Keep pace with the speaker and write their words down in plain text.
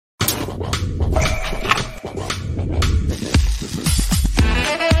ส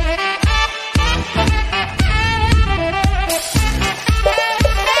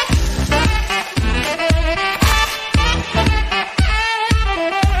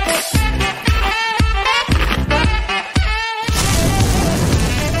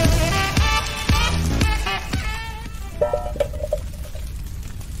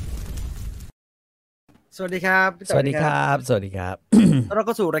วัสดีครับสวัสดีครับสวัสดีครับเรา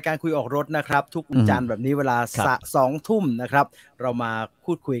ก็สู่รายการคุยออกรถนะครับทุกวันจันทร์แบบนี้เวลา2 ทุ่มนะครับเรามา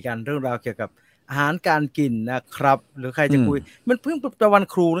พูดคุยกันเรื่องราวเกี่ยวกับอาหารการกินนะครับหรือใครจะคุยมันเพิ่งเป็นวัน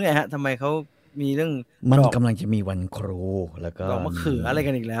ครูหรือไงฮะทำไมเขามีเรื่องมันกำลังจะมีวันครูแล้วก็ดอกมะเขืออะไร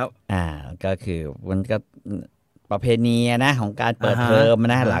กันอีกแล้วก็คือมันก็ประเพณีนะของการเปิดเทอม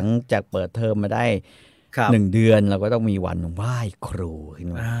นะหลังจากเปิดเทอมมาได้1 เดือนเราก็ต้องมีวันไหว้ครูขึ้น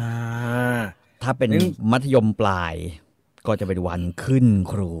มาถ้าเป็นมัธยมปลายก็จะเป็นวันขึ้น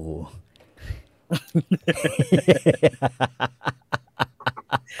ครู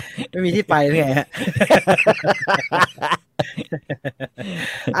ไม่มีที่ไปเลยไงฮะ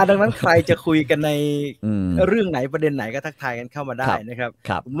ดังนั้นใครจะคุยกันในเรื่องไหนประเด็นไหนก็ทักทายกันเข้ามาได้นะครับ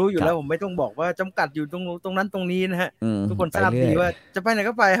ผมรู้อยู่แล้วผมไม่ต้องบอกว่าจำกัดอยู่ตรงนั้นตรงนี้นะฮะทุกคนทราบดีว่าจะไปไหน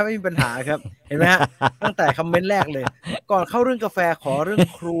ก็ไปครับไม่มีปัญหาครับเห็นไหมฮะตั้งแต่คอมเมนต์แรกเลยก่อนเข้าเรื่องกาแฟขอเรื่อง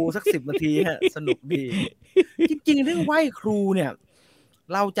ครูสัก10 นาทีฮะสนุกดีจริงๆเรื่องไหว้ครูเนี่ย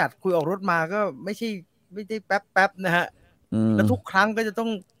เราจัดคุยออกรถมาก็ไม่ได้แป๊บนะฮะแล้วทุกครั้งก็จะต้อง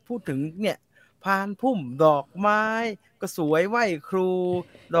พูดถึงเนี่ยพานพุ่มดอกไม้ก็สวยไหว้ครู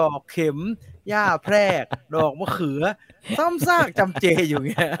ดอกเข็มหญ้าแพรกดอกมะเขือซ้ำซากจำเจอยู่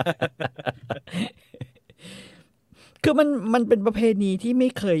เงี้ยคือมันเป็นประเพณีที่ไม่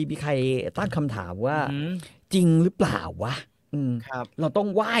เคยมีใครตั้งคำถามว่าจริงหรือเปล่าวะเราต้อง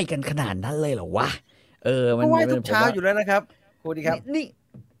ไหว้กันขนาดนั้นเลยเหรอวะมันไหว้ทุกเช้าอยู่แล้วนะครับครูดีครับ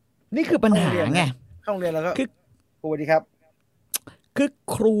นี่คือปัญหาไงเข้าโรงเรียนแล้วก็ครูดีครับคือ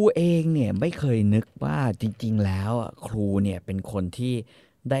ครูเองเนี่ยไม่เคยนึกว่าจริงๆแล้วครูเนี่ยเป็นคนที่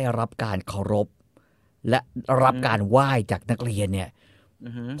ได้รับการเคารพและรับการไหว้จากนักเรียนเนี่ย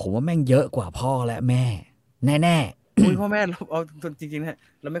ผมว่าแม่งเยอะกว่าพ่อและแม่แน่ๆพ่อแม่เราเอาจริงๆนะ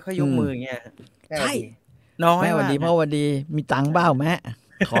เราไม่ค่อยยกมืออย่างเงี้ยใช่น้อยแม่วันดีพ่อวันดีมีตังค์บ้างแม่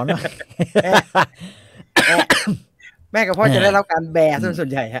ขอหน่อยแม่กับพ่อจะได้รับการแบส่วน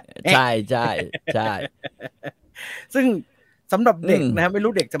ใหญ่ฮะใช่ใช่ใช่ซึ่งสำหรับเด็กนะฮะไม่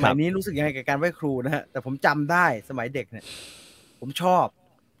รู้เด็กสมัยนี้รู้สึกยังไงกับการไหว้ครูนะฮะแต่ผมจำได้สมัยเด็กเนี่ยผมชอบ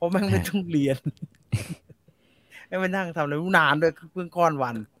เพราะแม่งไม่ต้องเรียนไม่ไปนั่งทำอะไรนานด้วยเพิ่งก้อน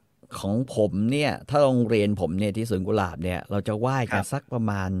วันของผมเนี่ยถ้าโรงเรียนผมเนี่ยที่สวนกุหลาบเนี่ยเราจะไหว้กันสักประ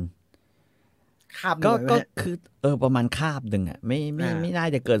มาณก็คือประมาณคาบหนึ่งอ่ะไม่น่า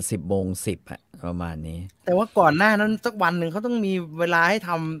จะเกิน10:10อ่ะประมาณนี้แต่ว่าก่อนหน้านั้นสักวันหนึ่งเขาต้องมีเวลาให้ท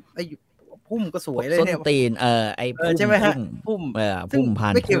ำไอ้พุ่มก็สวยเลยเนี่ยส้นตีนไอ้พุ่มใช่ไหมฮะพุ่มพา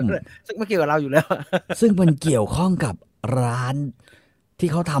นพุ่มซึ่งไม่เกี่ยวกับเราอยู่แล้วซึ่งมันเกี่ยวข้องกับร้านที่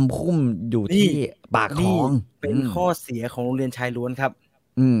เขาทำพุ่มอยู่ที่ปากคลองเป็นข้อเสียของโรงเรียนชายล้วนครับ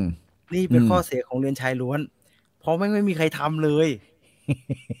นี่เป็นข้อเสียของโรงเรียนชายล้วนเพราะไม่มีใครทำเลย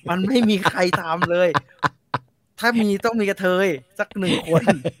มันไม่มีใครทำเลยถ้ามีต้องมีกระเทยสัก1 คน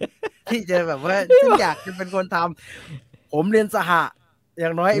ที่จะแบบว่าฉันอยากจะเป็นคนทำผมเรียนสหะอย่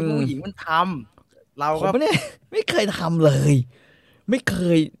างน้อยไอ้ผู้หญิงมันทำเราก็ไม่เคยทำเลยไม่เค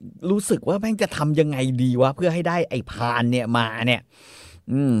ยรู้สึกว่าแม่งจะทำยังไงดีวะเพื่อให้ได้ไอ้พานเนี่ยมาเนี่ย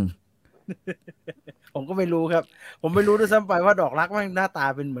ผมก็ไม่รู้ครับผมไม่รู้ด้วยซ้ำไปว่าดอกรักมันหน้าตา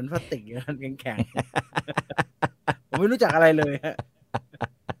เป็นเหมือนพลาสติกอย่างนั้นแข็งๆผมไม่รู้จักอะไรเลยฮะ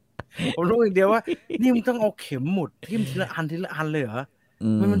ผมรู้อย่างเดียวว่านี่มึงต้องเอาเข็มหมุดทิ่มทีละอันเลยเหรอ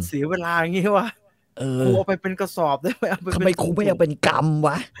มันเสียเวลาอย่างงี้วะครูเอาไปเป็นกระสอบได้ไหมทำไมครูไม่เอาเป็นกำว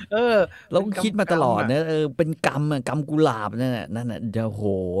ะเราคิดมาตลอดนะเป็นกำกุหลาบนั่นน่ะจะโห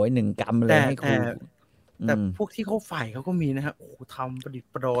ย1 กำเลยให้ครูแต่พวกที่เขาฝ่ายเขาก็มีนะฮะโอ้ทำประดิษ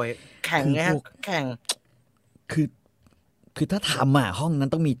ฐ์ประดอยแข่งไงแข่งคือถ้าทำห้องนั้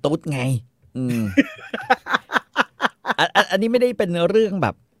นต้องมีตุ๊ดไงอันนี้ไม่ได้เป็นเรื่องแบ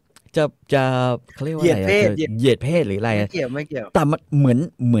บจะเขาเรียกว่าอะไรเหยียดเพศหรืออะไรไม่เกี่ยวแต่เห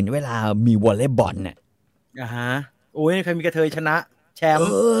มือนเวลามีวอลเลย์บอลเนี่ยโอ้ยใครมีกระเทยชนะแชมป์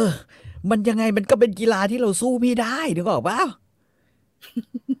มันยังไงมันก็เป็นกีฬาที่เราสู้ไม่ได้นึกออกป่ะ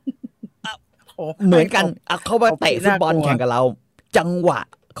เหมือนกันเขามาเตะฟุตบอลแข่งกับเราจังหวะ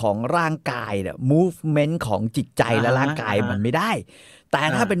ของร่างกายเนี่ย movement ของจิตใจและร่างกายมันไม่ได้แต่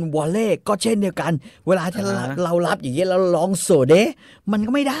ถ้าเป็นวอลเลย์ก็เช่นเดียวกันเวลาที่เรารับอย่างเงี้ยแล้วร้องโซเดมัน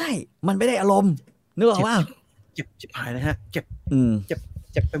ก็ไม่ได้มันไม่ได้อารมณ์นึกออกป่ะเจ็บหายนะฮะเ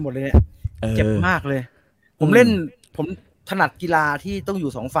จ็บไปหมดเลยเนี่ยเจ็บมากเลยผมถนัดกีฬาที่ต้องอ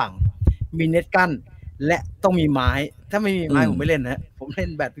ยู่2 ฝั่ง มีเน็ตกั้นและต้องมีไม้ถ้าไม่มีไม้ผมไม่เล่นนะผมเล่น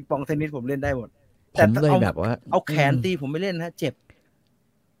แบดปิงปองเทนนิสผมเล่นได้หมดแต่เลยแบบว่าเอาแขนตีผมไม่เล่นนะเจ็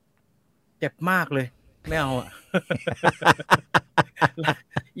บมากเลยไม่เอาอ่ะ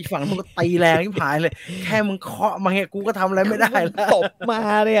อีฝั่งมึงก็ตีแรงที่ผายเลยแค่มึงเคาะมาเงี้ยกูก็ทำอะไรไม่ได้แล้วตบมา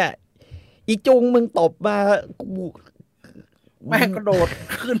เนี่ยอีจุงมึงตบมากูแม่งกระโดด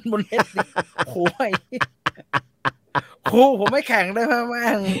ขึ้นบนเน็ตโอ้ยครูผมไม่แข่งได้ไหมแม่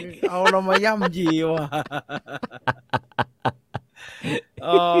งเอาเรามาย่ำยีว่ะ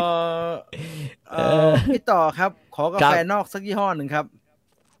พี่ต่อครับขอกาแฟนอกสักยี่ห้อหนึ่งครับ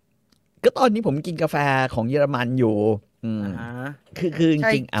ก็ตอนนี้ผมกินกาแฟของเยอรมันอยู่คือจ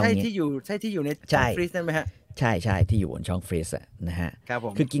ริงใช่ที่อยู่ในช่องฟรีซนั่นไหมฮะใช่ที่อยู่บนช่องฟรีซนะฮะครับผ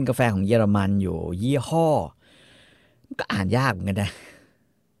มคือกินกาแฟของเยอรมันอยู่ยี่ห้อก็อ่านยากเหมือนกันนะ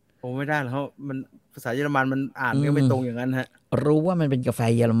โอ้ไม่ได้แล้วมันภาษาเยอรมันมันอ่านก็ไม่ตรงอย่างนั้นฮะรู้ว่ามันเป็นกาแฟ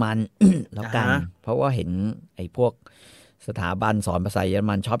เยอรมัน แล้วกันเพราะว่าเห็นไอ้พวกสถาบันสอนภาษาเยอร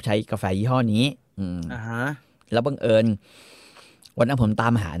มันชอบใช้กาแฟยี่ห้อนี้แล้วบังเอิญวันนั้นผมตา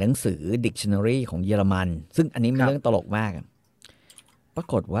มหาหนังสือ dictionary ของเยอรมันซึ่งอันนี้เป็นเรื่องตลกมากปรา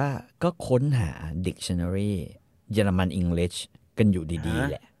กฏว่าก็ค้นหา dictionary เยอรมัน English กันอยู่ดีๆ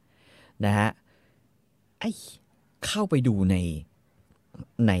แหละนะฮะไอ้เข้าไปดูใ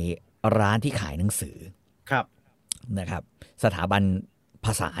นร้านที่ขายหนังสือครับนะครับสถาบันภ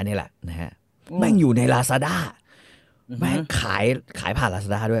าษาเนี่ยแหละนะฮะแม่งอยู่ใน Lazada แม่งขายผ่าน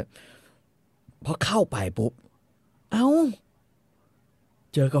Lazada ด้วยพอเข้าไปปุ๊บเอ้า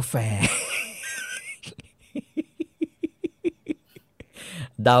เจอกาแฟ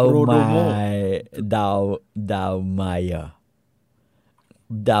ดาวไม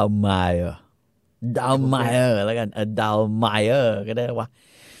ดาวไมแล้วกันดาวไมก็ได้วะ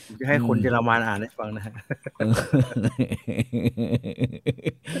จะให้คนเยอรมันอ่านให้ฟังนะฮะ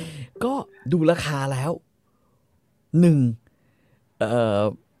ก็ดูราคาแล้วหนึ่ง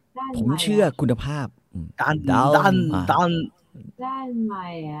ผมเชื่อคุณภาพด้าน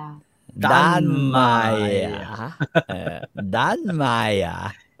ไม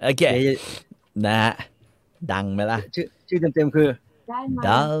โอเคนะฮะดังไหมล่ะชื่อเต็มๆคือ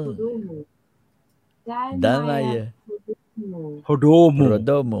ด้านไมโฮโดโม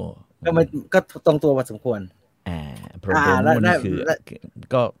ก็ตรงตัวพอสมควรโปรโดโมนี่คือ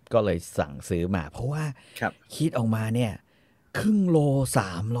ก็เลยสั่งซื้อมาเพราะว่าคิดออกมาเนี่ยครึ่งโล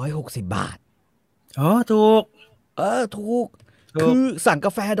360 บาทถูกถูกคือสั่งก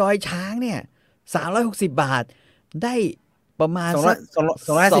าแฟดอยช้างเนี่ย360 บาทได้ประมาณสัก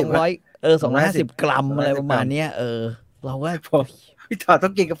250 กรัมอะไรประมาณเนี้ยเราก็พี่ต่อต้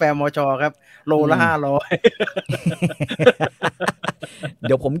องกินกาแฟมช.ครับโลละ500เ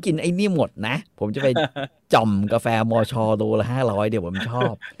ดี๋ยวผมกินไอ้นี่หมดนะผมจะไปจ่อมกาแฟมช.โลละ500เดี๋ยวผมชอ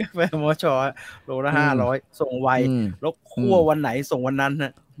บกาแฟมช.โลละ500ส่งไวแล้วคั่ววันไหนส่งวันนั้นน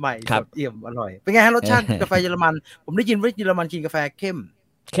ะใหม่สดเอี่ยมอร่อยเป็นไงฮะรสชาติกาแฟเยอรมันผมได้ยินว่าเยอรมันกินกาแฟเข้ม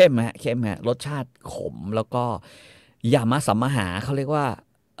ฮะรสชาติขมแล้วก็ยามาสัมมหาเขาเรียกว่า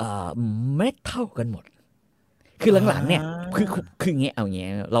เม็ดเท่ากันหมดคือหลังๆเนี่ยคืออย่างเงี้ยเอาอย่างเงี้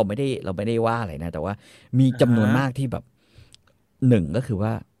ยเราไม่ได้ว่าอะไรนะแต่ว่ามีจำนวนมากที่แบบหนึ่งก็คือว่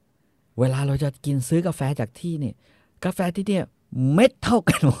าเวลาเราจะกินซื้อกาแฟจากที่เนี่ยกาแฟที่เนี่ยเม็ดเท่า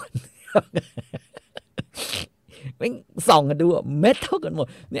กันหมดไม่ส่องกันดูเม็ดเท่ากันหมด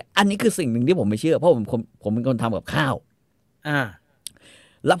เนี่ยอันนี้คือสิ่งหนึ่งที่ผมไม่เชื่อเพราะผมเป็นคนทำกับข้าว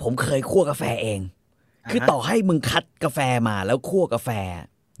แล้วผมเคยคั่วกาแฟเองคือต่อให้มึงคัดกาแฟมาแล้วคั่วกาแฟ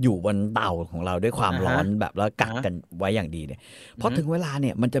อยู่บนเตาของเราด้วยความร้อนแบบแล้วกักกันไว้อย่างดีเนี่ยพอถึงเวลาเ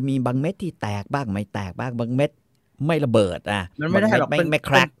นี่ยมันจะมีบางเม็ดที่แตกบ้างไม่แตกบ้างบางเม็ดไม่ระเบิดมันไม่ได้หรอกไม่แค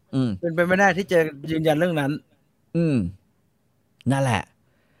ร็กเป็นไปไม่ได้ที่จะยืนยันเรื่องนั้นนั่นแหละ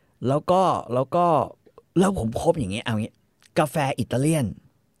แล้วผมพบอย่างเงี้ยเอางี้กาแฟอิตาเลียน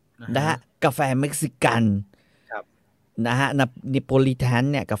นะฮะกาแฟเม็กซิกันนะฮะนิโปลิแทน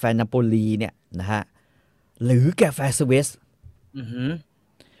เนี่ยกาแฟนาโปลีเนี่ยนะฮะหรือกาแฟสวิส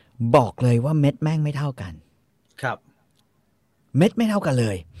บอกเลยว่าเม็ดแม่งไม่เท่ากันครับเม็ดไม่เท่ากันเล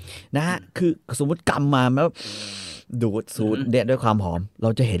ยนะฮะคือสมมุติกำมาแล้วดูดสูตรเด็ดด้วยความหอมเรา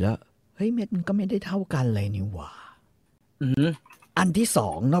จะเห็นแล้วเฮ้ยเม็ดมันก็ไม่ได้เท่ากันเลยนี่หว่าอันที่สอ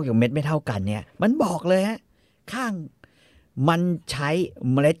งนอกจากเม็ดไม่เท่ากันเนี่ยมันบอกเลยฮะข้างมันใช้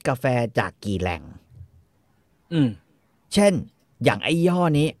เมล็ดกาแฟจากกี่แหล่งเช่นอย่างไอ้ย่อ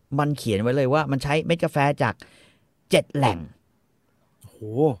นี้มันเขียนไว้เลยว่ามันใช้เม็ดกาแฟจาก7 แหล่งโอ้โห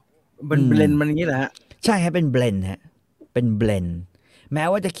เป็นเบลนด์มันอย่างนี้แหละฮะใช่ฮะเป็นเบลนด์ฮะเป็นเบลนด์แม้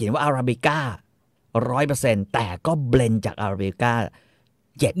ว่าจะเขียนว่าอาราบิก้า 100% แต่ก็เบลนด์จากอาราบิก้า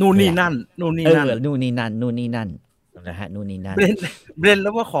7นู่นนี่นั่น นะฮะนู่นนี่นั่นเบรนแล้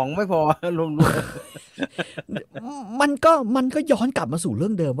วว่าของไม่พอรวมมันก็ย้อนกลับมาสู่เรื่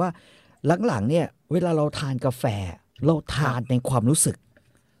องเดิมว่าหลังๆเนี่ยเวลาเราทานกาแฟเราทานในความรู้สึก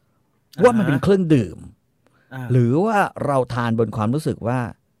ว่ามันเป็นเครื่องดื่มหรือว่าเราทานบนความรู้สึกว่า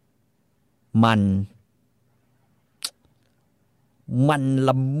มันล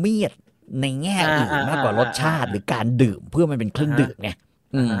ะเมียดในแง่อื่นมากกว่ารสชาติหรือการดื่มเพื่อมันเป็นเครื่องดื่มไง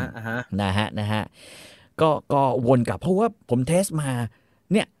นะฮะก็วนกลับเพราะว่าผมเทสมา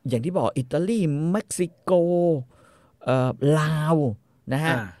เนี่ยอย่างที่บอกอิตาลีเม็กซิโกลาวนะฮ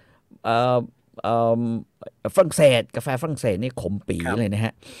ะฝรั่งเศสกาแฟฝรั่งเศสนี่ขมปีเลยนะฮ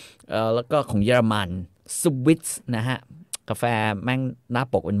ะแล้วก็ของเยอรมันสวิตนะฮะกาแฟแม่งหน้า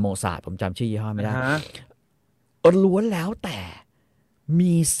ปกเป็นโมซาร์ทผมจำชื่อยี่ห้อไม่ได้ล้วนแล้วแต่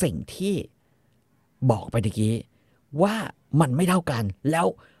มีสิ่งที่บอกไปตะกี้ว่ามันไม่เท่ากันแล้ว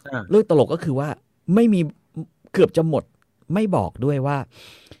เรื่องตลกก็คือว่าไม่มีเกือบจะหมดไม่บอกด้วยว่า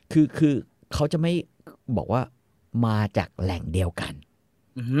คือเขาจะไม่บอกว่ามาจากแหล่งเดียวกัน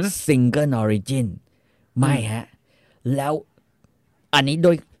Single Origin ไม่ฮะแล้วอันนี้โด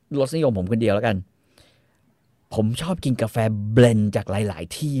ยรสนิยมผมคนเดียวแล้วกันผมชอบกินกาแฟเบลนด์จากหลาย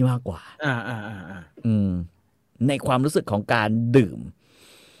ๆที่มากกว่าในความรู้สึกของการดื่ม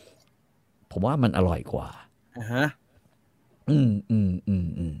ผมว่ามันอร่อยกว่าน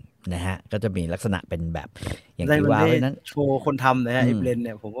ะฮะก็จะมีลักษณะเป็นแบบอย่างที่ว่าไว้นั้นโชว์คนทำนะฮะไอ้เบลนด์เ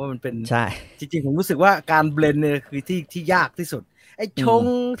นี่ยผมว่ามันเป็นใช่จริงๆผมรู้สึกว่าการเบลนด์เนี่ยคือที่ยากที่สุดไอ้ชง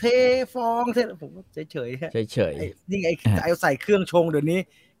เทฟองเทผมว่าเฉยๆยิ่งไอ้ใส่เครื่องชงเดี๋ยวนี้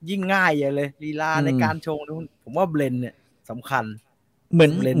ยิ่งง่ายเลยลีลาในการชงผมว่าเบลนด์เนี่ยสำคัญเหมือ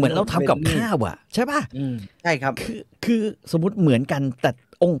นเราทำกับข้าวอ่ะใช่ป่ะใช่ครับคือสมมุติเหมือนกันแต่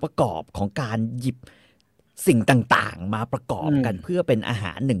องค์ประกอบของการหยิบสิ่งต่างๆมาประกอบกันเพื่อเป็นอาห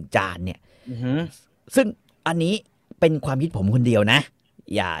ารหนึ่งจานเนี่ยซึ่งอันนี้เป็นความคิดผมคนเดียวนะ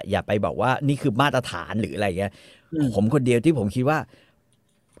อย่าไปบอกว่านี่คือมาตรฐานหรืออะไรเงี้ยผมคนเดียวที่ผมคิดว่า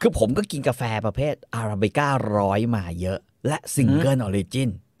คือผมก็กินกาแฟประเภทอาราบิก้า100มาเยอะและซิงเกิลออริจิน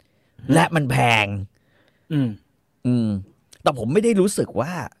และมันแพงแต่ผมไม่ได้รู้สึกว่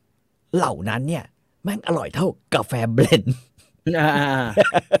าเหล่านั้นเนี่ยแม่งอร่อยเท่ากาแฟเบลนด์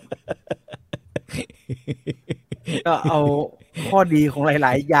ก็เอาข้อดีของหล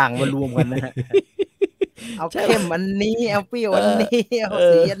ายๆอย่างมารวมกันนะฮะเอาเข้มอันนี้เอาเปรี้ยวอันนี้เอา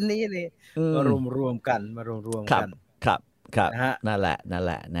สีอันนี้เลยมารวมกันครับนั่นแหละ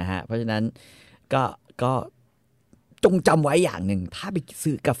นะฮะเพราะฉะนั้นก็จงจำไว้อย่างหนึ่งถ้าไป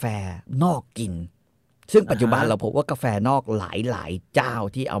ซื้อกาแฟนอกกินซึ่งปัจจุบันเราพบว่ากาแฟนอกหลายเจ้า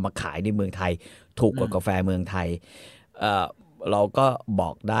ที่เอามาขายในเมืองไทยถูกกว่ากาแฟเมืองไทยเราก็บ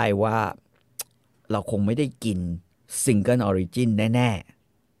อกได้ว่าเราคงไม่ได้กิน Single Origin แน่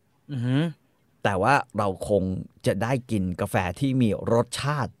ๆแต่ว่าเราคงจะได้กินกาแฟที่มีรสช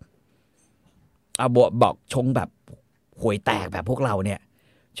าติบอกชงแบบห่วยแตกแบบพวกเราเนี่ย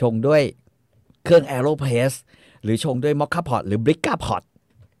ชงด้วยเครื่อง Aeropress หรือชงด้วย Mocha Pot หรือ Bricka Pot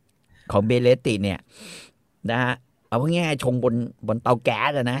ของเบเลติเนี่ยนะฮะเอาง่ายๆชงบนเตาแก๊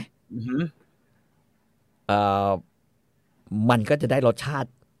สนะมันก็จะได้รสชาติ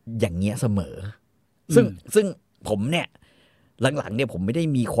อย่างเงี้ยเสมอซึ่งผมเนี่ยหลังๆเนี่ยผมไม่ได้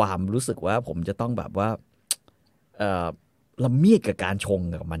มีความรู้สึกว่าผมจะต้องแบบว่าละเมียดกับการชง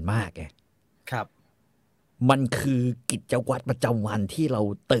กับมันมากไงครับมันคือกิจวัตรประจำวันที่เรา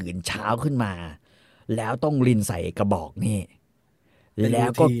ตื่นเช้าขึ้นมาแล้วต้องรินใส่กระบอกนี่แล้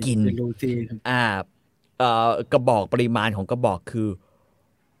วก็กินกระบอกปริมาณของกระบอกคือ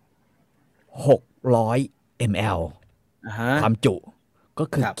600 ml ความจุก็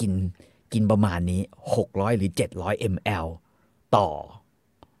คือกินประมาณนี้600หรือ700 ml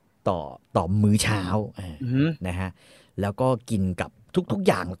ต่อมื้อเช้านะฮะแล้วก็กินกับทุก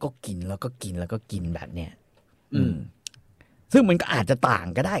อย่างแล้วก็กินแบบเนี้ยซึ่งมันก็อาจจะต่าง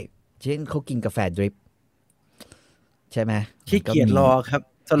ก็ได้เช่นเขากินกาแฟดริปใช่ไหมขี้เกียจรอครับ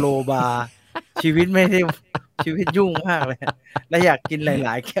สโลบาร์ชีวิตไม่ได้ชีวิตยุ่งมากเลยและอยากกินหล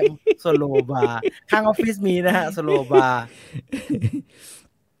ายๆแค่สโลบาร์ข้างออฟฟิศมีนะฮะสโลบาร์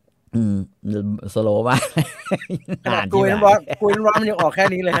สโลบาร์กุยน้ำร้อนมันยังออกแค่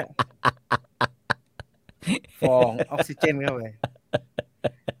นี้เลยฮะฟองออกซิเจนเข้าไป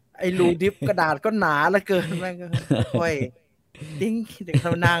ไอ้รูดิฟกระดาษก็หนาเหลือเกินแม่งก็ค่อยดิ้งเด็กเข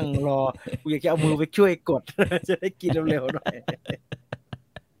านั่งรอกูอยากจะเอามือไปช่วยกดจะได้กินเร็วๆหน่อย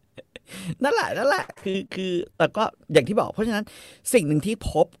นั่นแหละคือแต่ก็อย่างที่บอกเพราะฉะนั้นสิ่งหนึ่งที่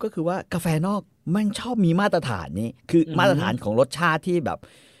พบก็คือว่ากาแฟนอกมันชอบมีมาตรฐานนี้คือมาตรฐานของรสชาติที่แบบ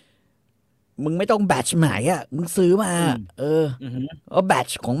มึงไม่ต้องแบตช์ใหม่อ่ะมึงซื้อมาแบต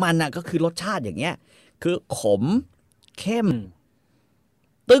ช์ของมันน่ะก็คือรสชาติอย่างเงี้ยคือขม เข้ม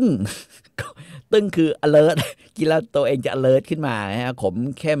ตึ้งตึ้งคือ alert กินแล้วตัวเองจะ alert ขึ้นมานะฮะขม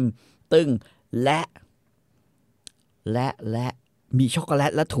เข้มตึ้งและมีช็อกโกแล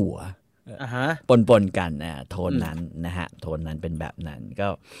ตและถั่วปนกันนะโทนนั้นนะฮะโทนนั้นเป็นแบบนั้น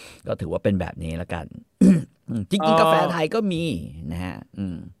ก็ถือว่าเป็นแบบนี้แล้วกัน จริงๆกาแฟไทยก็มีนะฮะ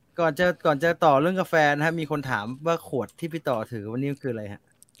ก่อนจะต่อเรื่องกาแฟนะฮะมีคนถามว่าขวดที่พี่ต่อถือวันนี้คืออะไรฮะ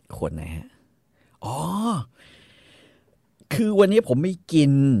ขวดไหนฮะอ๋อคือวันนี้ผมไม่กิ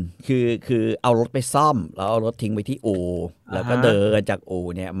นคือเอารถไปซ่อมแล้วเอารถทิ้งไว้ที่อู่แล้วก็เดินจากอู่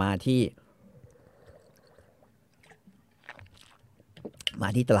เนี่ยมาที่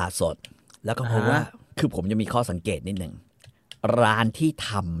ตลาดสดแล้วก็พบว่าคือผมจะมีข้อสังเกตนิดหนึ่งร้านที่ท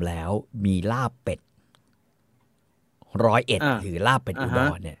ำแล้วมีลาบเป็ด101หรือลาบเป็ดอุด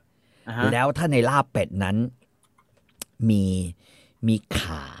รเนี่ยแล้วถ้าในลาบเป็ดนั้นมี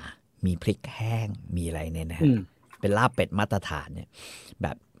ข่ามีพริกแห้งมีอะไรเนี่ยนะฮะเป็นลาบเป็ดมาตรฐานเนี่ยแ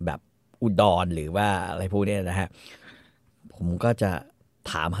บบอุดรหรือว่าอะไรพวกนี้นะฮะผมก็จะ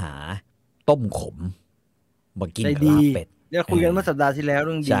ถามหาต้มขมมากินกับลาบเป็ดเนี่ยคุยกันเมื่อสัปดาห์ที่แล้วเ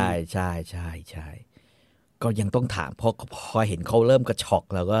รื่องดีใช่ก็ยังต้องถามเพราะพอเห็นเขาเริ่มกระชอก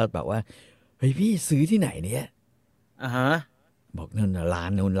แล้วก็แบบว่าเฮ้ยพี่ซื้อที่ไหนเนี่ยบอกนั่นร้า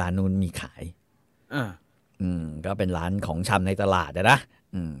นนู้นมีขายก็เป็นร้านของชำในตลาดนะ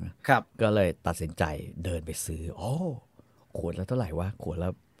ครับก็เลยตัดสินใจเดินไปซื้อขวดแล้วเท่าไหร่วะขวดแล้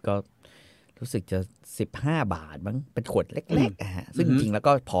วก็รู้สึกจะ15 บาทมั้งเป็นขวดเล็กๆฮะซึ่งจริงๆแล้ว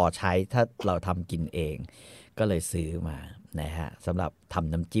ก็พอใช้ถ้าเราทำกินเองก็เลยซื้อมานะฮะสำหรับท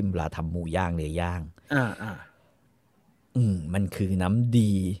ำน้ำจิ้มเวลาทำหมูย่างเนื้อย่างมันคือน้ำดี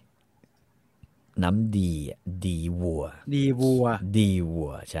วัว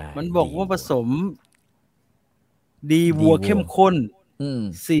ใช่มันบอกว่าผสมดีวัวเข้มข้น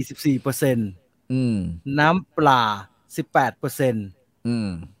44%น้ำปลา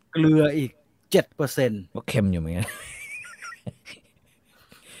18%เกลืออีก7%ก็เค็มอยู่เหมือนกัน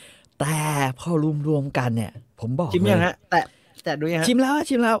แต่พอรวมๆกันเนี่ยผมบอกชิมยังฮะแต่ดูยังฮะชิมแล้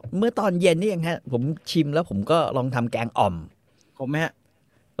วเมื่อตอนเย็นนี่เองฮะผมชิมแล้วผมก็ลองทำแกงอ่อมผมไหมฮะ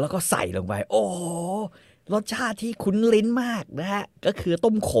แล้วก็ใส่ลงไปโอ้รสชาติที่คุ้นลิ้นมากนะฮะก็คือ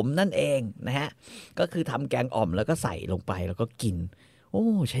ต้มขมนั่นเองนะฮะก็คือทำแกงอ่อมแล้วก็ใส่ลงไปแล้วก็กินโอ้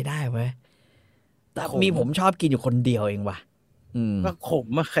ใช้ได้เว้ยแต่มีผมชอบกินอยู่คนเดียวเองว่ะก็ขม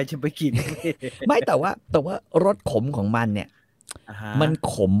ใครจะไปกิน ไม่แต่ว่ารสขมของมันเนี่ยมัน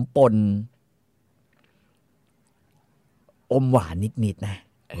ขมปนอมหวานนิดๆนะ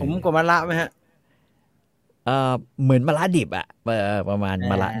ขมกว่ามะระไหมฮะเหมือนมะระดิบอะประมาณ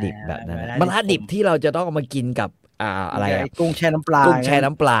มะระดิบแบบนั้นมะระดิบที่เราจะต้องเอามากินกับอะไรกุ้งแช่น้ำป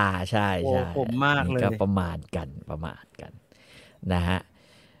ลาใช่ขมมากเลยก็ประมาณกันนะฮะ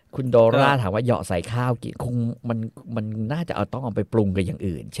คุณโดราถามว่าเหยาะใส่ข้าวกินคงมันน่าจะต้องเอาไปปรุงกับอย่าง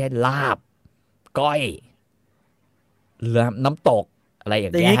อื่นเช่นลาบก้อยน้ำตกอะไรอย่า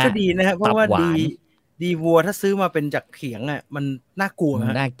งเงี้ยแต่นี้ก็ดีนะครับเพราะว่าดีวัวถ้าซื้อมาเป็นจากเขียงมันน่ากลัว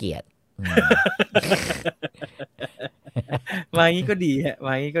น่าเกลียดมาอย่างนี้ก็ดีฮะม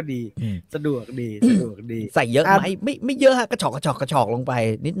าอย่างนี้ก็ดีสะดวกดีใส่เยอะไหมไม่เยอะฮะกระชอกลงไป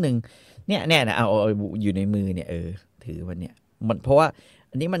นิดนึงเนี่ยนะเอาอยู่ในมือเนี่ยถือมันเนี่ยมันเพราะว่า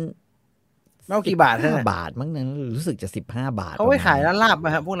อันนี้มันกี่บาทบาทมั้งนั้นรู้สึกจะ15 บาทเขาไว้ขายร้านลาบไหม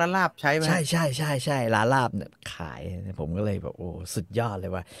ครับพวกร้านลาบใช้ไหมใช่ร้านลาบเนี่ยขายผมก็เลยแบบโอ้สุดยอดเล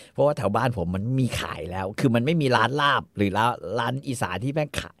ยว่ะเพราะว่าแถวบ้านผมมันมีขายแล้วคือมันไม่มีร้านลาบหรือร้านอีสานที่แม่ง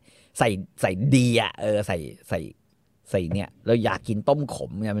ขายใส่ดีใส่เนี่ยเราอยากกินต้มข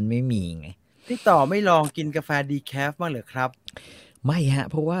มเนี่ยมันไม่มีไงที่ต่อไม่ลองกินกาแฟดีแคฟบ้างเหรอครับไม่ฮะ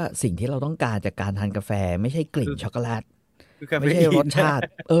เพราะว่าสิ่งที่เราต้องการจากการทานกาแฟไม่ใช่กลิ่นช็อกโกแลตไม่ใช่รสชาติ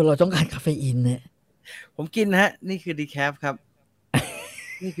เราต้องการคาเฟอีนเนี่ยผมกินฮะนี่คือดีแคฟครับ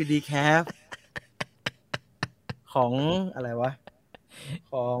นี่คือดีแคฟของอะไรวะ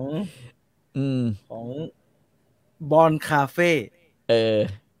ของบอนคาเฟ่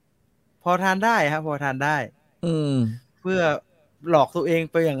พอทานได้ครับพอทานได้เพื่อหลอกตัวเอง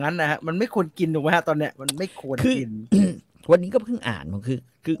ไปอย่างนั้นนะฮะมันไม่ควรกินถูกไหมฮะตอนเนี้ยมันไม่ควรกิน วันนี้ก็เพิ่งอ่านมันคือ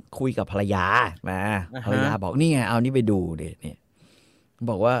คุยกับภรรยามาภรรยาบอกนี่ไงเอานี่ไปดูดิเนี่ย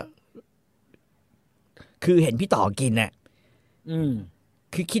บอกว่าคือเห็นพี่ต่อกินน่ะ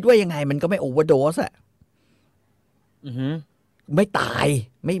คือคิดว่ายังไงมันก็ไม่โอเวอร์โดสอะไม่ตาย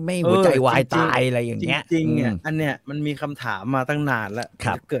ไม่หัวใจวายตายอะไรอย่างเงี้ยจริงๆเนี่ยอันเนี้ยมันมีคำถามมาตั้งนานแล้ว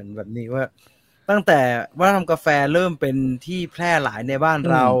เกิดแบบนี้ว่าตั้งแต่ว่าทำกาแฟเริ่มเป็นที่แพร่หลายในบ้าน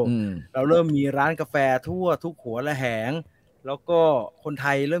เราเริ่มมีร้านกาแฟทั่วทุกหัวละแหงแล้วก็คนไท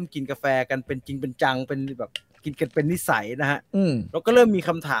ยเริ่มกินกาแฟกันเป็นจริงเป็นจังเป็นแบบกินกันเป็นนิสัยนะฮะเราก็เริ่มมีค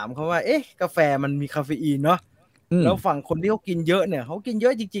ำถามเขาว่าเอ๊ะกาแฟมันมีคาเฟอีนเนาะ แล้วฝั่งคนที่เขากินเยอะเนี่ยเขากินเยอ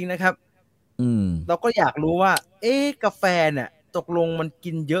ะจริงๆนะครับเราก็อยากรู้ว่ากาแฟเนี่ยตกลงมัน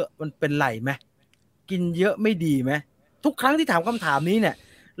กินเยอะมันเป็นไรไหมกินเยอะไม่ดีไหมทุกครั้งที่ถามคำถามนี้เนี่ย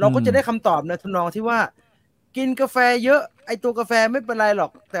เราก็จะได้คำตอบในทำนองที่ว่ากินกาแฟเยอะไอตัวกาแฟไม่เป็นไรหรอ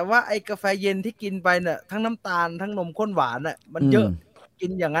กแต่ว่าไอกาแฟเย็นที่กินไปเนี่ยทั้งน้ำตาลทั้งนมข้นหวานน่ะมันเยอะกิ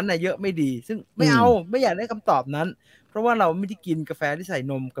นอย่างนั้นน่ะเยอะไม่ดีซึ่งไม่อยากได้คำตอบนั้นเพราะว่าเราไม่ได้กินกาแฟที่ใส่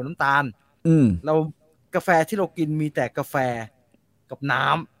นมกับน้ำตาลเรากาแฟที่เรากินมีแต่กาแฟกับน้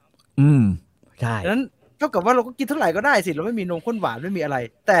ำใช่ดังนั้นเท่ากับว่าเราก็กินเท่าไหร่ก็ได้สิเราไม่มีนมข้นหวานไม่มีอะไร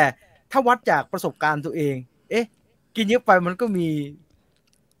แต่ถ้าวัดจากประสบการณ์ตัวเองกินเยอะไปมันก็มี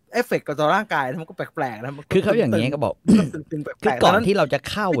เอฟเฟกต์กับต่อร่างกายมันก็แปลกๆนะคือเขาอย่างนี้ก็บอกตึงๆแปลกๆคือก่อนที่เราจะ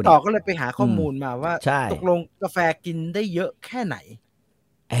เข้าต่อก็เลยไปหาข้อมูลมาว่าตกลงกาแฟกินได้เยอะแค่ไหน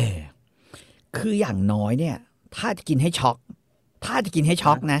คืออย่างน้อยเนี่ยถ้าจะกินให้ช็อก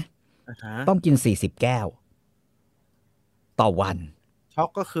นะต้องกิน40 แก้วต่อวันช็อก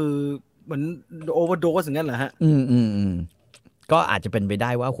ก็คือเหมือนโอเวอร์โดสอย่างนั้นเหรอฮะก็อาจจะเป็นไปได้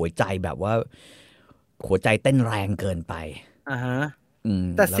ว่าหัวใจแบบว่าหัวใจเต้นแรงเกินไป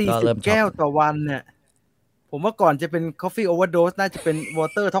แต่40 แก้วต่อวันเนี่ยผมว่าก่อนจะเป็น coffee overdose น่าจะเป็น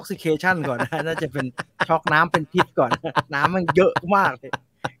water toxication ก่อนนะน่าจะเป็นช็อกน้ำเป็นพิษก่อนน้ำมันเยอะมากเลย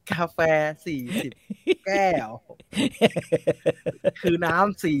กาแฟ40 แก้วคือน้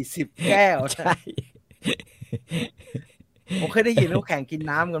ำ40 แก้วใช่ผมเคยได้ยินเขาแข่งกิน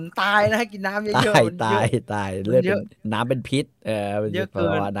น้ำกันตายนะกินน้ำเยอะๆตายเลือดน้ำเป็นพิษเยอะเกิ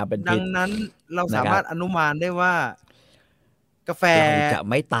นน้ำเป็นพิษดังนั้นเราสามารถอนุมานได้ว่ากาแฟเราจะ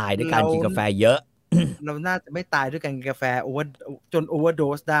ไม่ตายด้วยการกินกาแฟเยอะเราน่าจะไม่ตายด้วยการกินกาแฟจนโอเวอร์โด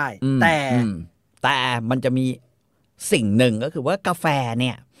สได้แต่มันจะมีสิ่งหนึ่งก็คือว่ากาแฟเ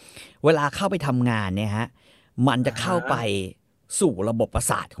นี่ยเวลาเข้าไปทำงานเนี่ยฮะมันจะเข้าไปสู่ระบบประ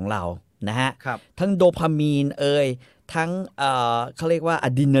สาทของเรานะฮะทั้งโดพามีนทั้งเขาเรียกว่าอะ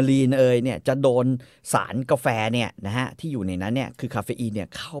ดรีนาลีนเนี่ยจะโดนสารกาแฟเนี่ยนะฮะที่อยู่ในนั้นเนี่ยคือคาเฟอีนเนี่ย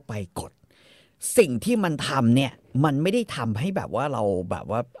เข้าไปกดสิ่งที่มันทำเนี่ยมันไม่ได้ทำให้แบบว่าเราแบบ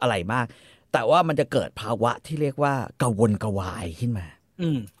ว่าอะไรมากแต่ว่ามันจะเกิดภาวะที่เรียกว่ากระวนกระวายขึ้นมา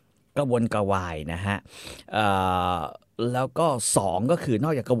กระวนกระวายนะฮะแล้วก็2ก็คือน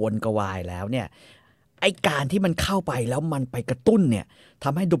อกจากกระวนกระวายแล้วเนี่ยไอการที่มันเข้าไปแล้วมันไปกระตุ้นเนี่ยท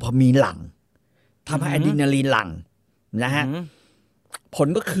ำให้โดพามีนหลั่งทำให้อะดรีนาลีนหลั่งนะฮะผล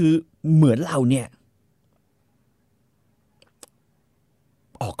ก็คือเหมือนเราเนี่ย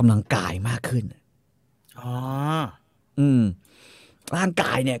ออกกำลังกายมากขึ้นร่างก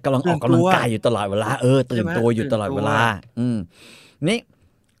ายเนี่ยกำลังออกกำลังกายอยู่ตลอดเวลาตื่นตัวอยู่ตลอดเวลานี่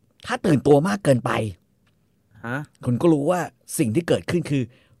ถ้าตื่นตัวมากเกินไปคุณก็รู้ว่าสิ่งที่เกิดขึ้นคือ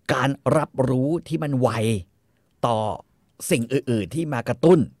การรับรู้ที่มันไวต่อสิ่งอื่นๆที่มากระ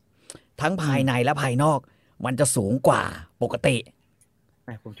ตุ้นทั้งภายในและภายนอกมันจะสูงกว่าปกติ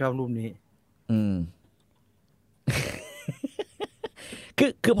ผมชอบรูปนี้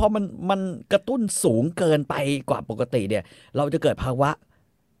คือพอมันกระตุ้นสูงเกินไปกว่าปกติเนี่ยเราจะเกิดภาวะ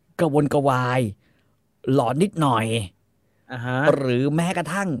กระวนกระวายหลอนนิดหน่อยหรือแม้กระ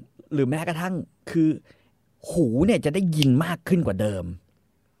ทั่งคือหูเนี่ยจะได้ยินมากขึ้นกว่าเดิม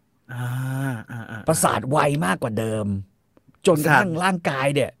ประสาทไวมากกว่าเดิมจนกระทั่งร่างกาย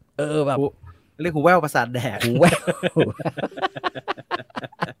เนี่ยแบบเรียกหูแว่วประสาทแดกหูแว่ว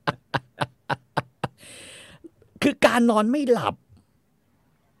คือการนอนไม่หลับ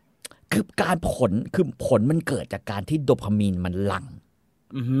คือผลมันเกิดจากการที่โดพามีนมันหลั่ง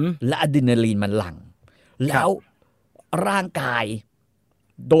และอะดรีนาลีนมันหลั่งแล้วร่างกาย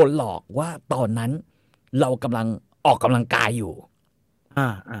โดนหลอกว่าตอนนั้นเรากำลังออกกำลังกายอยู่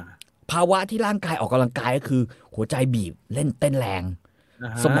ภาวะที่ร่างกายออกกำลังกายก็คือหัวใจบีบเล่นเต้นแรง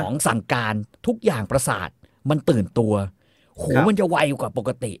สมองสั่งการทุกอย่างประสาทมันตื่นตัวหูมันจะไวกว่าปก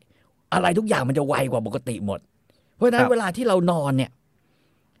ติอะไรทุกอย่างมันจะไวกว่าปกติหมดเพราะฉะนั้นเวลาที่เรานอนเนี่ย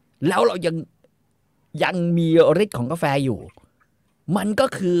แล้วเรายังมีฤทธิ์ของกาแฟอยู่มัน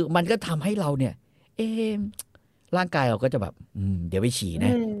ก็ทำให้เราเนี่ยร่างกายเราก็จะแบบเดี๋ยวไปฉี่น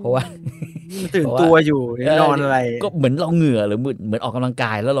ะเพราะว่าตื่นตัวอยู่นอนอะไรก็เหมือนเราเหงื่อหรือเหมือนออกกำลังก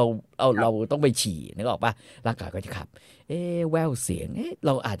ายแล้วเราต้องไปฉี่นึกออกป่ะร่างกายก็จะขับแววเสียงเ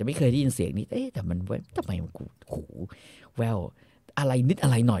ราอาจจะไม่เคยได้ยินเสียงนี้แต่มันทำไมมันหูแววอะไรนิดอะ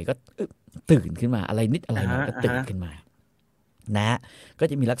ไรหน่อยก็ตื่นขึ้นมาอะไรนิดอะไรหน่อยก็ตื่นขึ้นมานะก็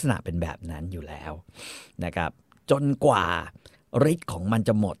จะมีลักษณะเป็นแบบนั้นอยู่แล้วนะครับจนกว่าฤทธิ์ของมันจ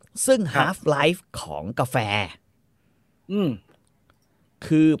ะหมดซึ่ง half life ของกาแฟ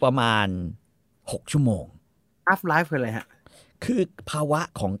คือประมาณ6 ชั่วโมง half life คืออะไรฮะคือภาวะ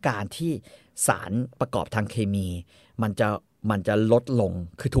ของการที่สารประกอบทางเคมีมันจะ มันจะลดลง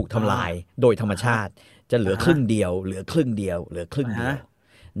คือถูกทำลายโดยธรรมชาติจะเหลือครึ่งเดียวเหลือครึ่งเดียวเหลือครึ่งเดียว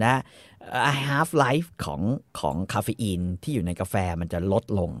นะ half life ของคาเฟอีนที่อยู่ในกาแฟมันจะลด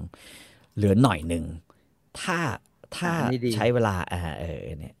ลงเหลือหน่อยหนึ่งถ้าใช้เวลา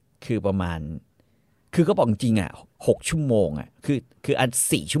เนี่ยคือประมาณคือก็บอกจริงอ่ะ6 ชั่วโมงอ่ะคืออัน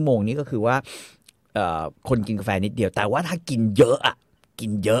4 ชั่วโมงนี้ก็คือว่าคนกินกาแฟนิดเดียวแต่ว่าถ้ากินเยอะอ่ะ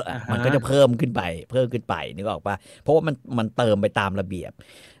มันก็จะเพิ่มขึ้นไปนึกออกปะเพราะว่ามันเติมไปตามระเบียบ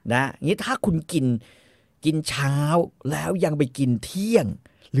นะงี้ถ้าคุณกินเช้าแล้วยังไปกินเที่ยง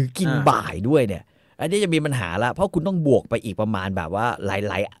หรือกินบ่ายด้วยเนี่ยอันนี้จะมีปัญหาละเพราะคุณต้องบวกไปอีกประมาณแบบว่าหล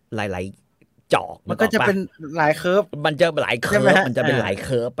ายจอกมันก็จะเป็นหลายเคิร์ฟมันจะหลายเคิร์ฟมันจะเป็นหลายเ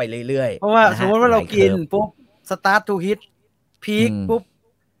คิร์ฟไปเรื่อยๆเพราะว่าสมมติว่าเรากินปุ๊บสตาร์ททูฮิตพีคปุ๊บ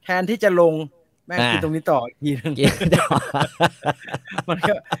แทนที่จะลงแม่งกินตรงนี้ต่ออีกทีนึงมัน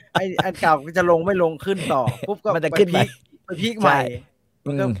ก็ไอ้เก่าก็จะลงไม่ลงขึ้นต่อปุ๊บก็มันจะขึ้นไปพีคใหม่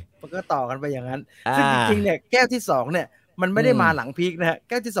มันก็ต่อกันไปอย่างนั้นซึ่งจริงๆเนี่ยแก้วที่2เนี่ยมันไม่ได้มาหลังพีคนะฮะแ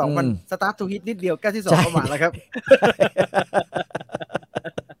ก้วที่2มันสตาร์ททูฮิตนิดเดียวแก้วที่2ก็มาแล้วครับ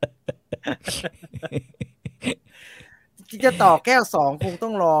จะต่อแก้ว2คงต้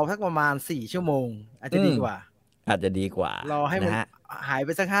องรอสักประมาณ4 ชั่วโมงอาจจะดีกว่ารอให้มันหายไป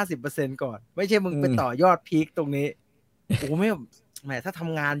สัก 50% ก่อนไม่ใช่มึงไปต่อยอดพีคตรงนี้โอ้ไม่แหมถ้าท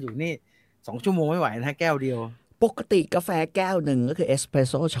ำงานอยู่นี่2 ชั่วโมงไม่ไหวนะแก้วเดียวปกติกาแฟแก้วหนึ่งก็คือเอสเปรส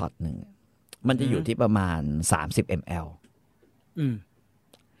โซ่ช็อตหนึ่งมันจะอยู่ที่ประมาณ30 ml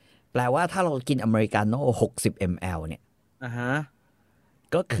แปลว่าถ้าเรากินอเมริกาโน่60 ml เนี่ย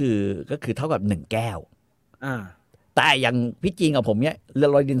ก็คือเท่ากับ1 แก้วแต่อย่างพี่จีนกับผมเนี่ย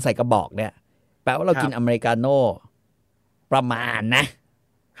เราดินใส่กระบอกเนี่ยแปลว่าเรากินอเมริกาโน่ประมาณนะ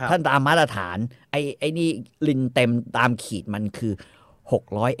ท่านตามมาตรฐานไอ้นี่ลินเต็มตามขีดมันคือ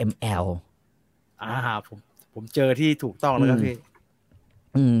600 ml ผมเจอที่ถูกต้องแล้วครับพี่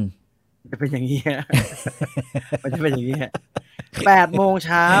จะเป็นอย่างนี้มันจะเป็นอย่างนี้8 โมงเ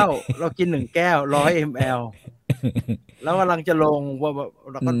ช้าเรากิน1 แก้ว100 ml แล้วกำลังจะลงว่า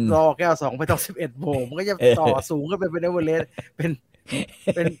เราก็รอแก้ว2ไปต้อง11 โมงมันก็จะต่อสูงขึ้นไปเป็นเอเวอเรสต์เป็น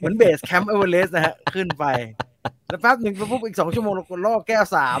เหมือนเบสแคมป์เอเวอเรสต์นะฮะขึ้นไปแล้วแป๊บนึงปุ๊บอีก2 ชั่วโมงเราก็รอแก้ว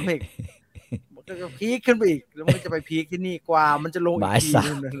3อีกมันก็พีคขึ้นไปอีกแล้วมันจะไปพีคที่นี่กว่ามันจะลงอีก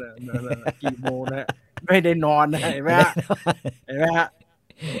ทีนึงกี่โมงนะไม่ได้นอนนะเห็นไหมฮะ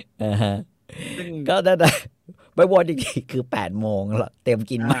ก็ได้ไปวนอีกทีคือ8 โมงแล้วเต็ม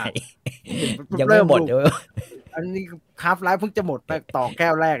กินใหม่ยังไม่หมดเลยอันนี้คาร์ฟไลฟ์เพิ่งจะหมดต่อแก้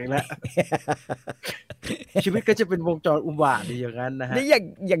วแรกแล้วชีวิตก็จะเป็นวงจรอุบาทอย่างนั้นนะฮะนี่อ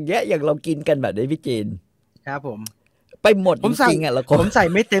ย่างเงี้ยอย่างเรากินกันแบบนี้พี่จีนครับผมไปหมดจริงๆอ่ะเราผมใส่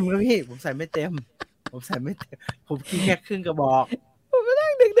ไม่เต็มครับพี่ผมใส่ไม่เต็มผมกินแค่ครึ่งกระบอกผมไม่ได้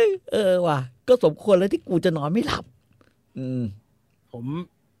ดึกๆว่ะก็สมควรแล้วที่กูจะนอนไม่หลับผม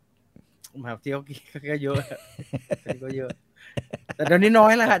มาเที่ยวก็เยอะก็เยอะแต่เดี๋ยวนี้น้อ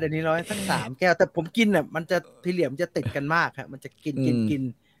ยแล้วค่ะเดี๋ยวนี้น้อยสัก3 แก้วแต่ผมกินเนี่ยมันจะพิเรียมจะติดกันมากครับมันจะกิน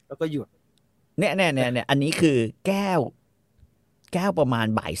แล้วก็หยุดเนี่ยอันนี้คือแก้วประมาณ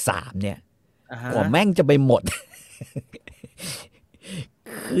บ่าย 3เนี่ยกว่าแม่งจะไปหมด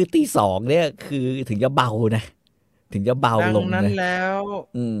คือตี 2เนี่ยคือถึงจะเบานะถึงจะเบาลงนั้นแล้ว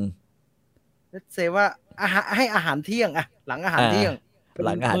เลทเซว่าให้อาหารเที่ยงอะหลังอาหารเที่ยงห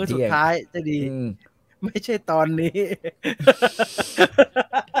ลังอาหารมื้อสุเที่ยงดท้ายจะดีไม่ใช่ตอนนี้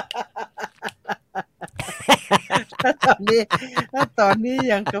ถ้าตอนนี้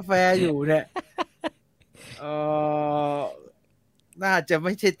ยังกาแฟอยู่เนี่ยน่าจะไ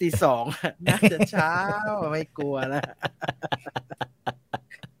ม่ใช่ตี 2น่าจะเช้าไม่กลัวนะ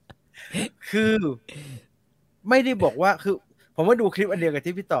คือไม่ได้บอกว่าคือผมว่าดูคลิปอันเดียวกับ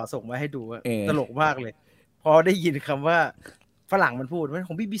ที่พี่ต่อส่งมาให้ดูตลกมากเลยพอได้ยินคำว่าฝรั่งมันพูดมัน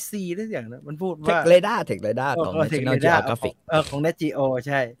ของ BBC ได้อย่างนะมันพูดว่า Tech Radar ของ National Geographic ของ Net Geo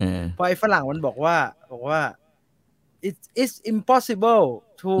ใช่พอไอ้ฝรั่งมันบอกว่าit's impossible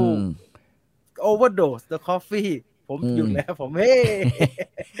to overdose the coffee ผมหยุดแล้วผม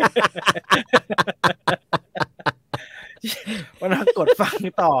วันนั้นกดฟัง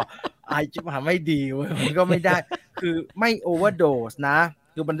ต่อจะมาไม่ดีเว้ยมันก็ไม่ได้คือไม่ overdose นะ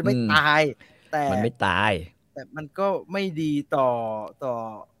คือมันจะไม่ตายแต่มันไม่ตายแต่มันก็ไม่ดีต่อ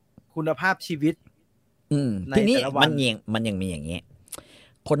คุณภาพชีวิตทีนี้มันยังมีอย่างนี้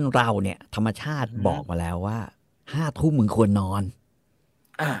คนเราเนี่ยธรรมชาติบอกมาแล้วว่า5 ทุ่มมึงควรนอน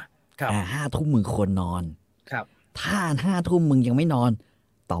ครับ5 ทุ่มมึงควรนอนครับถ้า5 ทุ่มมึงยังไม่นอน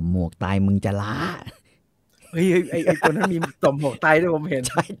ต่อมหมวกตายมึงจะล้าเฮ้ยไอ้คนนั้นมีต่อมหมวกตายด้วยผมเห็น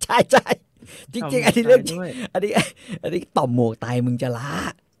ใช่จริงๆอันนี้เรื่องจริงอันนี้ต่อมหมวกตายมึงจะล้า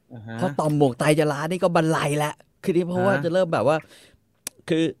เพราะต่อมหมวกตายจะล้านี่ก็บรรลัยแล้ว คือที่เพราะว่าจะเริ่มแบบว่า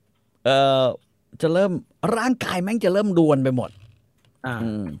คือจะเริ่มร่างกายแม่งจะเริ่มรวนไปหมด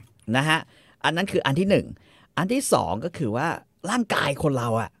นะฮะอันนั้นคืออันที่หนึ่งอันที่สองก็คือว่าร่างกายคนเรา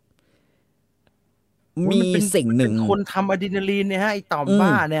อ่ะมีสิ่งหนึ่งคนทำอะดรีนาลีนเนี่ยฮะไอ้ต่อมบ้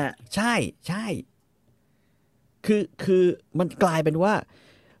าเนี่ยใช่ใช่คือมันกลายเป็นว่า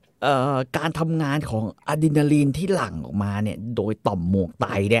การทำงานของอะดรีนาลีนที่หลั่งออกมาเนี่ยโดยต่อมหมวกไต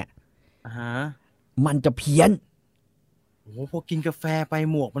เนี่ยมันจะเพี้ยนโอ้พอกินกาแฟไป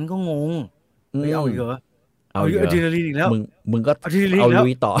หมวกมันก็งงไม่เอาอีกเหรอเอาอะดรีนาลีนอีกแล้วมึงก็เอาลุ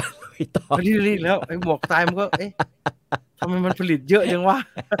ยต่ออะดรีนาลีนแล้วไอ้หมวกไตมันก็เอ๊ะทำไมมันผลิตเยอะจังวะ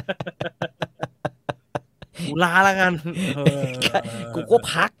ลาแล้วกันกูก็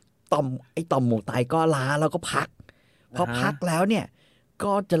พักไอ้ต่อมหมวกไตก็ลาแล้วก็พักพอพักแล้วเนี่ย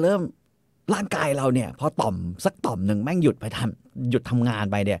ก็จะเริ่มร่างกายเราเนี่ยพอต่อมสักต่อมหนึ่งแม่งหยุดทำงาน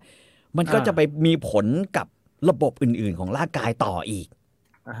ไปเนี่ยมันก็จะไปมีผลกับระบบอื่นๆของร่างกายต่ออีก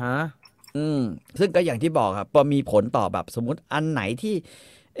ซึ่งก็อย่างที่บอกครับพอมีผลต่อแบบสมมติอันไหนที่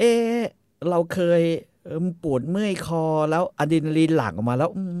เราเคยปวดเมื่อยคอแล้วอะดรีนาลีนหลั่งออกมาแล้ว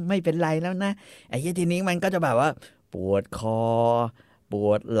ไม่เป็นไรแล้วนะไอ้ทีนี้มันก็จะแบบว่าปวดคอป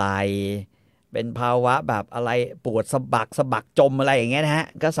วดไหล่เป็นภาวะแบบอะไรปวดสะบักจมอะไรอย่างเงี้ยนะฮะ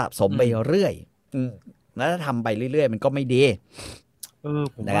ก็สะสมไปเรื่อยแล้วถ้าทำไปเรื่อยๆมันก็ไม่ดี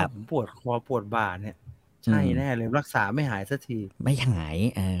ผมว่าผมปวดคอปวดบ่าเนี่ยใช่แน่เลยรักษาไม่หายสักทีไม่หาย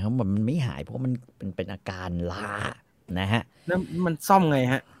เขาบอกมันไม่หายเพราะมันเป็นอาการล้านะฮะแล้วมันซ่อมไง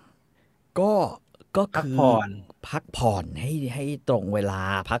ฮะก็คือพักผ่อนให้ตรงเวลา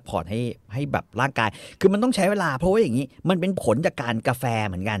พักผ่อนให้แบบร่างกายคือมันต้องใช้เวลาเพราะว่าอย่างนี้มันเป็นผลจากการกาแฟ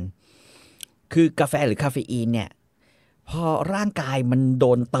เหมือนกันคือกาแฟหรือคาเฟอีนเนี่ยพอร่างกายมันโด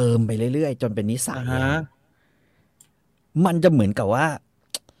นเติมไปเรื่อยๆจนเป็นนิสัยมันจะเหมือนกับว่า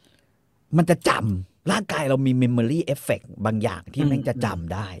มันจะจำร่างกายเรามี memory effect บางอย่างที่แม่งจะจ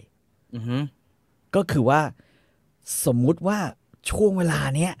ำได้ก็คือว่าสมมุติว่าช่วงเวลา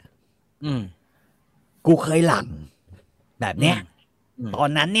เนี้ยกูเคยหลังแบบเนี้ยตอน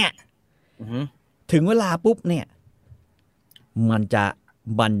นั้นเนี่ยถึงเวลาปุ๊บเนี่ย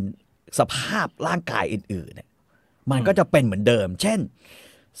มันสภาพร่างกายอื่นๆเนี่ยมันก็จะเป็นเหมือนเดิมเช่น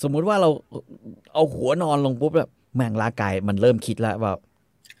สมมุติว่าเราเอาหัวนอนลงปุ๊บแบบแม่งร่างกายมันเริ่มคิดแล้วว่า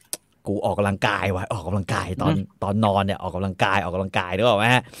กูออกกำลังกายออกกำลังกายตอนนอนเนี่ยออกกำลังกายนึกออกไหม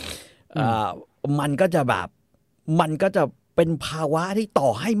ฮะมันก็จะแบบมันก็จะเป็นภาวะที่ต่อ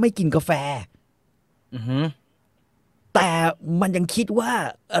ให้ไม่กินกาแฟแต่มันยังคิดว่า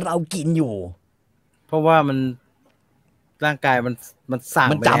เรากินอยู่เพราะว่ามันร่างกายมันสั่ง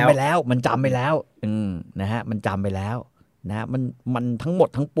มันจำไปแล้วนะฮะมันจำไปแล้วนะมันทั้งหมด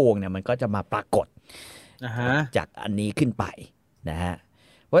ทั้งปวงเนี่ยมันก็จะมาปรากฏจากอันนี้ขึ้นไปนะฮะ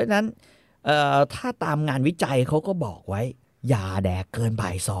เพราะฉะนั้นถ้าตามงานวิจัยเขาก็บอกไว้อย่าแดกเกินบ่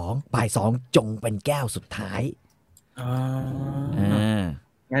ายสองจงเป็นแก้วสุดท้าย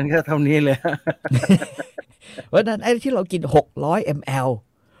งั้นก็เท่านี้เลยเพราะนั้นไอ้ที่เรากิน600 ml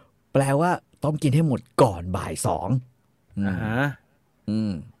แปลว่าต้องกินให้หมดก่อนบ่ายสอง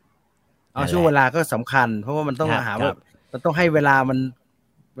ช่วงเวลาก็สำคัญเพราะว่ามันต้องหาว่ามันต้องให้เวลา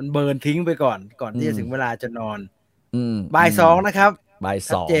มันเบิร์นทิ้งไปก่อนที่จะถึงเวลาจะนอนบ่ายสองนะครับบ่าย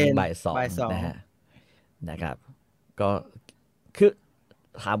สองนะครับก็คือ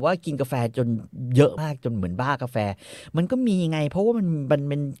ถามว่ากินกาแฟจนเยอะมากจนเหมือนบ้ากาแฟมันก็มีไงเพราะว่ามัน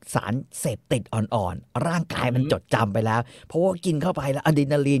เป็นสารเสพติดอ่อนๆร่างกายมันจดจำไปแล้วเพราะว่ากินเข้าไปแล้วอะดรี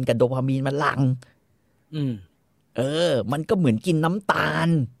นาลีนกับโดพามีนมันหลั่งมันก็เหมือนกินน้ำตาล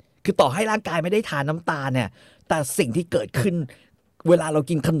คือต่อให้ร่างกายไม่ได้ทานน้ำตาลเนี่ยแต่สิ่งที่เกิดขึ้นเวลาเรา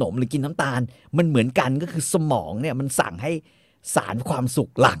กินขนมหรือกินน้ำตาลมันเหมือนกันก็คือสมองเนี่ยมันสั่งให้สารความสุ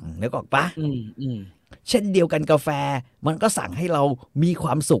ขหลั่งนึกออกปะเช่นเดียวกันกาแฟมันก็สั่งให้เรามีคว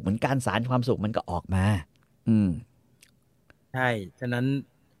ามสุขเหมือนกันสารความสุขมันก็ออกมาใช่ฉะนั้น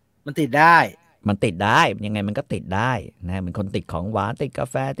มันติดได้ยังไงมันก็ติดได้นะเหมือนคนติดของหวานติดกา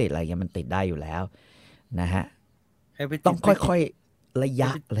แฟติดอะไรอย่างมันติดได้อยู่แล้วนะฮะต้องค่อยๆระย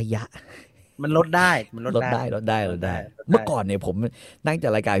ะมันลดได้เมื่อก่อนเนี่ยผมนั่งจา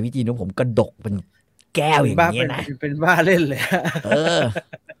กรายการพี่จีนผมกระดกเป็นแก้วอย่างเงี้ยนะเป็นบ้าเล่นเลย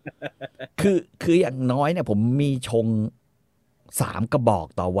คืออย่างน้อยเนี่ยผมมีชง3 กระบอก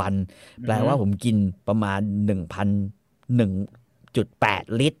ต่อวันแปลว่าผมกินประมาณ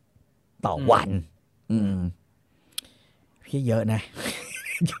 1.8 ลิตรต่อวันพี่เยอะนะ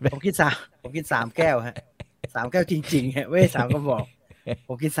ผมกิน3 แก้วฮะ3 แก้วจริงๆฮะไม่ใช่3 กระบอกผ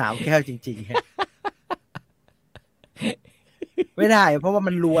มกิน3 แก้วจริงๆฮะไม่ได้เพราะว่า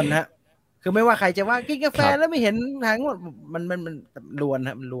มันรวนฮะคือไม่ว่าใครจะว่ากินกาแฟแล้วไม่เห็นหางมันรวนฮ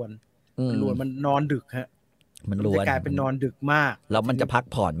ะมันรวนมันนอนดึกฮะ มันจะกลายเป็นนอนดึกมากแล้วมันจะพัก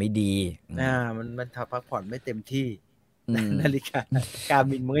ผ่อนไม่ดีมันพักผ่อนไม่เต็มที่นาฬิกาการ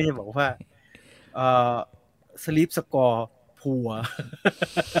บินมันก็จะบอกว่าsleep score พัว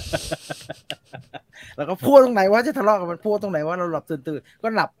แล้วก็พูดตรงไหนว่าจะทะเลาะกับมันพูดตรงไหนว่าเราหลับตื่นก็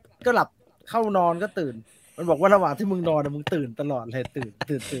หลับเข้านอนก็ตื่นมันบอกว่าระหว่างที่มึงนอนมึงตื่นตลอดเลยตื่น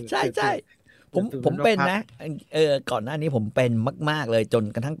ใช่ผมเป็นนะก่อนหน้านี้ผมเป็นมากๆเลยจน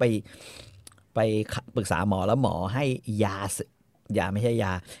กระทั่งไปปรึกษาหมอแล้วหมอให้ยาไม่ใช่ย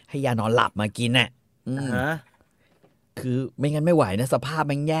าให้ยานอนหลับมากินน่ะคือไม่งั้นไม่ไหวนะสภาพ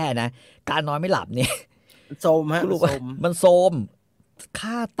มันแย่นะการนอนไม่หลับเนี่ยโซมฮะมันโซม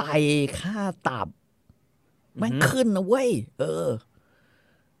ค่าไตค่าตับมันขึ้นนะเว้ย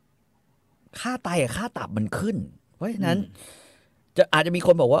ค่าไตกับค่าตับมันขึ้นเพราะฉะนั้นอาจจะมีค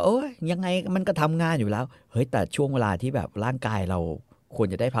นบอกว่าโอ้ยยังไงมันก็ทำงานอยู่แล้วเฮ้ยแต่ช่วงเวลาที่แบบร่างกายเราควร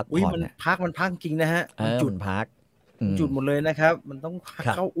จะได้พักผ่อนมันพักจริงนะฮะจุดพักจุดหมดเลยนะครับมันต้อง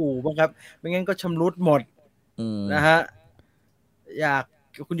เข้าอู่บ้างครับไม่งั้นก็ชำรุดหมดนะฮะ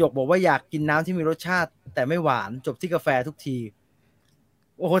คุณหยกบอกว่าอยากกินน้ำที่มีรสชาติแต่ไม่หวานจบที่กาแฟทุกที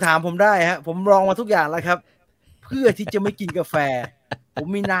โอ้โหถามผมได้ฮะผมลองมาทุกอย่างแล้วครับเพื่อที่จะไม่กินกาแฟผม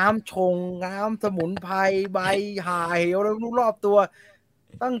มีน้ำชงน้ำสมุนไพรใบห่าเหวแล้วรอบตัว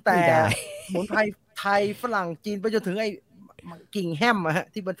ตั้งแต่สมุนไพรไทยฝรั่งจีนไปจนถึงไอ้กิ่งแฮมอะฮะ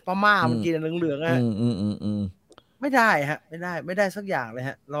ที่พม่ามันกินเหลืองๆฮะไม่ได้ฮะไม่ได้สักอย่างเลยฮ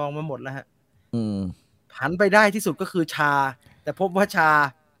ะลองมาหมดแล้วฮะหันไปได้ที่สุดก็คือชาแต่พบว่าชา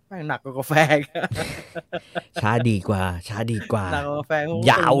หนักกว่ากาแฟชาดีกว่าหนักกว่ากาแฟ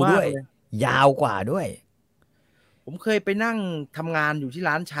ยาวด้วยยาวกว่าด้วยผมเคยไปนั่งทำงานอยู่ที่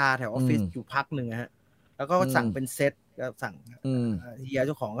ร้านชาแถวออฟฟิศอยู่พักหนึ่งฮะแล้วก็สั่งเป็นเซตก็สั่งเฮียเ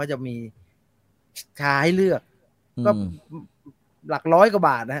จ้าของก็จะมีชาให้เลือกก็หลัก100 กว่า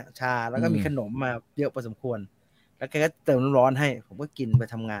บาทนะฮะชาแล้วก็มีขนมมาเยอะพอสมควรแล้วแกก็เติมน้ำร้อนให้ผมก็กินไป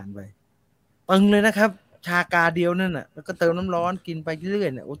ทำงานไปตึงเลยนะครับชากาเดียวนั่นน่ะแล้วก็เติมน้ำร้อนกินไปเรื่อย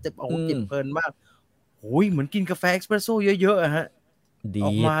ๆเนี่ยโอ้เจ็บเพลินมากโอ้ยเหมือนกินกาแฟเอ็กซ์เพรสโซ่เยอะๆอะฮะอ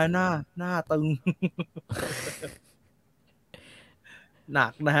อกมาหน้าตึงหนั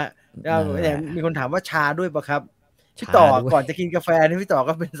กนะฮะอย่างมีคนถามว่าชาด้วยปะครับพี่ต่อก่อนจะกินกาแฟนี่พี่ต่อ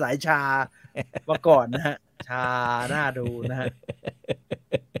ก็เป็นสายชามาก่อนนะฮะชาหน้าดูนะฮะ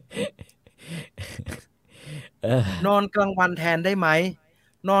นอนกลางวันแทนได้ไหม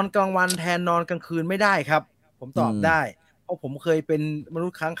นอนกลางวันแทนนอนกลางคืนไม่ได้ครับผมตอบได้เพราะผมเคยเป็นมนุ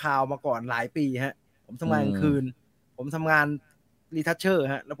ษย์ค้างคาวมาก่อนหลายปีฮะผมทำงานกลางคืนผมทำงานรีทัชเชอร์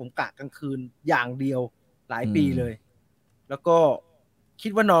ฮะแล้วผมกะกลางคืนอย่างเดียวหลายปีเลยแล้วก็คิ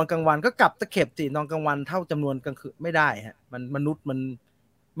ดว่านอนกลางวันก็กลับตะเข็บสินอนกลางวันเท่าจำนวนกลางคืนไม่ได้ฮะมนุษย์มัน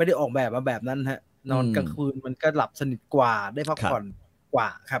ไม่ได้ออกแบบมาแบบนั้นฮะนอนกลางคืนมันก็หลับสนิทกว่าได้พักผ่อนกว่า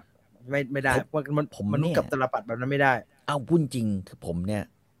ครับไม่ได้เพราะมนุษย์กับตลปัดแบบนั้นไม่ได้เอาพูดจริงคือผมเนี่ย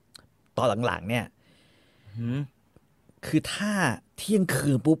ตอนหลังๆเนี่ยคือถ้าเที่ยงคื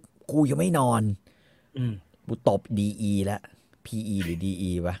นปุ๊บกูยังไม่นอนกูตบ DE แล้ว PE หรือ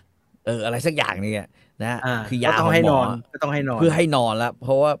DE วะอะไรสักอย่างนึงนะคือยาต้องให้นอนก็ต้องให้นอนเพื่อให้นอนแล้วเพ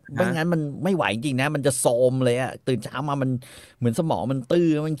ราะว่าไม่งั้นมันไม่ไหวจริงนะมันจะโซมเลยอะตื่นเช้ามามันเหมือนสมองมันตื้อ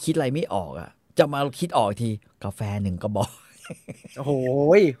มันคิดอะไรไม่ออกอะจะมาคิดออกทีกาแฟ1 กระบอกโอ้โห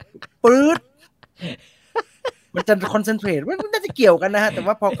ปื๊ดมันจะคอนเซนเทรตมันน่าจะเกี่ยวกันนะฮะแต่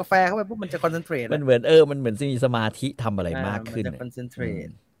ว่าพอกาแฟเข้าไปปุ๊บมันจะคอนเซนเทรตมันเหมือนมันเหมือนมีสมาธิทำอะไรมากขึ้นมันจะคอนเซนเทรต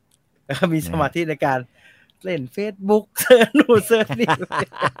แล้วมีสมาธิในการเล่น Facebook เสิร์ชนู่นเสิร์ชนี่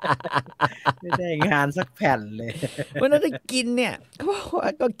ไม่ได้งานสักแผ่นเลยวันนั้นได้กินเนี่ย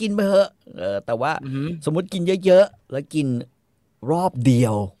ก็กินไปเถอะแต่ว่าสมมติกินเยอะๆแล้วกินรอบเดีย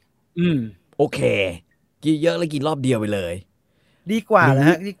วโอเคกินเยอะแล้วกินรอบเดียวไปเลยดีกว่านะ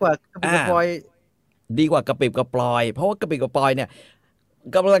ฮะดีกว่ากระปิบกระปอยดีกว่ากระปิบกระปลอยเพราะว่ากระปิบกระปลอยเนี่ย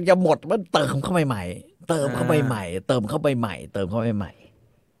กำลังจะหมดมันเติมเข้าไปใหม่เติมเข้าไปใหม่เติมเข้าไปใหม่เติมเข้าไปใหม่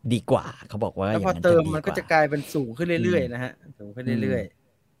ดีกว่าเขาบอกว่าแล้วพอเติมมันก็จะกลายเป็นสูงขึ้นเรื่อยๆนะฮะสูงขึ้นเรื่อย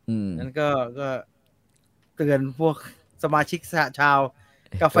ๆนั้นก็เตือนพวกสมาชิกชาว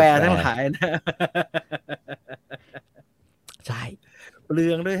กาแฟทั้งหลายนะใช่เปลื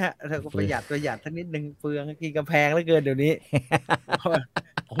องด้วยฮะเราก็ประหยัดสักนิดนึงเปลืองกินกาแฟเหลือเกินเดี๋ยวนี้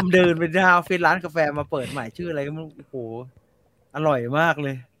ผมเดินไปที่ออฟฟิศร้านกาแฟมาเปิดใหม่ชื่ออะไรก็ไม่รู้โอ้โหอร่อยมากเล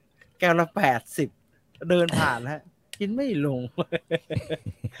ยแก้วละ80เดินผ่านแล้วกินไม่ลง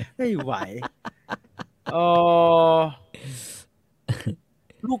ไม่ไหว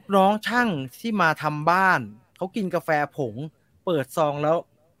ลูกน้องช่างที่มาทำบ้านเขากินกาแฟผงเปิดซองแล้ว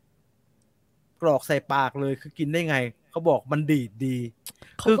กรอกใส่ปากเลยคือกินได้ไงเขาบอกมันดีดดี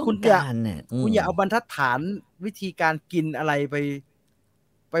คือคุณอย่าเอาบรรทัดฐานวิธีการกินอะไร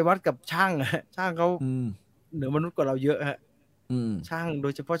ไปวัดกับช่างเขา เหนือมนุษย์กว่าเราเยอะฮะช่างโด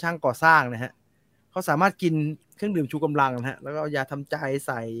ยเฉพาะช่างก่อสร้างนะฮะเขาสามารถกินเครื่องดื่มชูกำลังนะฮะแล้วก็ยาทำใจใ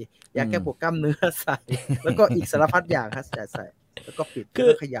ส่ยาแก้ปวดกล้ามเนื้อใส่แล้วก็อีกสารพัดอย่างครับใส่แล้วก็ปิดแล้ว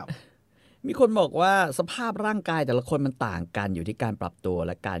ก็ขยับมีคนบอกว่าสภาพร่างกายแต่ละคนมันต่างกันอยู่ที่การปรับตัวแ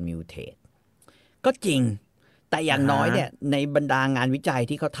ละการมิวเทตก็จริงแต่อย่างน้อยเนี่ยในบรรดางานวิจัย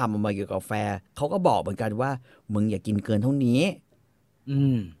ที่เขาทำออกมาเกี่ยวกับกาแฟเขาก็บอกเหมือนกันว่ามึงอย่ากินเกินเท่านี้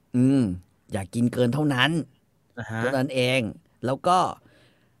อย่ากินเกินเท่านั้นเท่านั้นเองแล้วก็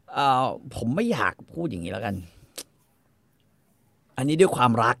ผมไม่อยากพูดอย่างนี้แล้วกันอันนี้ด้วยควา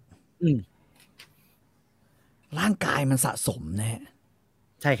มรักร่างกายมันสะสมนะฮะ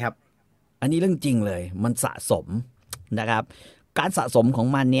ใช่ครับอันนี้เรื่องจริงเลยมันสะสมนะครับการสะสมของ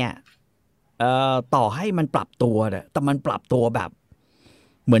มันเนี่ยต่อให้มันปรับตัวแต่มันปรับตัวแบบ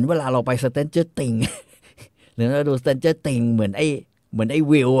เหมือนเวลาเราไปสเตนเจอร์ติงหรือเราดูสเตนเจอร์ติงเหมือนไอ้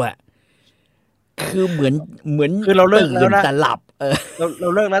วิวอ่ะคือเหมือนคือเราเลิกแล้วนะแต่หลับเรา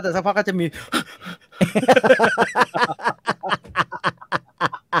เลิกแล้วแต่สักพักก็จะมี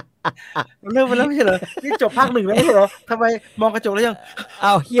เลิกไปแล้วไม่ใช่เหรอนี่จบภาค 1แล้วไม่ใช่เหรอทำไมมองกระจกแล้วยังเอ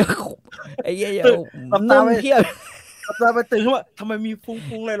าเหี้ยไอ้เหี้ยนุ่มเหี้ยตาไปตื่นขึ้นมาทำไมมี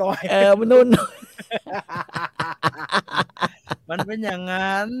ฟุ้งๆลอยๆมันนุ่นมันเป็นอย่าง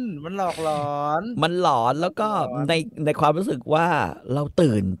นั้นมันหลอกหลอนแล้วก็ในความรู้สึกว่าเรา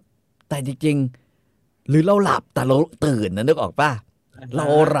ตื่นแต่จริงๆหรือเราหลับแต่เราตื่นนะนึกออกป่ะเรา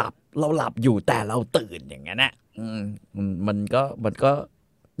หลับอยู่แต่เราตื่นอย่างนั้นนะมันก็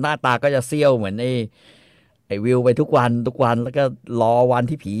หน้าตาก็จะเซี่ยวเหมือนไอ้วิวไปทุกวันแล้วก็รอวัน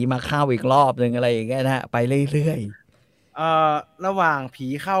ที่ผีมาเข้าอีกรอบนึงอะไรอย่างเงี้ยนะไปเรื่อยๆระหว่างผี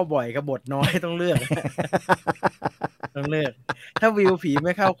เข้าบ่อยกับบทน้อยต้องเลือกถ้าวิวผีไ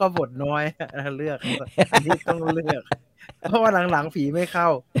ม่เข้าก็บทน้อยเลือกอันนี้ต้องเลือกเพราะว่าหลังๆผีไม่เข้า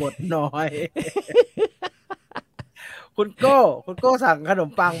บทน้อยคุณโก้สั่งขนม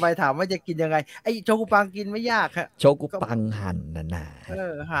ปังไปถามว่าจะกินยังไงไอ้โชกุปังกินไม่ยากฮะโชกุปังหั่นหนา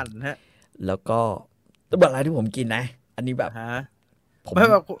ๆหั่นฮะแล้วก็แบบอะไรที่ผมกินนะอันนี้แบบไม่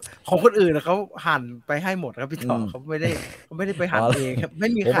แบบของคนอื่นเขาหั่นไปให้หมดครับพี่ต่อเขาไม่ได้ไปหั่นเองครับไม่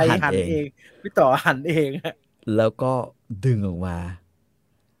มีใครหั่นเองพี่ต่อหั่นเองฮะแล้วก็ดึงออกมา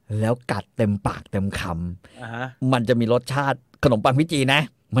แล้วกัดเต็มปากเต็มคำมันจะมีรสชาติขนมปังพิจีนะ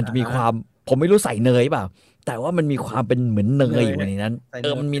มันจะมีความผมไม่รู้ใส่เนยเปล่าแต่ว่ามันมีความเป็นเหมือนเนยอยู่ในนั้น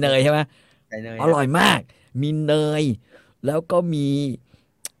มันมีเนยใช่ไหมอร่อยมากมีเนยแล้วก็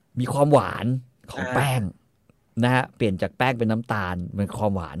มีความหวานของแป้งนะฮะเปลี่ยนจากแป้งเป็นน้ำตาลเป็นควา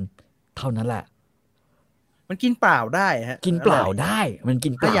มหวานเท่านั้นแหละมันกินเปล่าได้ฮะกินเปล่าได้มันกิ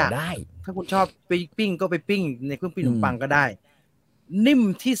นเปล่าได้ถ้าคุณชอบไปปิ้งก็ไปปิ้งในเครื่องปิ้งขนมปังก็ได้นิ่ม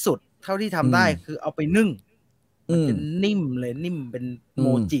ที่สุดเท่าที่ทำได้คือเอาไปนึ่งมันจะนิ่มเลยนิ่มเป็นโม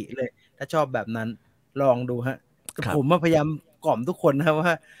จิเลยถ้าชอบแบบนั้นลองดูฮะผมพยายามกล่อมทุกคนนะว่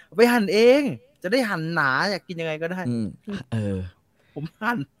าไปหั่นเองจะได้หั่นหนาอยากกินยังไงก็ได้ผม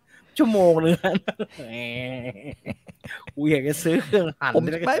หั่นชั่วโมงนึงกูอยากจะซื้อเครื่องหั่น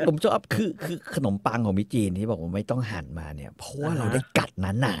ผมชอบคือขนมปังของมิจีนที่บอกว่าไม่ต้องหั่นมาเนี่ยเพราะว่าเราได้กัดห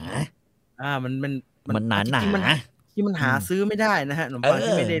นามันหนาที่มันหาซื้อไม่ได้นะฮะขนมปัง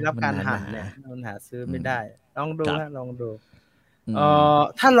ที่ไม่ได้รับการหั่นเนี่ยมันหาซื้อไม่ได้ลองดู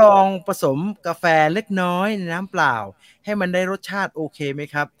ถ้าลองผสมกาแฟเล็กน้อยในน้ำเปล่าให้มันได้รสชาติโอเคไหม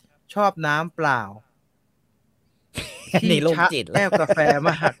ครับชอบน้ำเปล่าที่โรคจิตแก้วกาแฟม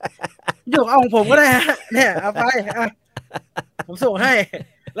ากยกเอาของผมก็ได้ฮะเนี่ยเอาไปผมส่งให้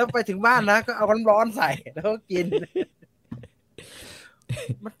แล้วไปถึงบ้านนะก็เอาร้อนๆใส่แล้วก็กิน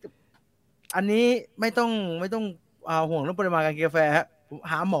อันนี้ไม่ต้องห่วงเรื่องปริมาณการกินกาแฟฮะผม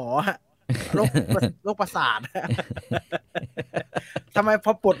หาหมอฮะโรคประสาททำไมพ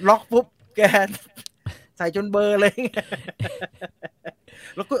อปลดล็อกปุ๊บแกใส่จนเบอร์เลย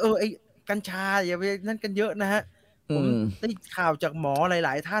แล้วก็ไอ้กัญชาอย่าไปนั่นกันเยอะนะฮะผมได้ข่าวจากหมอหล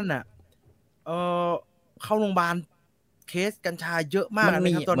ายๆท่านน่ะเข้าโรงพยาบาลเคสกัญชาเยอะมากน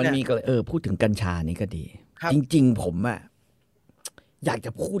ะครับตอนนี้มันมีก็พูดถึงกัญชานี่ก็ดีจริงๆผมอ่ะอยากจ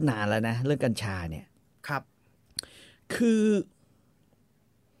ะพูดนานแล้วนะเรื่องกัญชาเนี่ยครับคือ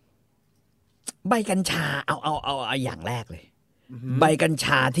ใบกัญชาเอาอย่างแรกเลยใบกัญช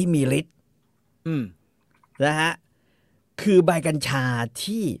าที่มีฤทธิ์นะฮะคือใบกัญชา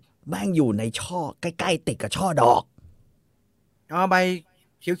ที่แม่งอยู่ในช่อใกล้ๆติดกับช่อดอกใบ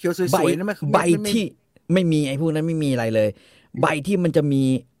เขียวๆสวยๆนั่นมันใบที่ไม่มีไอ้พวกนั้นไม่มีอะไรเลยใบที่มันจะมี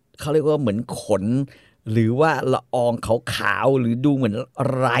เขาเรียกว่าเหมือนขนหรือว่าละอองขาวๆหรือดูเหมือน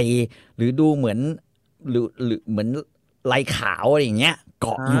ไรหรือดูเหมือนหรือเหมือนลายขาวอะไรอย่างเงี้ยเก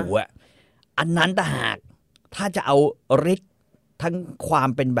าะอยู่อ่ะอันนั้นถ้าหากถ้าจะเอาฤทธิ์ทั้งความ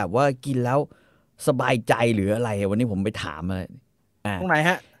เป็นแบบว่ากินแล้ว สบายใจหรืออะไรวันนี้ผมไปถามเลยตรงไหนฮ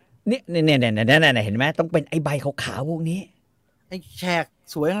ะเนี่ยเห็นไหมต้องเป็นไอ้ใบขาวๆพวกนี้ไอ้แฉก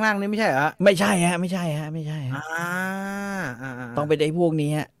สวยข้างล่างนี่ไม่ใช่เหรอไม่ใช่ฮะไม่ใช่ต้องเป็นไอ้พวก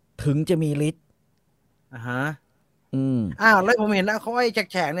นี้ถึงจะมีฤทธิ์แล้วผมเห็นนะเขาไอ้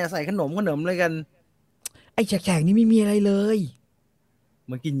แฉกเนี่ยใส่ขนมเลยกันไอ้แฉกนี่ไม่มีอะไรเลย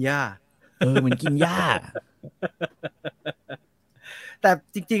มันกินหญ้ามันกินหญ้าแต่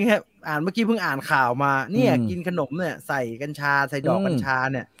จริงๆครับเมื่อกี้เพิ่งอ่านข่าวมาเนี่ยกินขนมเนี่ยใส่กัญชาใส่ดอกกัญชา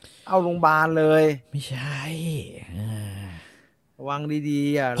เนี่ยเอาโรงพยาบาลเลยไม่ใช่ระวังดี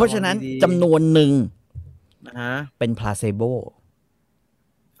ๆเพราะฉะนั้นจำนวนหนึ่งเป็นพลาเซโบ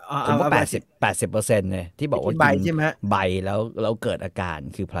ผมว่า80%เลยที่บอกว่าใบใช่ไหมใบแล้วเกิดอาการ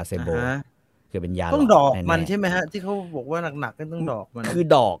คือพลาเซโบคือเป็นยาต้องดอกมันใช่ไหมฮะที่เขาบอกว่าหนักๆก็ต้องดอกมันคือ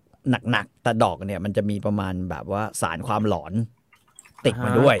ดอกหนักๆแต่ดอกเนี่ยมันจะมีประมาณแบบว่าสารความหลอนติดม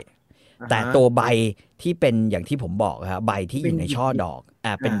าด้วยแต่ตัวใบที่เป็นอย่างที่ผมบอกครับใบที่อยู่ในช่อดอก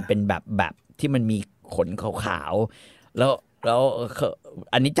เป็นแบบที่มันมีขนขาวๆแล้ว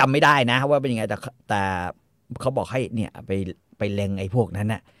อันนี้จำไม่ได้นะว่าเป็นยังไงแต่เขาบอกให้เนี่ยไปเล็งไอ้พวกนั้น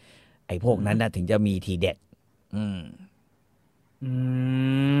น่ะไอ้พวกนั้นน่ะถึงจะมีทีเด็ด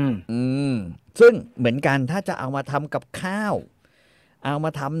ซึ่งเหมือนกันถ้าจะเอามาทำกับข้าวเอาม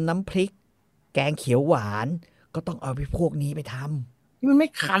าทำน้ำพริกแกงเขียวหวานก็ต้องเอาไปพวกนี้ไปทำนี่มันไม่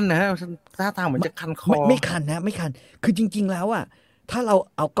คันนะฮะท่าทางเหมือนจะคันคอไม่คันนะไม่คันคือจริงๆแล้วถ้าเรา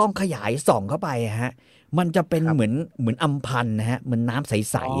เอากล้องขยายส่องเข้าไปฮะมันจะเป็นเหมือนอัมพันธ์นะฮะเหมือนน้ำใ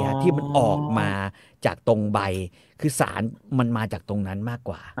สๆที่มันออกมาจากตรงใบคือสารมันมาจากตรงนั้นมาก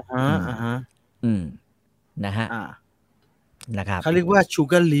กว่านะฮะนะครับเขาเรียกว่าชู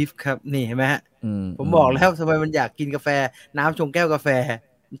การ์ลีฟครับนี่เห็นไหมฮะผมบอกแล้วทำไมมันอยากกินกาแฟน้ำชงแก้วกาแฟ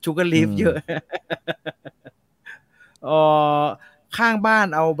ชูการ์ลีฟเยอะข้างบ้าน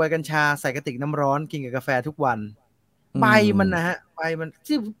เอาใบกัญชาใส่กระติกน้ำร้อนกินกับกาแฟทุกวันใบมันนะฮะใบมัน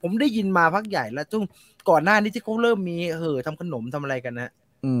ที่ผมได้ยินมาพักใหญ่แล้วก่อนหน้านี้ที่เขาเริ่มมีทำขนมทำอะไรกันนะ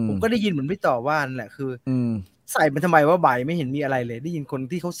ผมก็ได้ยินเหมือนพี่ต่อว่านั่นแหละคือใส่มันทำไมว่าใบไม่เห็นมีอะไรเลยได้ยินคน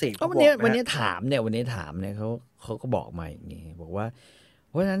ที่เขาเสพวันนี้ถามเนี่ยเขาก็บอกมาอย่างนี้บอกว่า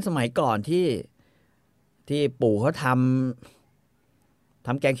เพราะฉะนั้นสมัยก่อนที่ปู่เขาท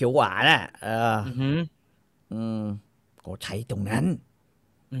ำแกงเขียวหวานก็ใช้ตรงนั้น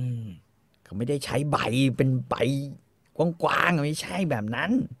เขาไม่ได้ใช้ใบเป็นใบกว้างๆไม่ใช่แบบนั้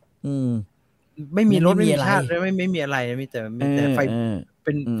นไม่มีรสไม่มีชาติไม่มีอะไรมีแต่ไฟเ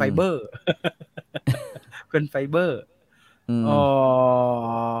ป็นไฟเบอร์เป็นไฟเบอร์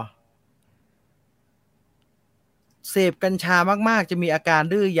เสพกัญชามากๆจะมีอาการ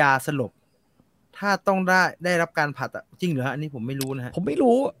ดื้อยาสลบถ้าต้องได้รับการผ่าตัดจริงเหรอฮะอันนี้ผมไม่รู้นะฮะผมไม่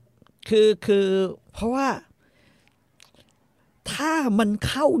รู้คือเพราะว่าถ้ามัน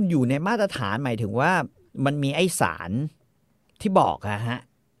เข้าอยู่ในมาตรฐานหมายถึงว่ามันมีไอสารที่บอกฮะ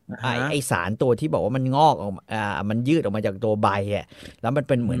ไอสารตัวที่บอกว่ามันงอกออกมันยืดออกมาจากตัวใบแล้วมันเ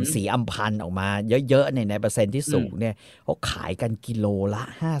ป็นเหมือนสีอัมพันธ์ออกมาเยอะๆในเปอร์เซ็นต์ที่สูงเนี่ยเขาขายกันกิโลละ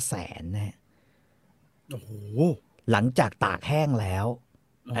500,000นะโอ้โหหลังจากตากแห้งแล้ว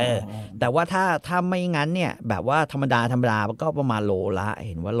แต่ว่าถ้าไม่งั้นเนี่ยแบบว่าธรรมดาก็ประมาณโลละเ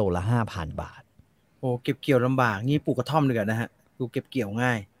ห็นว่าโลละ 5,000 บาทโอ้เก็บเกี่ยวลำบากงี้ปลูกกระท่อมดีกว่านะฮะดูเก็บเกี่ยว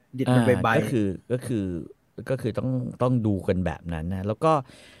ง่ายดิดมันใบก็คือต้องดูกันแบบนั้นนะแล้ว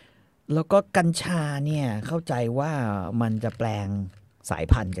ก็กัญชาเนี่ยเข้าใจว่ามันจะแปลงสาย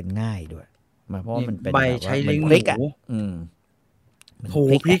พันธุ์กันง่ายด้วยเพราะมันเป็นใบใช้เลี้ยงหมูโห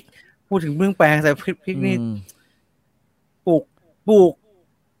พริกพูดถึงเรื่องแปลงใส่พริกนี่ปลูก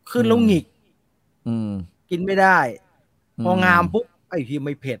ขึ้นแล้วหงิกกินไม่ได้พองามปุ๊บไอ้ที่ไ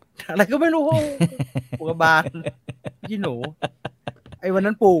ม่เผ็ดอะไรก็ไม่รู้ปลูกบานยี่หนูไอ้วัน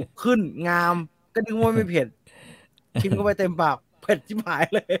นั้นปลูกขึ้นงามก็นึกว่าไม่เผ็ดชิมเข้าไปเต็มปากเผ็ดชิบหาย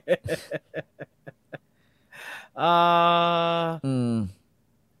เลย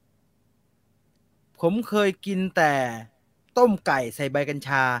ผมเคยกินแต่ต้มไก่ใส่ใบกัญช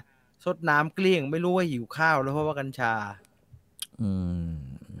าซดน้ำเกลี้ยงไม่รู้ว่าหิวข้าวแล้วเพราะว่ากัญชา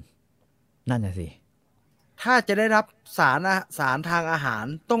นั่นน่ะสิถ้าจะได้รับสารทางอาหาร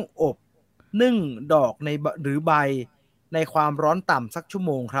ต้องอบนึ่งดอกหรือใบในความร้อนต่ำสักชั่วโ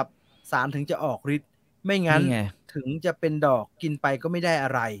มงครับสารถึงจะออกฤทธิ์ไม่งั้นถึงจะเป็นดอกกินไปก็ไม่ได้อะ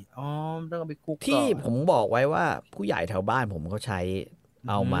ไรต้องเอาไปคุกก่อนที่ผมบอกไว้ว่าผู้ใหญ่แถวบ้านผมเขาใช้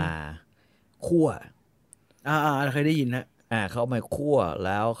เอามาคั่วเคยได้ยินนะเขามาคั่วแ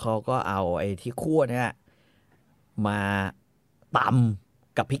ล้วเขาก็เอาไอ้ที่คั่วเนี่ยมาต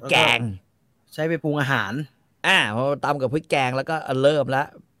ำกับพริกแกงใช้ไปปรุงอาหารพอตำกับพริกแกงแล้วก็เริ่มแล้ว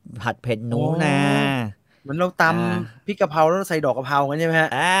ผัดเผ็ดหนูนา เหมือนเราตำพริกกะเพราแล้วใส่ดอกกะเพรากันใช่ไหมฮะ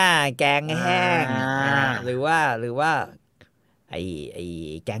แกงแห้งหรือว่าไอ้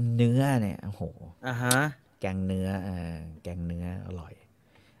แกงเนื้อเนี่ยโอ้โหแกงเนื้อแกงเนื้ออร่อย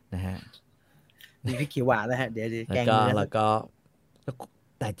นะฮะมีพริกเขียวหวานแล้วฮะเดี๋ยวแกงเนื้อแล้วก็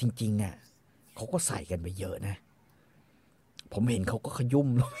แต่จริงๆอ่ะเขาก็ใส่กันไปเยอะนะผมเห็นเขาก็ขยุ่ม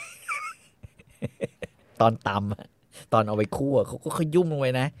ลงตอนตำตอนเอาไปคั่วเขาก็ขยุ่มลงไป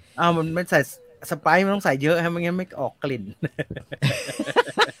นะมันไม่ใส่สไปซ์มันต้องใส่เยอะฮะไม่งั้นไม่ออกกลิ่น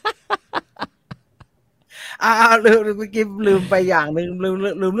ลืมไปอย่างหนึ่งลื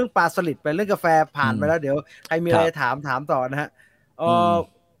มเรื่องปลาสลิดไปเรื่องกาแฟผ่านไปแล้วเดี๋ยวใครมีอะไรถามต่อนะฮะ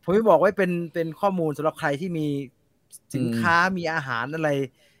ผมจะบอกไว้เป็นข้อมูลสำหรับใครที่มีสินค้ามีอาหารอะไร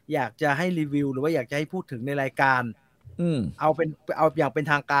อยากจะให้รีวิวหรือว่าอยากจะให้พูดถึงในรายการเอาอย่างเป็น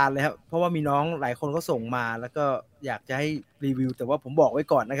ทางการเลยครับเพราะว่ามีน้องหลายคนก็ส่งมาแล้วก็อยากจะให้รีวิวแต่ว่าผมบอกไว้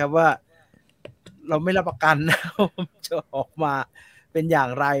ก่อนนะครับว่าเราไม่รับประกันนะจะออกมาเป็นอย่าง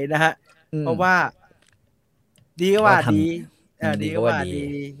ไรนะฮะเพราะว่าดีก็ว่าดีดีก็ว่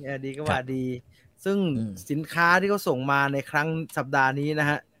าดีซึ่งสินค้าที่เขาส่งมาในครั้งสัปดาห์นี้นะ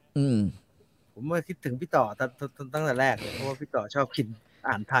ฮะผมว่าคิดถึงพี่ต่อตั้งแต่แรกเลยเพราะว่าพี่ต่อชอบกินอา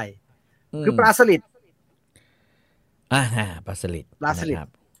หารไทยคือปลาสลิดปลาสลิดครับ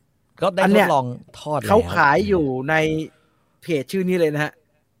ก็ได้ทดลองทอดแล้วเขาขายอยู่ในเพจชื่อนี้เลยนะฮะ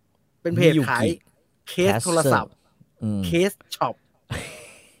เป็นเพจขายเคสโทรศัพท์เคสช็อป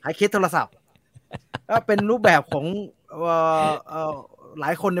ขายเคสโทรศัพท์ก็เป็นรูปแบบของหลา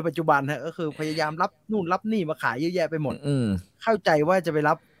ยคนในปัจจุบันฮะก็คือพยายามรับนู่นรับนี่มาขายเยอะแยะไปหมดเข้าใจว่าจะไป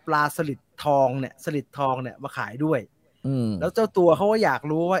รับปลาสลิดทองเนี่ยมาขายด้วยแล้วเจ้าตัวเขาก็อยาก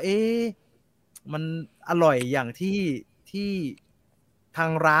รู้ว่ามันอร่อยอย่างที่ทา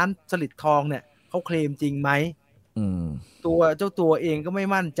งร้านสลิดทองเนี่ยเขาเคลมจริงไหมเจ้าตัวเองก็ไม่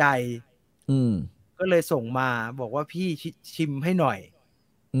มั่นใจก็เลยส่งมาบอกว่าพี่ชิมให้หน่อย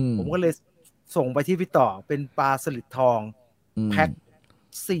ผมก็เลยส่งไปที่พี่ต่อเป็นปลาสลิดทองแพ็ค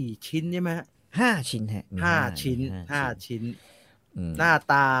4 ชิ้นใช่ไหมฮะ5 ชิ้นฮะ5 ชิ้นหน้า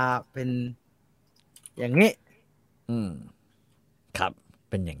ตาเป็นอย่างนี้ครับ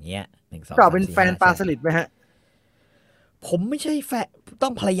เป็นอย่างเงี้ย1 2 3 4 ต่อเป็นแฟนปลาสลิดไหมฮะผมไม่ใช่แฟนต้อ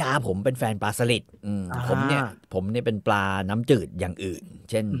งภรรยาผมเป็นแฟนปลาสลิดผมเนี่ยเป็นปลาน้ำจืดอย่างอื่น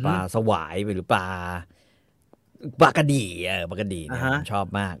เช่นปลาสวายหรือปลากระดี่ปลากระดี่เนี่ยชอบ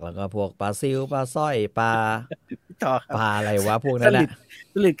มากแล้วก็พวกปลาซิวปลาสร้อยปลาอะไรวะพวกนั้นแหละ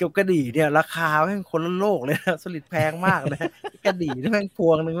สลิดกับกระดี่เนี่ยราคาแม่งคนละโลกเลยนะสลิดแพงมากนะกระดี่นี่แม่งพ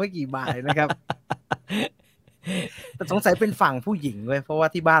วงนึงไม่กี่บาทนะครับแต่สงสัยเป็นฝั่งผู้หญิงเว้ยเพราะว่า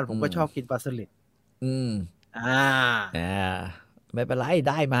ที่บ้านผมก็ชอบกินปลาสลิดไม่เป็นไร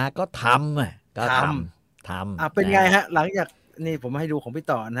ได้มาก็ทำเป็นไงฮะหลังจากนี่ผมให้ดูของพี่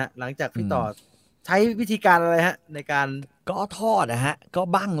ต่อนะฮะหลังจากพี่ต่อใช้วิธีการอะไรฮะในการก็ทอดนะฮะก็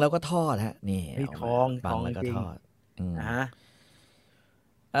บั้งแล้วก็ทอดฮะนี่ทองแล้วก็ทอด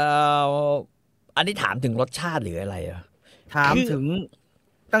อันนี้ถามถึงรสชาติหรืออะไรอ่ะถามถึง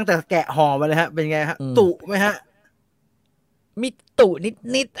ตั้งแต่แกะห่อมาเลยฮะเป็นไงฮะตุไหมฮะมีตุ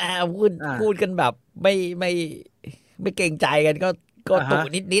นิดพูดกันแบบไม่เกรงใจกันก็ตุ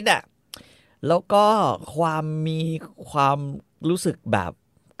นิดอ่ะแล้วก็มีความรู้สึกแบบ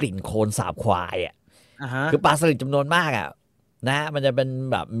กลิ่นโคลนสาบควายอ่ะคือปลาสลิดจำนวนมากอ่ะนะมันจะเป็น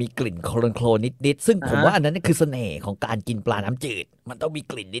แบบมีกลิ่นโคลนนิดซึ่งผมว่าอันนั้นคือเสน่ห์ของการกินปลาน้ำจืดมันต้องมี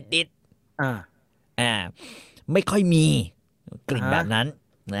กลิ่นนิดไม่ค่อยมีกลิ่นแบบนั้น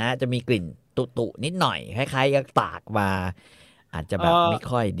นะจะมีกลิ่นตุนิดหน่อยคล้ายๆกับตากมาอาจจะแบบไม่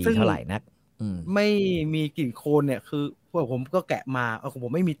ค่อยดีเท่าไหร่นักไม่มีกลิ่นโคลนเนี่ยคือพวกผมก็แกะมาของผ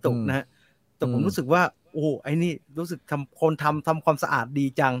มไม่มีตุนะฮะแต่ผมรู้สึกว่าโอ้ไอ้นี่รู้สึกทำความสะอาดดี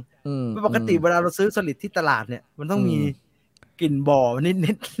จังปกติเวลาเราซื้อสลิดที่ตลาดเนี่ยมันต้องมีกลิ่นบ่อนิด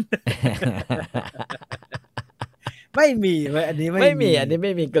ไม่มีอันนี้ไม่มีอันนี้ไ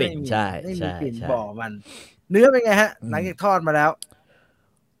ม่มีกลิ่นใช่ไม่มีกลิ่นบ่อมันเนื้อเป็นไงฮะหลังจากทอดมาแล้ว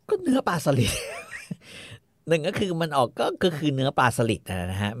ก็เนื้อปลาสลิดหนึ่งก็คือมันออกก็คือเนื้อปลาสลิดน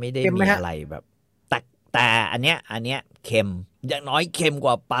ะฮะไม่ได้มีอะไรแบบแต่อันเนี้ยเค็มอย่างน้อยเค็มก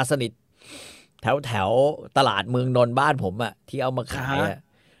ว่าปลาสลิดแถวตลาดเมืองนนท์บ้านผมอ่ะที่เอามาขายอ่ะ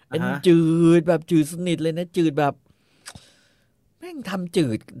เป็นจืดแบบจืดสนิทเลยนะจืดแบบแม่งทำจื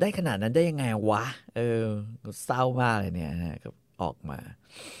ดได้ขนาดนั้นได้ยังไงวะเศร้ามากเลยเนี่ยนะก็ออกมา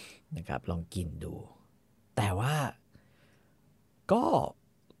นะครับลองกินดูแต่ว่าก็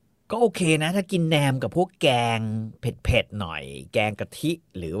โอเคนะถ้ากินแหนมกับพวกแกงเผ็ดๆหน่อยแกงกะทิ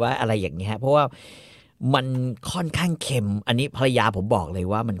หรือว่าอะไรอย่างเงี้ยเพราะว่ามันค่อนข้างเค็มอันนี้ภรรยาผมบอกเลย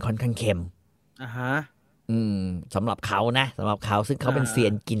ว่ามันค่อนข้างเค็มสำหรับเขานะสำหรับเขาซึ่งเขาเป็นเซีย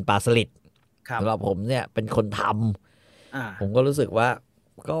นกินปลาสลิด สำหรับผมเนี่ยเป็นคนทำผมก็รู้สึกว่า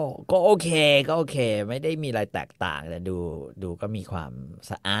ก็โอเคก็โอเคไม่ได้มีอะไรแตกต่างแต่ดูก็มีความ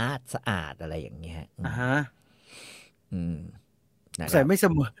สะอาดอะไรอย่างเงี้ยสงสัยไม่เส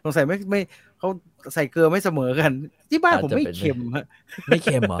มอสงสัยไม่เขาใส่เกลือไม่เสมอกันที่บ้านผมไม่เค็มฮะไม่เ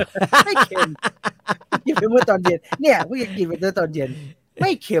ค็มเหรอไม่เค็มกินไปเมื่อตอนเย็นเนี่ยเพิ่งจะกินไปเมื่อตอนเย็นไ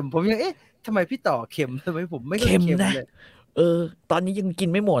ม่เค็มผมยังทำไมพี่ต่อเค็มทำไมผมไม่เค็มนะตอนนี้ยังกิน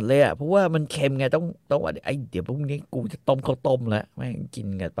ไม่หมดเลยอ่ะเพราะว่ามันเค็มไงต้องว่าเดี๋ยวพรุ่งนี้กูจะต้มข้าวต้มแล้วแม่งกิน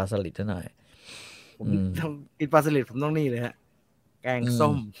กับปลาสลิดซะหน่อยผมต้องกินปลาสลิดผมต้องนี่เลยฮะแกงส้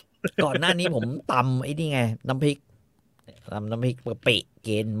มก่อนหน้านี้ผมตำนี่ไงน้ำพริกกะปิ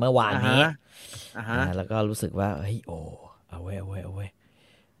กินเมื่อวานนี้แล้วก็รู้สึกว่าเฮ้ยเอาไว้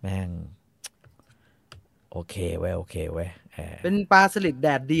แม่งโอเคเว้ยเป็นปลาสลิดแด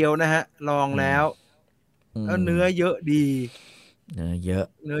ดเดียวนะฮะลองแล้วเนื้อเยอะดีเนื้อเย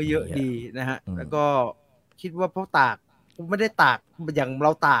อะดีนะฮะแล้วก็คิดว่าเพราะตากไม่ได้ตากอย่างเร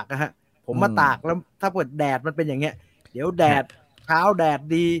าตากนะฮะผมมาตากแล้วถ้าเปิดแดดมันเป็นอย่างเงี้ยเดี๋ยวแดดเช้าแดด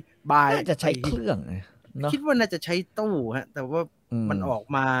ดีบ่ายจะใช้เครื่องคิดว่าน่าจะใช้ตู้ฮะแต่ว่ามันออก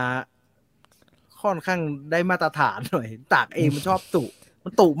มาค่อนข้างได้มาตรฐานหน่อยตากเองมันชอบมั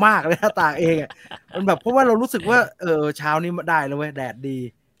นตุมากเลยนะตากเองอ่ะมันแบบเพราะว่าเรารู้สึกว่าเช้านี้ได้แล้วเว้ยแดดดี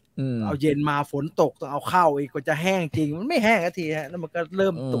เอาเย็นมาฝนตกต้องเอาเข้าอีกก็จะแห้งจริงมันไม่แห้งสักทีฮะแล้วมันก็เริ่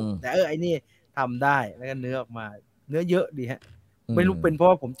มตุแต่ไอ้นี่ทำได้แล้วก็เนื้อออกมาเนื้อเยอะดีฮะไม่รู้เป็นเพราะ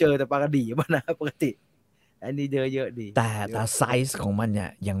ว่าผมเจอแต่ปลากระดี่ป่ะนะปกติอันนี้เยอะดีแต่ไซส์ของมันเนี่ย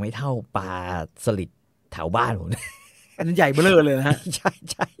ยังไม่เท่าปลาสลิดแถวบ้านผมอันนี้ใหญ่เบ้อเลยนะฮะใ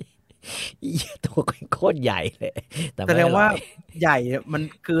ช่ตัวโคตรใหญ่เลยแต่แสดงว่าใหญ่มัน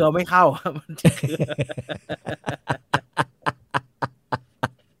เกลือไม่เข้ามัน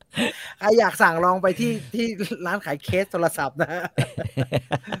ใครอยากสั่งลองไปที่ร้านขายเคสโทรศัพท์นะ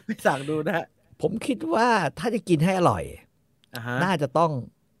ไปสั่งดูนะ ผมคิดว่าถ้าจะกินให้อร่อยน่าจะต้อง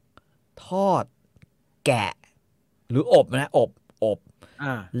ทอดแกะหรืออบนะอบ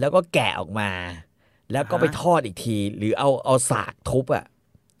แล้วก็แกะออกมาแล้วก็ไปทอดอีกทีหรือเอาสากทุบ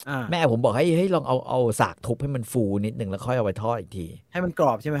แม่ผมบอกให้ลองเอาสากทุบให้มันฟูนิดหนึ่งแล้วค่อยเอาไปทอดอีกทีให้มันกร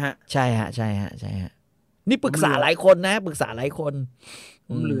อบใช่ไหมฮะใช่ฮะนี่ปรึกษาหลายคนนะปรึกษาหลายคนผ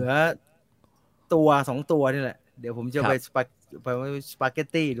มเหลือตัว2ตัวนี่แหละเดี๋ยวผมจะไปสปาเกต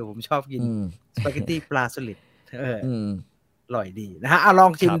ตี้หรือผมชอบกินสปาเกตตี้ปลาสลิดอร่อยดีนะฮะลอ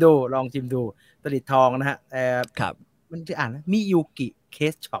งชิมดูสลิดทองนะฮะมันจะอ่านมิยูกิเค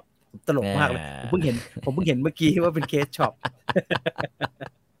สช็อปตลกมากเลยผมเพิ่งเห็นเมื่อกี้ว่าเป็นเคสช็อป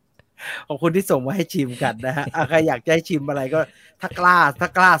ขอบคุณที่ส่งมาให้ชิมกันนะฮะใครอยากจะให้ชิมอะไรก็ถ้ากล้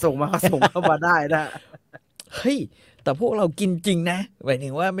าส่งมาก็ส่งเข้ามาได้นะเฮ้ยแต่พวกเรากินจริงนะหมายถึ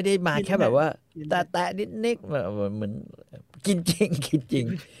งว่าไม่ได้มาแค่แบบว่าแต่นิดแบบเหมือนกินจริงกิ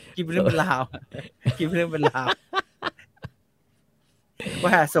นเป็นเรื่องเป็นราว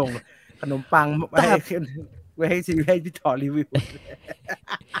ว่าส่งขนมปังไว้ให้พี่ต่อรีวิว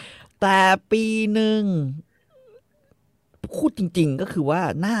แต่ปีหนึ่งพูดจริงๆก็คือว่า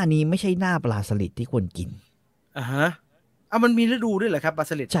หน้านี้ไม่ใช่หน้าปลาสลิดที่ควรกินมันมีฤดูด้วยเหรอครับปลา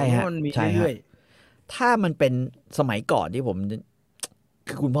สลิดใช่ฮะมันมีเรื่อยๆถ้ามันเป็นสมัยก่อนที่ผม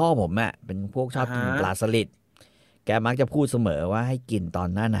คือคุณพ่อผมอ่ะเป็นพวกชอบกินปลาสลิดแกมักจะพูดเสมอว่าให้กินตอน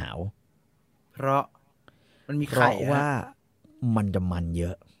หน้าหนาวเพราะมันมีไข่ว่ามันจะมันเย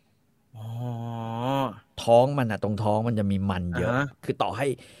อะท้องมันตรงท้องมันจะมีมันเยอะคือต่อให้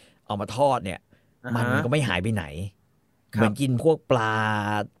เอามาทอดเนี่ยมันก็ไม่หายไปไหนเหมือนกินพวกปล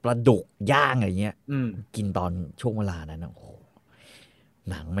าดุกย่างอะไรเงี้ยกินตอนช่วงเวลานั้นโอ้โห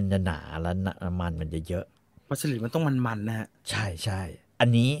หนังมันจะหนาแล้วมันจะเยอะปลาสลิดมันต้องมันนะฮะใช่อัน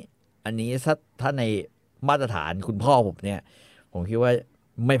นี้ถ้าในมาตรฐานคุณพ่อผมเนี่ยผมคิดว่า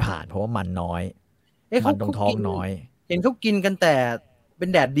ไม่ผ่านเพราะว่ามันน้อยมันตรงท้องน้อยเห็นเขากินกันแต่เป็น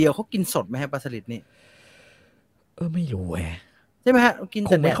แดดเดียวเขากินสดไหมฮะปลาสลิดนี่ไม่รู้ใช่ไหมฮะกิน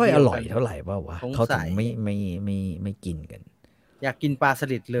แต่ไม่ค่อยอร่อยเท่าไหร่ป่าววะเขาถึงไม่กินกันอยากกินปลาส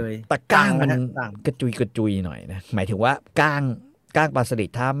ลิดเลยแต่ก้างมันกระจุยหน่อยนะหมายถึงว่าก้างปลาสลิด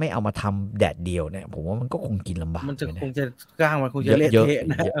ถ้าไม่เอามาทำแดดเดียวเนี่ยผมว่ามันก็คงกินลำบากมันจะคงจะก้างมันคงจะเละเทะ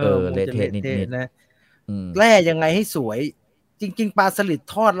นะเละเทะนิดนะแร่ยังไงให้สวยจริงๆปลาสลิด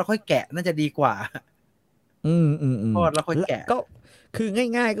ทอดแล้วค่อยแกะน่าจะดีกว่าทอดแล้วค่อยแกะก็คือ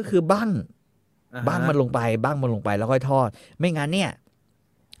ง่ายๆก็คือบ้างมันลงไปแล้วค่อยทอดไม่งั้นเนี่ย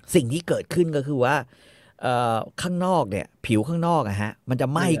สิ่งที่เกิดขึ้นก็คือว่าข้างนอกเนี่ยผิวข้างนอกมันจะ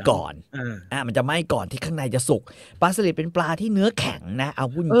ไหม้ก่อนมันจะไหม้ก่อนที่ข้างในจะสุกปลาสลิดเป็นปลาที่เนื้อแข็งนะเอา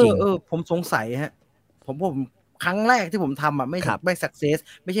พูดจริงผมสงสัยฮะผมครั้งแรกที่ผมทำไม่สักเซส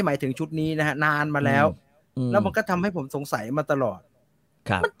ไม่ใช่หมายถึงชุดนี้นะฮะนานมาแล้วมันก็ทำให้ผมสงสัยมาตลอด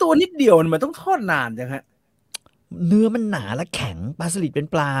มันตัวนิดเดียวมันต้องทอดนานจังฮะเนื้อมันหนาและแข็งปลาสลิดเป็น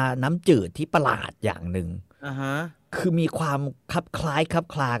ปลาน้ำจืดที่ประหลาดอย่างหนึ่งคือมีความคล้าย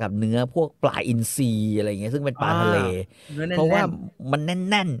กับเนื้อพวกปลาอินทรีอะไรเงี้ยซึ่งเป็นปลาทะเลเพราะว่ามันแ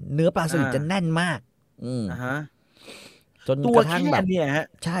น่นๆเนื้อปลาสลิดจะแน่นมากจนตัวแค่เนี่ยฮะ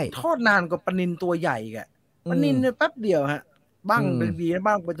ใช่ทอดนานกว่าปลานิลตัวใหญ่กะปลานิลเนี่ยแป๊บเดียวฮะบ้างดีๆ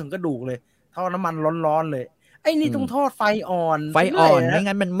บ้างไปถึงกระดูกเลยทอดน้ำมันร้อนๆเลยไอ้นี่ต้องทอดไฟอ่อนไม่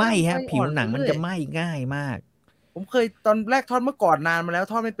งั้นมันไหม้ฮะผิวหนังมันจะไหม้ง่ายมากผมเคยตอนแรกทอดเมื่อก่อนนานมาแล้ว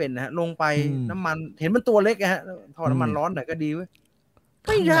ทอดไม่เป็นนะฮะลงไปน้ำมันเห็นมันตัวเล็กฮะทอดน้ำมันร้อนหน่อยก็ดีเว้ยไ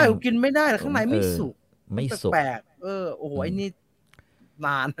ม่ได้กินไม่ได้ข้างในไม่สุกแปลกโอ้โหไอ้นี่น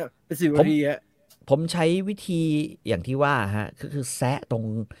านเป็น10 นาทีอะผมใช้วิธีอย่างที่ว่าฮะคือแซะต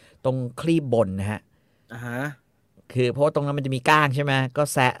รงคลีบบนนะฮะคือเพราะตรงนั้นมันจะมีก้างใช่ไหมก็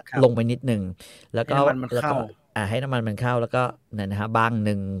แซะลงไปนิดนึงแล้วก็ให้น้ำมันมันเข้าแล้วก็นั่นนะฮะบ้าง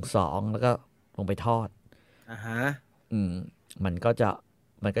1 2แล้วก็ลงไปทอดมันก็จ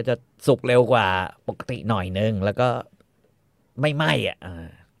ะสุกเร็วกว่าปกติหน่อยนึงแล้วก็ไม่ไหม้อ่ะ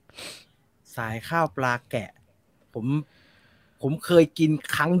สายข้าวปลาแกะผมเคยกิน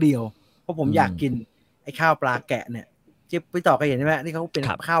ครั้งเดียวเพราะผมอยากกินไอ้ข้าวปลาแกะเนี่ยที่พี่ต่อเคยเห็นใช่ไหมที่เขาเป็น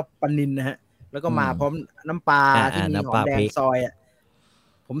ข้าวปลานิลนะฮะแล้วก็มาพร้อมน้ำปลาที่มีหอมแดงซอยอ่ะ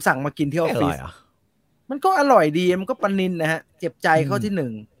ผมสั่งมากินที่ออฟฟิศมันก็อร่อยดีมันก็ปลานิลนะฮะเจ็บใจข้อที่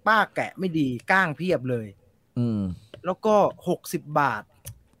1ป้าแกะไม่ดีก้างเพียบเลยแล้วก็60 บาท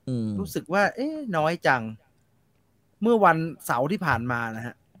รู้สึกว่าน้อยจังเมื่อวันเสาร์ที่ผ่านมานะฮ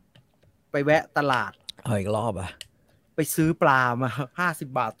ะไปแวะตลาดอีกรอบไปซื้อปลามา50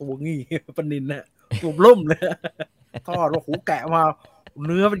 บาทตัวงี้ปลานิลนะตัวล่มเลยทอดว่าหูแกะมาเ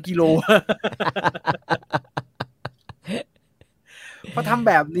นื้อเป็นกิโลพอทำ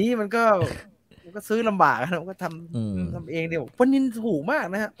แบบนี้มันก็ซื้อลำบากนะก็ทำเองเดียวปลานิลถูกมาก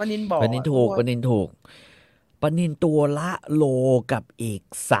นะฮะปลานิลบอกปลานิลถูกปลานิลตัวละโลกับอีก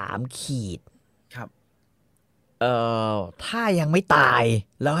3 ขีดครับถ้ายังไม่ตาย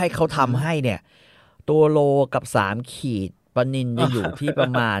แล้วให้เขาทำให้เนี่ยตัวโลกับ3 ขีดปลานิลจะอยู่ที่ปร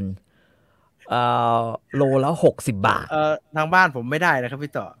ะมาณโลละ60 บาททางบ้านผมไม่ได้นะครับ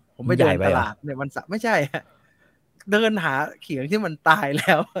พี่ต่อผมไม่เดินตลาดเนี่ยวันเสาร์ไม่ใช่ฮะเดินหาเขียงที่มันตายแ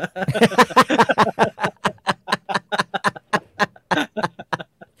ล้ว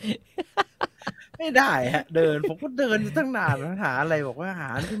ไม่ได้ฮะผมก็เดินตั้งนานหาอะไรบอกว่าอาห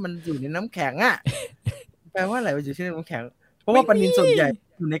ารที่มันอยู่ในน้ำแข็งอ่ะแปลว่าอะไรมันอยู่ที่น้ำแข็งเพราะว่าปลานิลส่วนใหญ่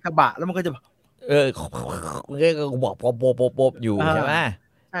อยู่ในกระบะแล้วมันก็จะก็บอกปบอยู่ใช่ไหม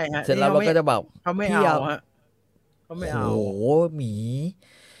ใช่ฮะเสร็จแล้วเราก็จะแบบเขาไม่เอาฮะเขาไม่เอาโอ้หมี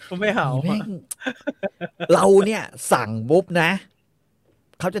เขาไม่เอาเราเนี่ยสั่งปุ๊บนะ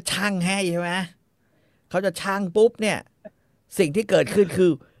เขาจะชั่งให้ใช่ไหมเขาจะชั่งปุ๊บเนี่ยสิ่งที่เกิดขึ้นคือ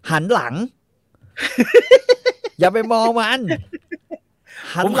หันหลังอย่าไปมองมัน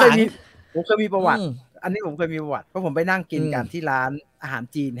หันหลังผมเคยมีประวัติอันนี้ผมเคยมีประวัติเพราะผมไปนั่งกินกันที่ร้านอาหาร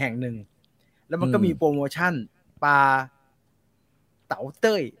จีนแห่งหนึ่งแล้วมันก็มีโปรโมชั่นปลาเต๋าเ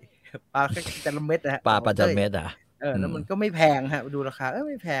ต้ยปลาจระเม็ดนะฮะปลาจระเม็ดแล้วมันก็ไม่แพงฮะดูราคา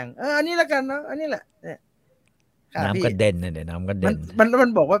ไม่แพงอันนี้ละกันนะอันนี้แหละเนี่ยน้ำกระเด็นเนี่ยน้ำกระเด็นมัน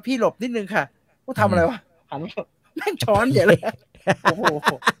บอกว่าพี่หลบนิดนึงค่ะกูทำอะไรวะหันแม่งช้อนใหญ่เลยโอ้โห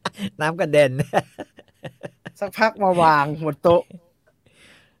น้ำกระเด็นสักพักมาวางบนโต๊ะ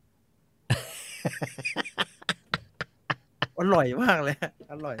อร่อยมากเลย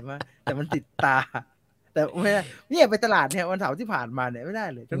อร่อยมากแต่มันติดตาแต่ไม่เนี่ยไปตลาดเนี่ยวันเสาร์ที่ผ่านมาเนี่ยไม่ได้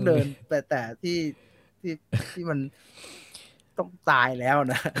เลยต้องเดินแต่ที่มันต้องตายแล้ว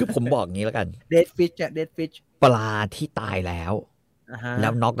นะคือผมบอกงี้แล้วกัน dead fish อะ dead fish ปลาที่ตายแล้วแล้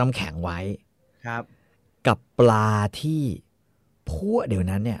วน็อกน้ำแข็งไว้ครับกับปลาที่พวกเดี๋ยว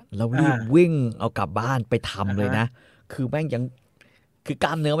นั้นเนี่ยเรารีบวิ่งเอากลับบ้านไปทำเลยนะคือแม่งยังคือกล้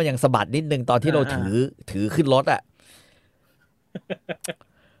ามเนื้อมันยังสะบัดนิดนึงตอนที่เราถือขึ้นรถอะ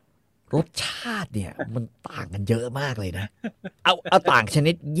รสชาติเนี่ยมันต่างกันเยอะมากเลยนะเอาต่างช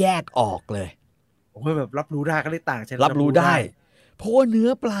นิดแยกออกเลยผมแบบรับรู้ได้ก็เลยต่างชนิดรับรู้ได้เพราะว่าเนื้อ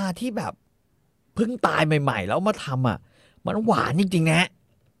ปลาที่แบบเพิ่งตายใหม่ๆแล้วมาทำอ่ะมันหวานจริงๆนะ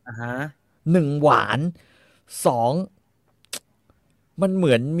1หวาน2มันเห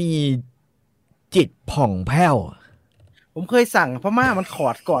มือนมีจิตผ่องแผ้วผมเคยสั่งพม่ามันขอ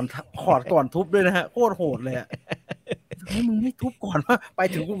ดก่อนทุบด้วยนะฮะโคตรโหดเลยอ่ะให้มึงไม่ทุบก่อนว่าไป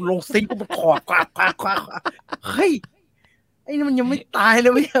ถึงลงซิงค์ก็มันขอดควักเฮ้ยไอ้นี่มันยังไม่ตายเล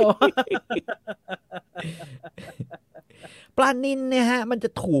ยไม่เหรอปลานิลเนี่ยฮะมันจะ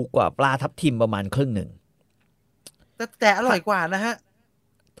ถูกกว่าปลาทับทิมประมาณครึ่งหนึ่งแต่อร่อยกว่านะฮะ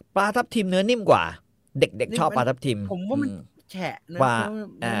ปลาทับทิมเนื้อนิ่มกว่าเด็กๆชอบปลาทับทิมผมว่ามัน แฉะเนื้ปลา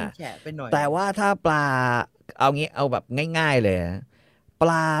แฉะไปหน่อยแต่ว่าถ้าปลาเอางี้เอาแบบง่ายๆเลยปล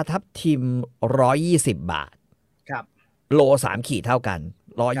าทับทิม120 บาทครับโล3 ขีดเท่ากัน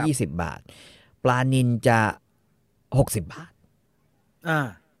120 บาทปลานิลจะ60 บาท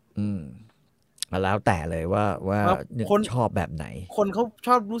แล้วแต่เลยว่าคนชอบแบบไหนคนเขาช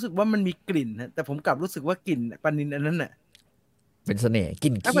อบรู้สึกว่ามันมีกลิ่นนะแต่ผมกลับรู้สึกว่ากลิ่นปลานิลอันนั้นน่ะเป็นเสน่ห์ก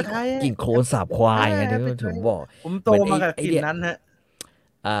ลิ่นขี้กลิ่นโคลนสาบควายไงที่ผมบอกผมโตมากับกลิ่นนั้นฮะ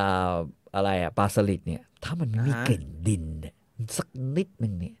อะไรปลาสลิดเนี่ยถ้ามันไม่มีกลิ่นดินเนี่ยสักนิดนึ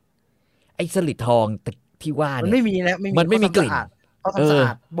งเนี่ยไอ้สลิดทองที่ว่าเนี่ยมันไม่มีนะมันไม่มีกลิ่นเขาทำสะอ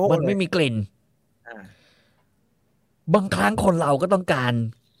าดโบ้มันไม่มีกลิ่นบางครั้งคนเราก็ต้องการ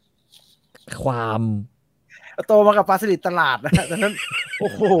ความโตมากับปลาสลิดตลาดนะตอนนั้นโอ้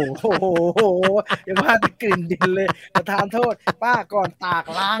โหอย่าว่าแต่กลิ่นดินเลยประทานโทษป้าก่อนตาก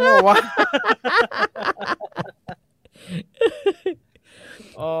ล้างเหรอวะ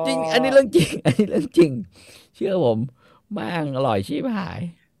จริงอันนี้เรื่องจริงเชื่อผมแม่งอร่อยชิบหาย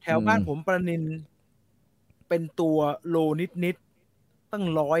แถวบ้านผมปลานิลเป็นตัวโลนิดตั้ง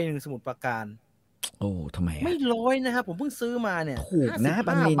100สมุทรปราการโอ้ทำไมไม่100นะครับผมเพิ่งซื้อมาเนี่ยถูกนะป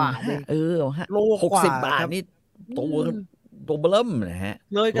ลานิลโล60 บาทนี่ตัวเบิ่มนะฮะ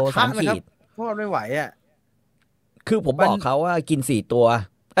เลยกระทะนะครับทอดไม่ไหวอ่ะคือผมบอกเขาว่ากิน4 ตัว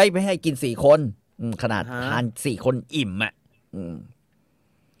ไม่ให้กิน4 คนขนาดทาน4 คนอิ่มอ่ะ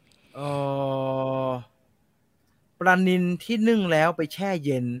ปลานิลที่นึ่งแล้วไปแช่เ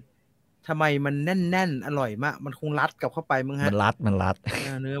ย็นทำไมมันแน่นๆอร่อยมากมันคงรัดกับเข้าไปมั้งฮะมันรัด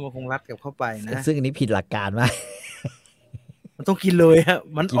เนื้อมันคงรัดกับเข้าไปนะซึ่งอันนี้ผิดหลักการมากมันต้องกินเลยฮะ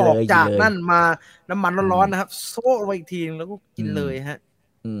มันออกจากนั่นมาน้ำมันร้อนๆนะครับโซ่ไปอีกทีแล้วก็กินเลยฮะ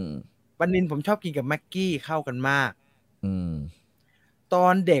ปลานิลผมชอบกินกับแม็กกี้เข้ากันมากตอ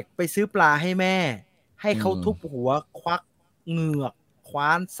นเด็กไปซื้อปลาให้แม่ให้เขาทุบหัวควักเหงือกคว้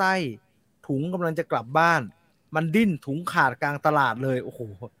านไส้ถุงกำลังจะกลับบ้านมันดิ้นถุงขาดกลางตลาดเลยโอ้โห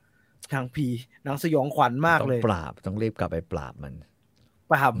ทางผีหนังสยองขวัญมากเลยต้องรีบกลับไปปราบ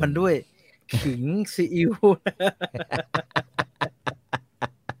มันด้วยขิงซีอิ๊ว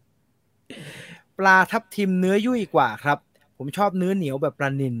ปลาทับทิมเนื้อยุ่ยกว่าครับผมชอบเนื้อเหนียวแบบปลา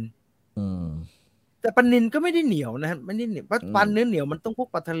นิลแต่ปลานิลก็ไม่ได้เหนียวนะไม่ได้เหนียวเพราะปลาเนื้อเหนียวมันต้องพวก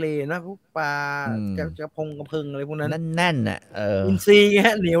ปลาทะเลนะพวกปลากระพงอะไรพวกนั้นแน่นๆน่ะอินทรีฮ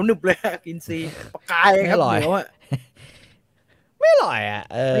ะเหนียวหนึบเลยอินทรีปลากายครับเหนียวอ่ะไม่อร่อยอ่ะ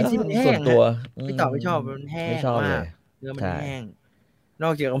ส่วนตัวพี่ต่อไม่ชอบมันแห้งมากเนื้อมันแห้งน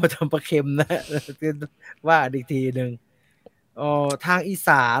อกจากเอามาทำปลาเค็มนะว่าอีกทีหนึ่งทางอีส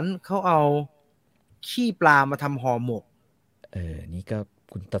านเขาเอาขี้ปลามาทำห่อหมกนี่ก็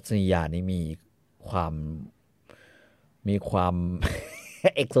คุณตัศนียานี่มีความ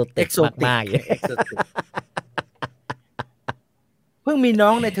เอกโซติกมากเพิ่งมีน้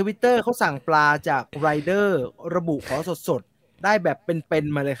องใน Twitter เขาสั่งปลาจากไรเดอร์ระบุขอสดๆได้แบบเป็น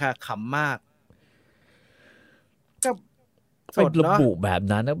ๆมาเลยค่ะขำมากก็สดระบุแบบ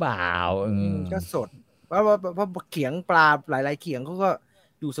นั้นหรือเปล่าก็สดเพราะเขียงปลาหลายๆเขียงเขาก็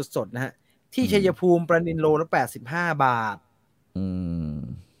อยู่สดๆนะฮะที่ชัยภูมิปลานิลโลละ85 บาท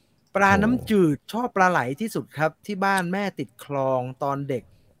ปลาน้ำจืดชอบปลาไหลที่สุดครับที่บ้านแม่ติดคลองตอนเด็ก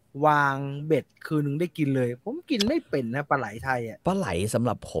วางเบ็ดคืนนึงได้กินเลยผมกินไม่เป็นนะปลาไหลไทยอ่ะปลาไหลสำห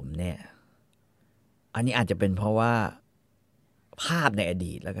รับผมเนี่ยอันนี้อาจจะเป็นเพราะว่าภาพในอ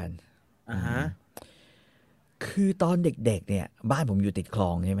ดีตแล้วกันคือตอนเด็กๆเนี่ยบ้านผมอยู่ติดคลอ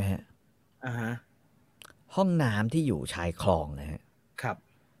งใช่ไหมฮะห้องน้ำที่อยู่ชายคลองนะฮะครับ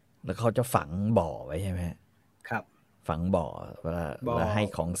แล้วเขาจะฝังบ่อไว้ใช่ไหมครับฝังบ่อเวลาให้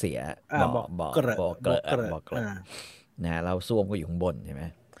ของเสียบ่อเกลอะนะเราซ่วมก็อยู่ข้างบนใช่ไหม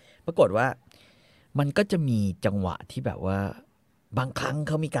ปรากฏว่ามันก็จะมีจังหวะที่แบบว่าบางครั้งเ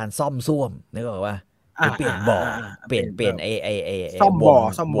ขามีการซ่อมซ่วมนึกออกว่าเปลี่ยนบ่อเปลี่ยนซ่อมบ่อ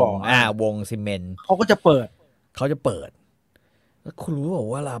วงซีเมนต์เขาจะเปิดแล้วคุณรู้เปล่า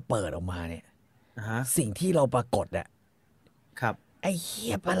ว่าเราเปิดออกมาเนี่ยสิ่งที่เราปรากฏอ่ะครับไอ้เหี้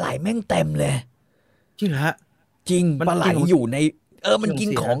ยปลาไหลแม่งเต็มเลยจริงเหรอฮะจริงปลาไหลอยู่ในมันกิน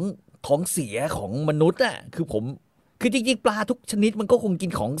ของเสียของมนุษย์อ่ะคือจริงๆปลาทุกชนิดมันก็คงกิ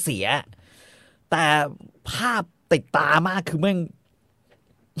นของเสียแต่ภาพติดตามากคือแม่ง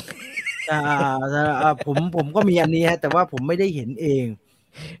ผมก็มีอันนี้ฮะแต่ว่าผมไม่ได้เห็นเอง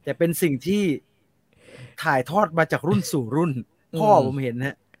แต่เป็นสิ่งที่ถ่ายทอดมาจากรุ่นสู่รุ่นพ่อผมเห็นฮ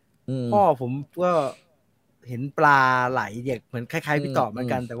ะพ่อผมก็เห็นปลาไหลอย่างเหมือนคล้ายๆพี่ต่อเหมือน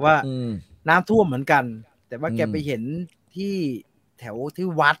กันแต่ว่าน้ำท่วมเหมือนกันแต่ว่าแกไปเห็นที่แถวที่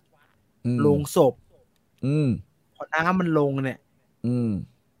วัดโรงศพพอน้ำมันลงเนี่ย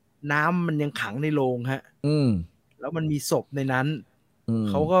น้ำมันยังขังในโรงฮะ แล้วมันมีศพในนั้น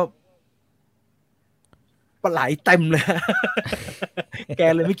เขาก็ปลาไหลเต็มเลย แก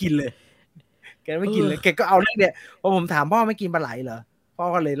เลยไม่กินเลยแกก็เอาเรื่องเนี้ยพอผมถามพ่อไม่กินปลาไหลเหรอพ่อ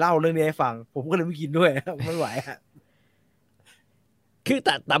ก็เลยเล่าเรื่องนี้ให้ฟังผมก็เลยไม่กินด้วย ไม่ไหวฮะคือแ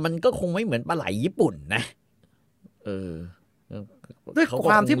ต่มันก็คงไม่เหมือนปลาไหลญี่ปุ่นนะด้วยค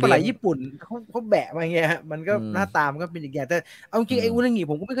วามที่ปลาไหลญี่ปุ่นเขาแบะมาอย่างเงี้ยฮะมันก็หน้าตามันก็เป็นอย่างเงี้ยแต่เอาจริงไอ้อุนางิ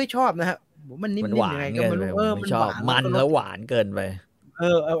ผมก็ไม่ค่อยชอบนะฮะมันนิ่มๆยังไงก็ไม่รู้มันหวานมันแล้วหวานเกินไป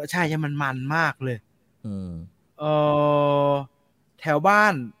ใช่มันมากเลยแถวบ้า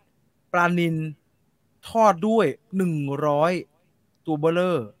นปลานิลทอดด้วย100ตัวเบลเล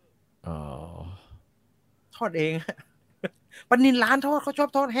อร์ทอดเองปลานิลร้านทอดเขาชอบ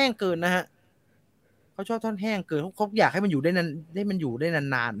ทอดแห้งเกินนะฮะเขาชอบทอดแห้งเกินเขาอยากให้มันอยู่ได้นาน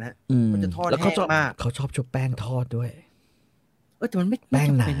นนะฮะมันจะทอดแห้งมากเขาชอบชุบแป้งทอดด้วยแต่มันไม่แป้ง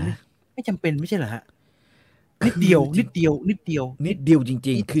หนาไม่จำเป็นไม่ใช่เหรอฮะนิดเดียวจ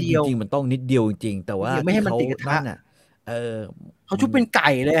ริงๆคือจริงๆมันต้องนิดเดียวจริงๆแต่ว่าไม่ให้มันติดกระทะเขาชุบเป็นไก่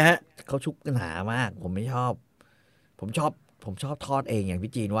เลยฮะเขาชุบหนามากผมไม่ชอบผมชอบทอดเองอย่าง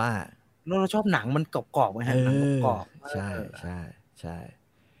พี่จีนว่าเราชอบหนังมันกรอบๆไหมฮะหนังกรอบใช่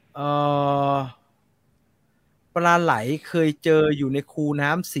ปลาไหลเคยเจออยู่ในคูน้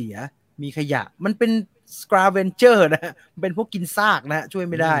ำเสียมีขยะมันเป็นสคราเวนเจอร์นะเป็นพวกกินซากนะช่วย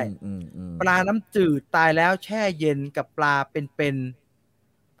ไม่ได้ปลาน้ำจืดตายแล้วแช่เย็นกับปลาเป็น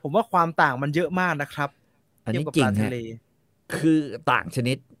ผมว่าความต่างมันเยอะมากนะครับอันนี้จริงฮะคือต่างช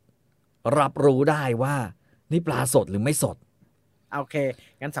นิดรับรู้ได้ว่านี่ปลาสดหรือไม่สดโอเค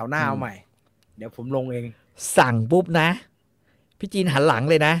งั้นเสาร์หน้าเอาใหม่เดี๋ยวผมลงเองสั่งปุ๊บนะพี่จีนหันหลัง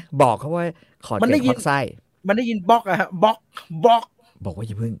เลยนะบอกเขาว่าขอเก็บพักไส้มันได้ยินบล็อกอะฮะบล็อกบอกว่าอ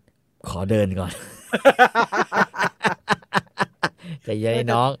ย่าเพิ่งขอเดินก่อนใจเย็น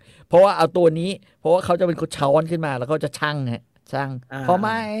น้องเพราะว่าเอาตัวนี้เพราะว่าเขาจะเป็นคนช้อนขึ้นมาแล้วเขาจะชั่งฮะชั่งพอไหม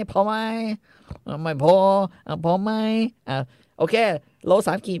ไม่พอไหมโอเคโล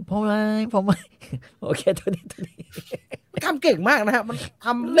3 ขีดพอไหมโอเคตัวนี้ทำเก่งมากนะฮะมันท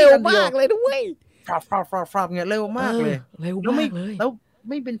ำเร็วมากเลยด้วยฟรับเงี้ยเร็วมากเลยแล้ว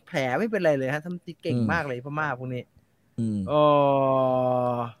ไม่เป็นแผลไม่เป็นอะไรเลยฮะทำติเก่งมากเลยพม่าพวกนี้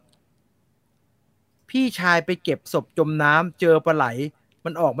พี่ชายไปเก็บศพจมน้ำเจอปลาไหลมั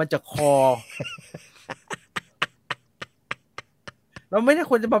นออกมาจากคอเราไม่ได้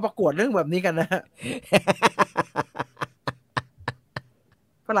ควรจะมาประกวดเรื่องแบบนี้กันนะฮะ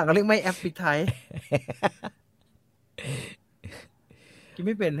ฝรั่งก็เรียกไม่แอปปิไทกินไ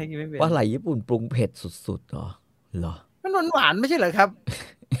ม่เป็นปลาไหลญี่ปุ่นปรุงเผ็ดสุดๆเหรอมันหวานไม่ใช่เหรอครับ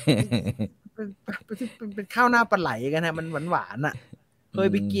เป็นข้าวหน้าปลาไหลกันนะมันหวานอ่ะเคย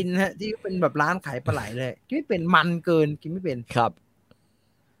ไปกินฮะที่เป็นแบบร้านขายปลาไหลเลยกินไม่เป็นมันเกินกินไม่เป็นครับ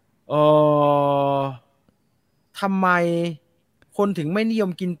ทำไมคนถึงไม่นิยม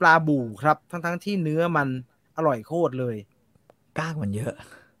กินปลาบู่ครับทั้งที่เนื้อมันอร่อยโคตรเลยก้างมันเยอะ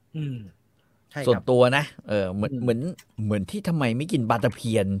ใช่ครับส่วนตัวนะเหมือนที่ทำไมไม่กินปลาตะเ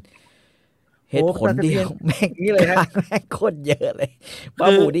พียนเหตุผลเดียวแม่งนี่เลยฮะแม่งโคตรเยอะเลยปลา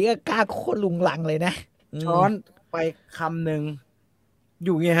บู่นี่ก็ก้างโคตรลุงลังเลยนะช้อนไปคำหนึ่งอ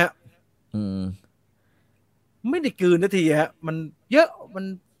ยู่เงี้ยฮะไม่ได้กลืนนาทีฮะมันเยอะมัน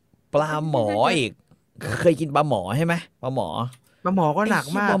ปลาหมออีกเคยกินปลาหมอใช่ไหมปลาหมอก็หนัก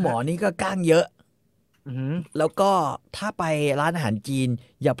มากปลาหมอนี่ก็ก้างเยอะแล้วก็ถ้าไปร้านอาหารจีน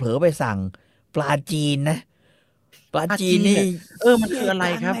อย่าเผลอไปสั่งปลาจีนนะปลาจีนนี่มันคืออะไร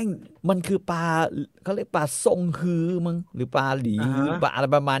ครับมันคือปลาเขาเรียกปลาทรงฮือมั้งหรือปลาหลีปลาอะไร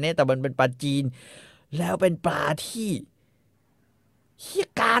ประมาณนี้แต่มันเป็นปลาจีนแล้วเป็นปลาที่เฮี้ย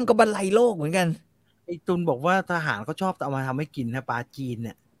กลางก็บรรลัยโลกเหมือนกันไอ้ตุนบอกว่าทหารเขาชอบเอามาทำให้กินนะปลาจีนเ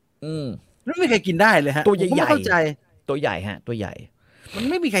นี่ยไม่มีใครกินได้เลยฮะตัวใหญ่ๆตัวใหญ่ฮะตัวใหญ่มัน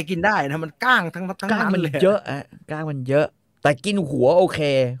ไม่มีใครกินได้นะมันก้างทั้งนั้นเลยเยอะก้างมันเยอะแต่กินหัวโอเค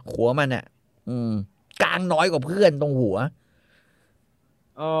หัวมันอ่ะกลางน้อยกว่าเพื่อนตรงหัว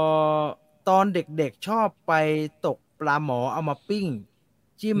ตอนเด็กๆชอบไปตกปลาหมอเอามาปิ้ง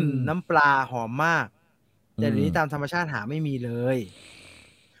จิ้มน้ำปลาหอมมากแต่เดี๋ยวนี้ตามธรรมชาติหาไม่มีเลย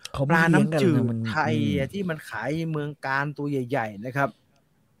ปลาน้ำจืดไทยที่มันขายในเมืองการตัวใหญ่ๆนะครับ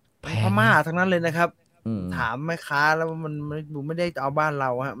พม่าทั้งนั้นเลยนะครับถามแม่ค้าแล้วมันไม่ได้เอาบ้านเรา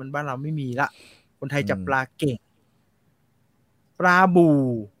ฮะมันบ้านเราไม่มีละคนไทยจับปลาเก่งปลาบู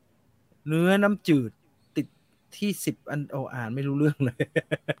เนื้อน้ำจืดติดที่10 อันอ่านไม่รู้เรื่องเลย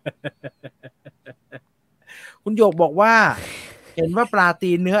คุณโยกบอกว่าเห็นว่าปลา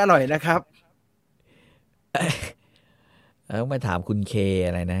ตีนเนื้ออร่อยนะครับมาถามคุณเค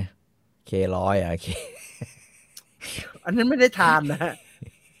อะไรนะเค100เคอันนั้นไม่ได้ทานนะฮะ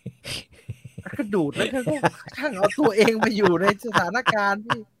ก็ดูดแล้วก็ช่างเอาตัวเองไปอยู่ในสถานการณ์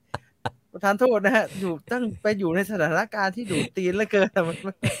ที่ประธานโทษนะฮะอยู่ตั้งไปอยู่ในสถานการณ์ที่ดูดตีนแล้วเกินมัน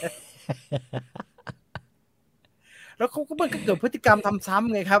แล้วเขาก็มันก็เกิดพฤติกรรมทำซ้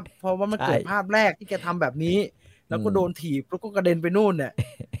ำไงครับพอว่ามันเกิดภาพแรกที่แกทำแบบนี้แล้วก็โดนถีบแล้วก็กระเด็นไปนู่นเนี่ย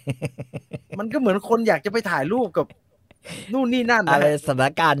มันก็เหมือนคนอยากจะไปถ่ายรูปกับนู่นนี่นั่นอะไรสถาน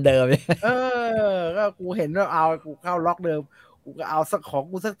การณ์เดิมก็กูเห็นว่าเอากูเข้าล็อกเดิมกูก็เอาสักของ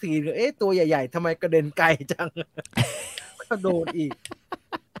กูสักทีตัวใหญ่ๆทำไมกระเด็นไกลจังก็โดนอีก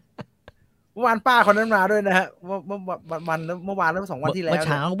เมื่อวานป้าคนนั้นมาด้วยนะฮะเมื่อวานแล้ว2 วันที่แล้วเมื่อเ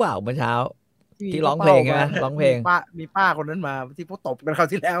ช้าเปล่าเมื่อเช้าที่ร้องเพลงใช่ไหมร้องเพลงมีป้าคนนั้นมาที่พวกตบกันคราว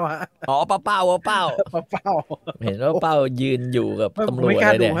ที่แล้วฮะอ๋อเป้าเห็นว่าเป้ายืนอยู่กับตำรวจเ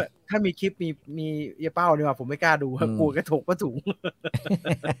ลยเนี่ยถ้ามีคลิปมีเป้าเนี่ยผมไม่กล้าดูกลัวกระถกกระถุง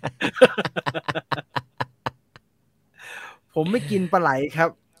ผมไม่กินปลาไหลครับ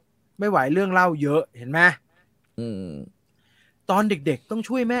ไม่ไหวเรื่องเล่าเยอะเห็นไหมตอนเด็กๆต้อง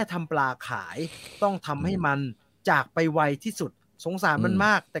ช่วยแม่ทำปลาขายต้องทำให้มันจากไปไวที่สุดสงสารมันม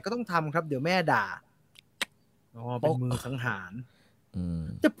ากแต่ก็ต้องทำครับเดี๋ยวแม่ด่าเป็นมือสังหาร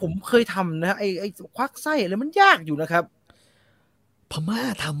แต่ผมเคยทำนะไอ้ควักไส้อะไรมันยากอยู่นะครับพม่า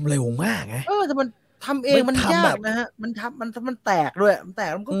ทำเร็วมากไงแต่มันทำเองมันยากนะฮะมันแตกด้วยมันแต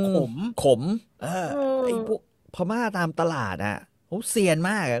กมันก็ขมไอ้พวกพม่าตามตลาดอ่ะเขาเซียน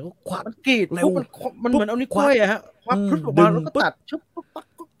มากอ่ะควักมันกรีดเร็วมันเหมือนเอานิ้วก้อยอะฮะควักพลึกออกมาแล้วก็ตัดชุบ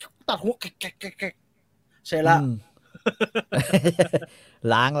ตัดหัวแกะใช่ละ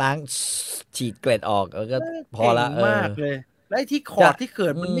ล้างฉีดเกล็ดออกแล้วก็พอละมากเลยแล้วไอ้ที่ขอดที่เกิ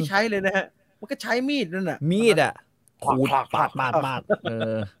ดมันไม่ใช้เลยนะฮะมันก็ใช้มีดนั่นน่ะมีดอ่ะขูดปาด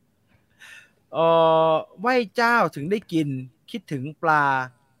ไหว้เจ้าถึงได้กินคิดถึงปลา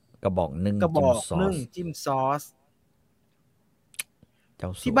กระบอกนึ่งจิ้มซอส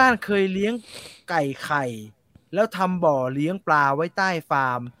ที่บ้านเคยเลี้ยงไก่ไข่แล้วทำบ่อเลี้ยงปลาไว้ใต้ฟา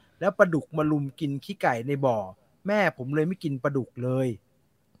ร์มแล้วปลาดุกมาลุมกินขี้ไก่ในบ่อแม่ผมเลยไม่กินปลาดุกเลย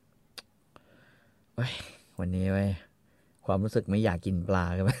วันนี้เว้ยความรู้สึกไม่อยากกินปลา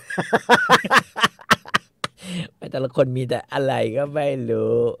กันไหมแต่ละคนมีแต่อะไรก็ไม่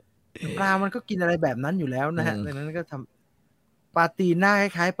รู้ปลามันก็กินอะไรแบบนั้นอยู่แล้วนะฮะดังนั้นก็ทำปลาตีนหน้าค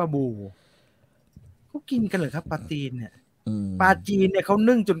ล้ายๆปลาบูเขากินกันเหรอครับปลาตีนเนี่ยปลาจีนเนี่ยเขา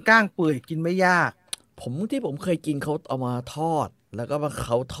นึ่งจนก้างเปื่อยกินไม่ยากผมเคยกินเขาเอามาทอดแล้วก็มาเข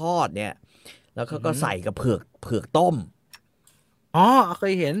าทอดเนี่ยแล้วเขาก็ใส่กับเผือกต้มเค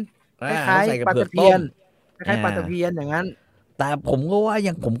ยเห็นคล้ายๆปลาตะเพียนคล้ายๆปลาตะเพียนอย่างนั้นแต่ผมก็ว่า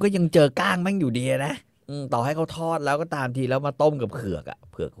ผมก็ยังเจอก้างแม่งอยู่ดีนะต่อให้เขาทอดแล้วก็ตามทีแล้วมาต้มกับเผือก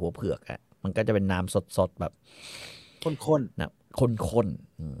หัวเผือกมันก็จะเป็นน้ำสดแบบข้นนะข้น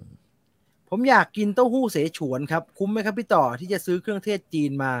ผมอยากกินเต้าหู้เสฉวนครับคุ้มไหมครับพี่ต่อที่จะซื้อเครื่องเทศจี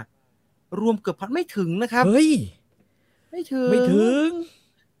นมารวมเกือบพันไม่ถึงนะครับเฮ้ยไม่ถึง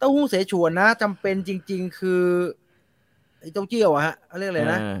เต้าหู้เสฉวนนะจำเป็นจริงๆคือไอ้เต้าเจี้ยวฮะเรียกอะไร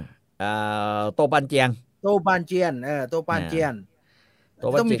นะโตปันเจียนโตปานเจียน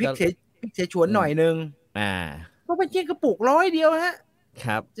ต้องมีพริกเสฉวนหน่อยนึงโตปานเจียนกระปุก100 เดียวฮะค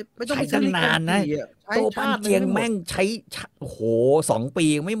รับใช้ตั้งนานนะโตปันเจียนแม่งใช้โอ้โห2 ปี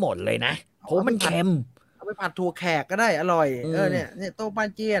ไม่หมดเลยนะเพราะมันเค็มเอาไปผัดถั่วแขกก็ได้อร่อยเนี่ยโตปาน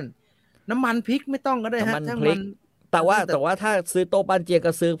เจียนน้ำมันพริกไม่ต้องก็ได้ฮะทั้งมันแต่ว่าถ้าซื้อโตปันเจียน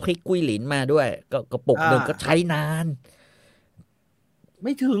ก็ซื้อพริกกุ้ยหลินมาด้วยก็กระปุกนึงก็ใช้นานไ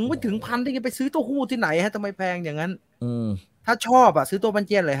ม่ถึงพันที่จะไปซื้อเต้าหู้ที่ไหนฮะทำไมแพงอย่างนั้นถ้าชอบซื้อโตปันเ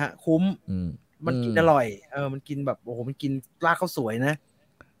จียนเลยฮะคุ้มมันกินอร่อยมันกินแบบโอ้โหมันกินปลาข้าวสวยนะ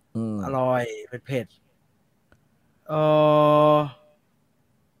อร่อยเผ็ด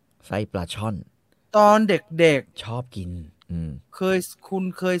ไส้ปลาช่อนตอนเด็กๆชอบกินคุณ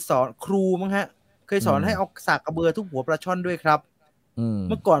เคยสอนครูมั้งฮะเคยสอนให้เอาสากกระเบือทุบหัวปลาช่อนด้วยครับ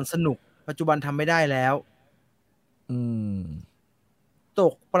เมื่อก่อนสนุกปัจจุบันทำไม่ได้แล้วต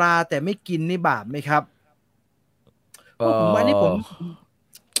กปลาแต่ไม่กินนี่บาปไหมครับผมอันนี้ผม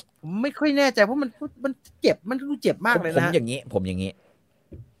ไม่ค่อยแน่ใจเพราะมันเจ็บมันรู้เจ็บมากเลยนะผมอย่างนี้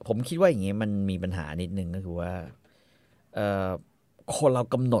ผมคิดว่าอย่างนี้มันมีปัญหานิดนึงก็คือว่าคนเรา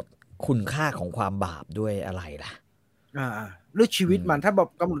กำหนดคุณค่าของความบาปด้วยอะไรล่ะด้วยชีวิตมันถ้าบอก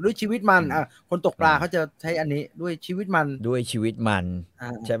กำหนดด้วยชีวิตมันคนตกปลาเขาจะใช้อันนี้ด้วยชีวิตมัน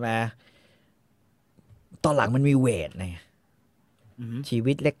ใช่ไหมตอนหลังมันมีเวทไงชี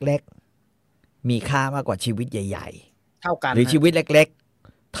วิตเล็กๆมีค่ามากกว่าชีวิตใหญ่ๆเท่ากันหรือชีวิตเล็ก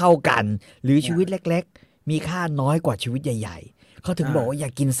ๆเท่ากันหรือชีวิตเล็กๆมีค่าน้อยกว่าชีวิตใหญ่ๆเขาถึงบอกว่าอย่า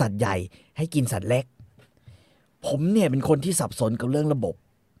กินสัตว์ใหญ่ให้กินสัตว์เล็กผมเนี่ยเป็นคนที่สับสนกับเรื่องระบบ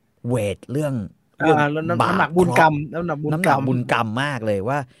เวทเรื่องน้ำหนักบุญกรรมน้ำหนักบุญกรรมมากเลย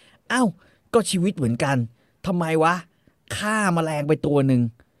ว่าอ้าว ก็ชีวิตเหมือนกันทำไมวะฆ่าแมลงไปตัวหนึ่ง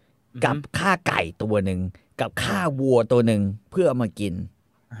กับฆ่าไก่ตัวหนึ่งกับฆ่าวัวตัวหนึ่งเพื่อมากิน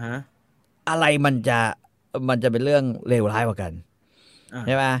อะไรมันจะเป็นเรื่องเลวร้ายกว่ากันใ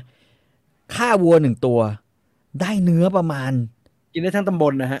ช่ไหมฆ่าวัวหนึ่งตัวได้เนื้อประมาณกินได้ทั้งตำบ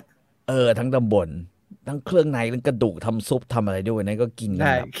ลนะฮะทั้งตำบลทั้งเครื่องในทั้งกระดูกทำซุปทำอะไรด้วยนั่นก็กินไ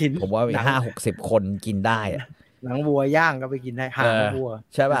ด้ผมว่า50-60 คนกินได้หนังวัวย่างก็ไปกินได้หางวัว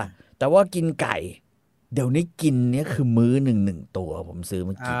ใช่ป่ะแต่ว่ากินไก่เดี๋ยวนี้กินเนี่ยคือมื้อหนึ่งตัวผมซื้อม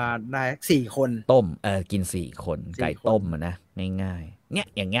ากินได้4 คนต้มกิน4 คนไก่ต้มนะง่ายๆเนี่ย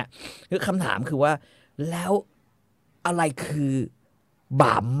อย่างเงี้ยคือคำถามคือว่าแล้วอะไรคือบ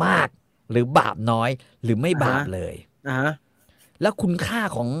าปมากหรือบาปน้อยหรือไม่บาปเลยแล้วคุณค่า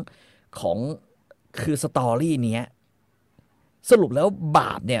ของคือสตอรี่เนี้ยสรุปแล้วบ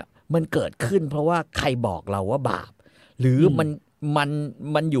าปเนี่ยมันเกิดขึ้นเพราะว่าใครบอกเราว่าบาปหรือ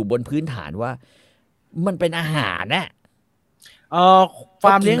มันอยู่บนพื้นฐานว่ามันเป็นอาหารน่ะฟ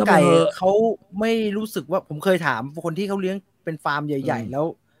าร์มเลี้ยงไก่เขาไม่รู้สึกว่าผมเคยถามคนที่เขาเลี้ยงเป็นฟาร์มใหญ่ๆแ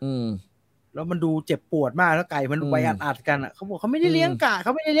ล้วมันดูเจ็บปวดมากแล้วไก่มันไวอัดกันอ่ะเขาบอกเขาไม่ได้เลี้ยงไก่เข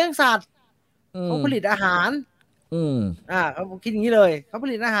าไม่ได้เลี้ยงสัตว์เขาผลิตอาหารเขาคิดอย่างนี้เลยเขาผ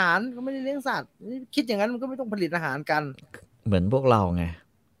ลิตอาหารเขาไม่ได้เลี้ยงสัตว์คิดอย่างนั้นมันก็ไม่ต้องผลิตอาหารกันเหมือนพวกเราไง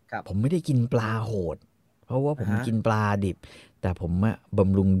ผมไม่ได้กินปลาโหดเพราะว่าผมกินปลาดิบแต่ผมบ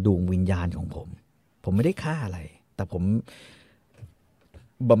ำรุงดวงวิญญาณของผมไม่ได้ฆ่าอะไรแต่ผม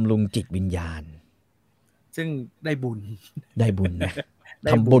บำรุงจิตวิญญาณซึ่งได้บุญนะ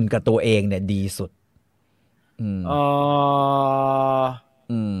ทำบุญกับตัวเองเนี่ยดีสุด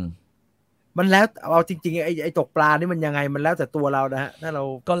มันแล้วเอาจริงๆไอ้ตกปลานี่มันยังไงมันแล้วแต่ตัวเรานะฮะถ้าเรา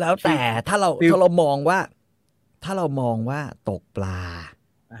ก็แล้วแต่ถ้าเรามองว่าตกปลา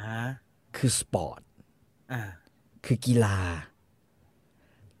คือสปอร์ตคือกีฬา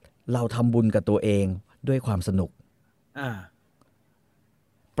เราทำบุญกับตัวเองด้วยความสนุก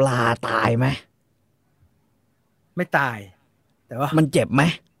ปลาตายไหมไม่ตายแต่ว่ามันเจ็บไหม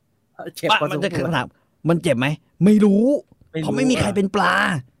เจ็บมันจะขนาดมันเจ็บไหมไม่รู้เพราะไม่มีใครเป็นปลา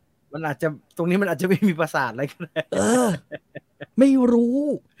มันอาจจะตรงนี้มันอาจจะไม่มีประสาทอะไรก็ได้ไม่รู้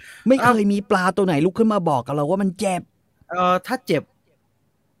ไม่เคยมีปลาตัวไหนลุกขึ้นมาบอกกับเราว่ามันเจ็บถ้าเจ็บ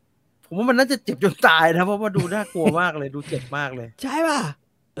ผมว่ามันน่าจะเจ็บจนตายนะเพราะว่าดูน่ากลัวมากเลยดูเจ็บมากเลยใช่ป่ะ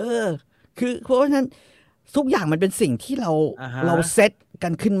คือเพราะฉะนั้นทุกอย่างมันเป็นสิ่งที่เราเซตกั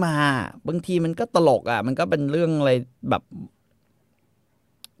นขึ้นมาบางทีมันก็ตลกมันก็เป็นเรื่องอะไรแบบ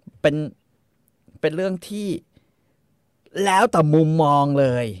เป็นเรื่องที่แล้วแต่มุมมองเล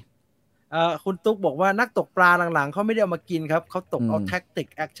ยคุณตุ๊กบอกว่านักตกปลาหลังๆเขาไม่ได้เอามากินครับเขาตกเอาแท็กติก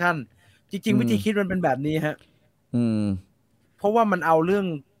แอคชั่นจริงๆวิธีคิดมันเป็นแบบนี้ฮะเพราะว่ามันเอาเรื่อง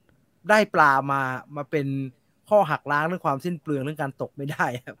ได้ปลามาเป็นข้อหักล้างเรื่องความสิ้นเปลืองเรื่องการตกไม่ได้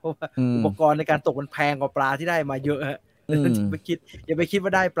เพราะว่าอุปกรณ์ในการตกมันแพงกว่าปลาที่ได้มาเยอะฮะอย่าไปคิดว่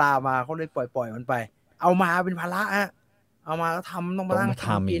าได้ปลามาเขาเลยปล่อยมันไปเอามาเป็นภาระฮะเอามาทำต้องมานั่งท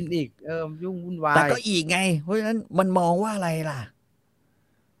ำกินอีกยุ่งวุ่นวายแต่ก็อีกไงเพราะฉะนั้นมันมองว่าอะไรล่ะ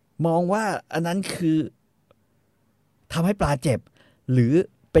มองว่าอันนั้นคือทำให้ปลาเจ็บหรือ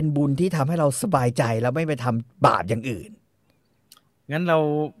เป็นบุญที่ทำให้เราสบายใจแล้วไม่ไปทำบาปอย่างอื่นงั้นเรา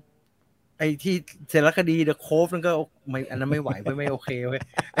ไอ้ที่เสารคดีเดอะโคฟนั่นก็ไม่อันนั้นไม่ไหวไม่โอเคเว้ย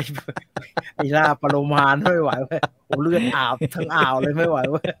ไอ้ล่าปรโมานไม่ไหวเว้ยผมเลือดอาบทั้งอ่าวเลยไม่ไหว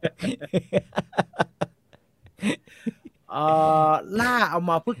เว้ยล่าเอา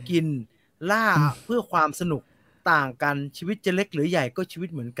มาเพื่อกินล่าเพื่อความสนุกต่างกันชีวิตจะเล็กหรือใหญ่ก็ชีวิต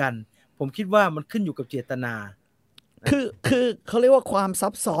เหมือนกันผมคิดว่ามันขึ้นอยู่กับเจตนาคือเขาเรียกว่าความซั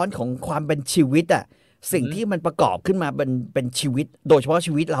บซ้อนของความเป็นชีวิตสิ่งที่มันประกอบขึ้นมาเป็นชีวิตโดยเฉพาะ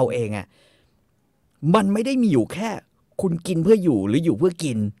ชีวิตเราเองมันไม่ได้มีอยู่แค่คุณกินเพื่ออยู่หรืออยู่เพื่อ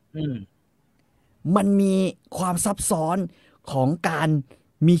กินมันมีความซับซ้อนของการ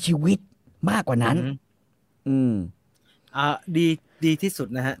มีชีวิตมากกว่านั้นดีที่สุด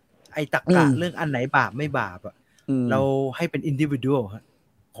นะฮะไอ้ตรรกะเรื่องอันไหนบาปไม่บาปเราให้เป็นอินดิวิวดัลฮะ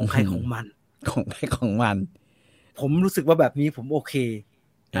ของใครของมันของใครของมันผมรู้สึกว่าแบบนี้ผมโอเค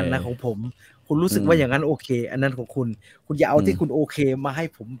อันนั้นของผมคุณรู้สึกว่าอย่างนั้นโอเคอันนั้นของคุณอย่าเอาที่คุณโอเคมาให้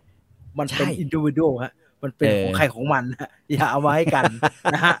ผมมันเป็นอินดิวิวดัลฮะมันเป็นของใครของมันฮะอย่าเอามาให้กัน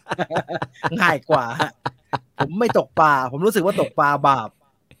นะฮะง่ายกว่าฮะผมไม่ตกปลาผมรู้สึกว่าตกปลาบาป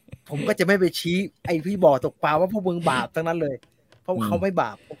ผมก็จะไม่ไปชี้ไอ้พี่บ่อตกปลาว่าพวกมึงบาปทั้งนั้นเลยเพราะเขาไม่บ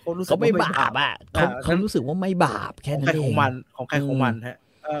าปเขารู้สึกไม่บาปเขารู้สึกว่าไม่บาปแค่นั้นเองของใครของมันฮะ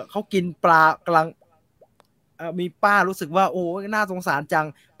เขากินปลากำลังมีป้ารู้สึกว่าโอ้น่าสงสารจัง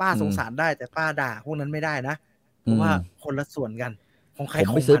ป้าสงสารได้แต่ป้าด่าพวกนั้นไม่ได้นะเพราะว่าคนละส่วนกันของใครของมัน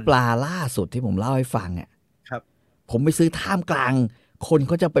ผมไปซื้อปลาล่าสุดที่ผมเล่าให้ฟังครับผมไปซื้อท่ามกลาง คนเ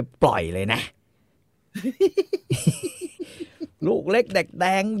ขาจะไปปล่อยเลยนะ ลูกเล็กแดกแด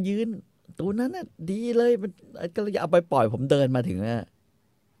งยืนตัวนั้นน่ะดีเลยมันก็เลยเอาไปปล่อยผมเดินมาถึง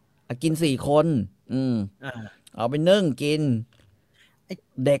กิน4 คนเอาไปนึ่งกิน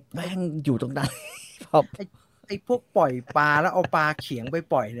เด็กแม่งอยู่ตรงนั้นครับไอ้พวกปล่อยปลาแล้วเอาปลาเขียงไป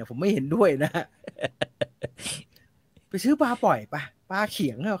ปล่อยเนี่ยผมไม่เห็นด้วยนะไปซื้อปลาปล่อยปลาเขี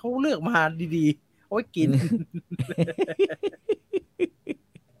ยงเขาเลือกมาดีๆโอ้ยกิน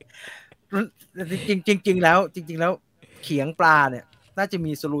จริงแล้วเขียงปลาเนี่ยน่าจะ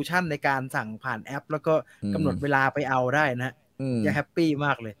มีโซลูชันในการสั่งผ่านแอปแล้วก็กำหนดเวลาไปเอาได้นะจะแฮปปี้ม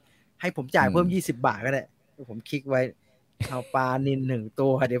ากเลยให้ผมจ่ายเพิ่ม20 บาทก็ได้ผมคลิกไว้เอาปลานิล1 ตั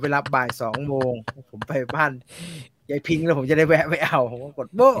วเดี๋ยวไปรับบ่าย2 โมงผมไปบ้านยายพิงแล้วผมจะได้แวะไปเอาผมก็กด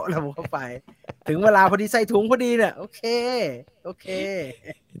โบ๊ะแล้วผมก็ไปถึงเวลาพอดีใส่ถุงพอดีเนี่ยโอเค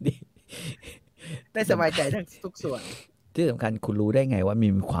ได้สบายใจทั้งทุกส่วนที่สำคัญคุณรู้ได้ไงว่ามี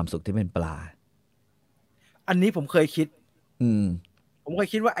ความสุขที่เป็นปลาอันนี้ผมเคยคิดผมเคย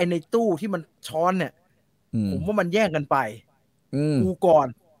คิดว่าไอ้ในตู้ที่มันช้อนเนี่ยผมว่ามันแย่งกันไปกูก่อน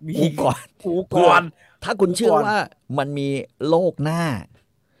ถ้าคุณเชื่อว่ามันมีโลกหน้า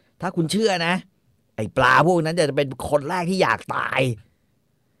ถ้าคุณเชื่อนะไอ้ปลาพวกนั้นจะเป็นคนแรกที่อยากตาย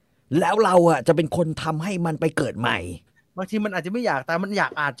แล้วเราจะเป็นคนทำให้มันไปเกิดใหม่บางทีมันอาจจะไม่อยากตายมัน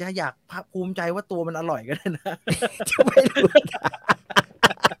อาจจะอยากภูมิใจว่าตัวมันอร่อยก็ได้นะจะไม่รู้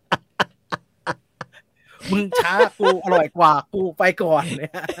มึงช้ากูอร่อยกว่ากูไปก่อนเนี่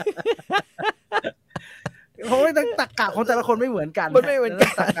ยเพราะว่าตรรกะของแต่ละคนไม่เหมือนกันมันไม่เหมือนกัน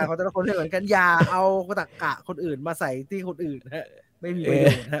ตรรกะของแต่ละคนไม่เหมือนกันอย่าเอาตรรกะคนอื่นมาใส่ที่คนอื่นฮะไม่มีประโย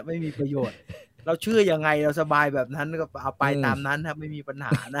ชน์ฮะไม่มีประโยชน์เราเชื่อยังไงเราสบายแบบนั้นก็เอาไปตามนั้นครับไม่มีปัญห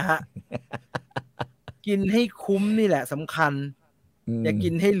านะฮะกินให้คุ้มนี่แหละสำคัญอย่ากิ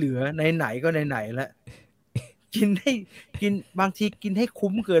นให้เหลือไหนก็ไหนแล้วกินบางทีกินให้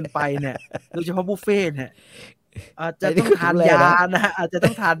คุ้มเกินไปเนี่ยโดยเฉพาะบุฟเฟ่ต์เนี่ยอาจจะต้องทานยานะอาจจะต้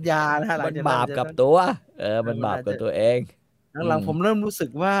องทานยานะมันบาปกับตัวมันบาปกับตัวเองหลังๆผมเริ่มรู้สึก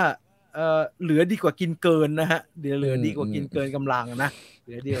ว่าเหลือดีกว่ากินเกินนะฮะเดี๋ยวเหลือดีกว่ากินเกินกำลังนะเห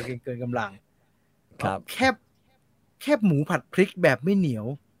ลือดีกว่ากินเกินกำลังครับแคบหมูผัดพริกแบบไม่เหนียว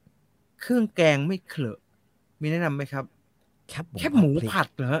เครื่องแกงไม่เคลอะมีแนะนำไหมครับแคบหมูผัด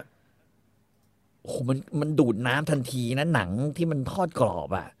เหรอโอ้มันดูดน้ำทันทีนะหนังที่มันทอดกรอบ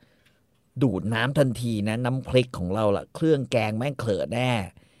ดูดน้ำทันทีนะน้ำพริกของเราล่ะเครื่องแกงแม่งเคลอะแน่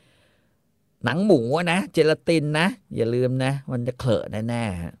หนังหมูนะเจลาตินนะอย่าลืมนะมันจะเคลอะแน่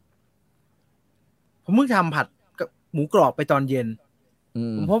ผมเพิ่งทำผัดกับหมูกรอบไปตอนเย็น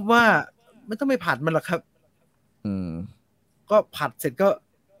ผมพบว่าไม่ต้องไปผัดมันหรอกครับก็ผัดเสร็จก็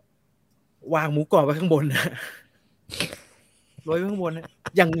วางหมูกรอบไว้ข้างบนนะโรยไว้ข้างบนนะ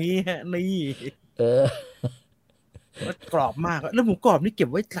อย่างนี้ฮะนี่กรอบมากแล้วหมูกรอบนี่เก็บ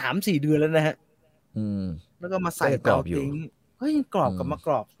ไว้ 3-4 เดือนแล้วนะฮะแล้วก็มาใส่เตาทิ้งเฮ้ยกรอบกับมาก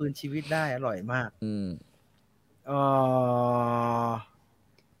รอบคืนชีวิตได้อร่อยมาก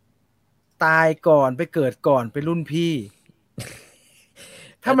ตายก่อนไปเกิดก่อนไปรุ่นพี่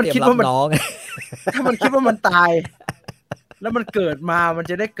ถ้ามันคิดว่ามันถ้ามันคิดว่ามันตายแล้วมันเกิดมามัน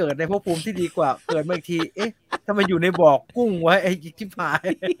จะได้เกิดในภพภูมิที่ดีกว่าเกิดมาอีกทีเอ๊ะถ้ามันอยู่ในบ่อกุ้งไว้ไอ้ชิบหาย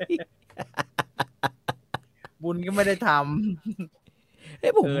บุญก็ไม่ได้ท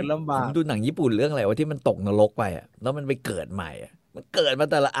ำผมลำบากผมดูหนังญี่ปุ่นเรื่องอะไรว่าที่มันตกนรกไปแล้วมันไปเกิดใหม่มันเกิดมา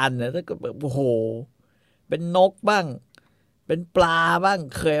แต่ละอันนะถ้าเกิดโอ้โหเป็นนกบ้างเป็นปลาบ้าง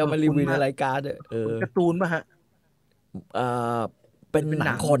เคยเอามารีวิวในรายการการ์ตูนป่ะฮะเป็นห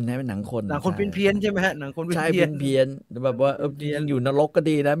นังคนนะเป็นหนังคนเพี้ยนใช่ไหมฮะหนังคนเพี้ยนแบบว่ายังอยู่นรกก็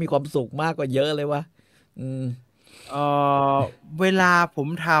ดีนะมีความสุขมากกว่าเยอะเลยวะเวลาผม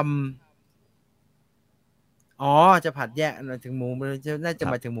ทำจะผัดแยกถึงหมูน่าจะ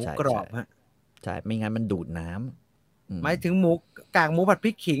หมายถึงหมูกรอบฮะใช่ไม่งั้นมันดูดน้ำหมายถึงหมูกากหมูผัดพ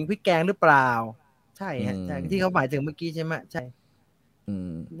ริกขิงพริกแกงหรือเปล่าใช่ฮะใช่ที่เขาหมายถึงเมื่อกี้ใช่ไหมใช่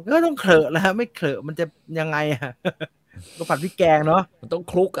ก็ต้องเคลอะแล้วฮะไม่เคลอะมันจะยังไงก็ผัดพริกแกงเนาะมันต้อง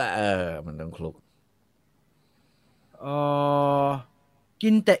คลุกมันต้องคลุกกิ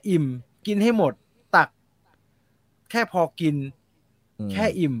นแต่อิ่มกินให้หมดตักแค่พอกินแค่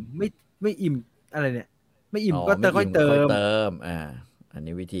อิ่มไม่อิ่มอะไรเนี่ยไม่อิ่มก็ค่อยเติมอัน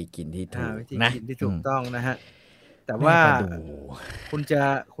นี้วิธีกินที่ถูกนะวิธีกินที่ถูกต้องนะฮะแต่ว่าคุณ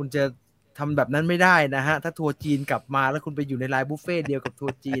จะทำแบบนั้นไม่ได้นะฮะถ้าทัวร์จีนกลับมาแล้วคุณไปอยู่ในไลน์บุฟเฟ่เดียวกับทัว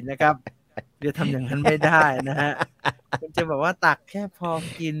ร์จีนนะครับเดี๋ยวทำอย่างนั้นไม่ได้นะฮะคุณจะบอกว่าตักแค่พอ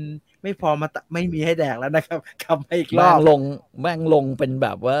กินไม่พอมาไม่มีให้แดกแล้วนะครับกลับมาอีกรอบแม่งลงเป็นแบ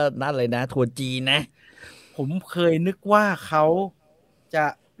บว่านั่นเลยนะทัวร์จีนนะผมเคยนึกว่าเขาจะ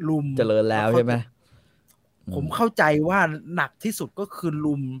ลุมเจริญแล้วใช่ไหม ผมเข้าใจว่าหนักที่สุดก็คือ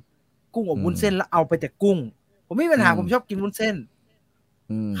ลุมกุ้งอบวุ้นเส้นแล้วเอาไปแต่กุ้งผมไม่มีปัญหาผมชอบกินวุ้นเส้น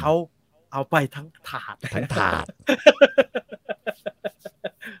เขาเอาไปทั้งถาด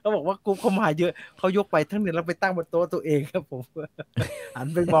เขาบอกว่ากุ้งเขามาเยอะเขายกไปทั้งนี้แล้วไปตั้งบนโต๊ะตัวเองครับผมหัน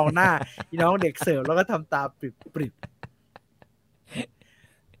ไปมองหน้าพี่น้องเด็กเสิร์ฟแล้วก็ทำตาปริบ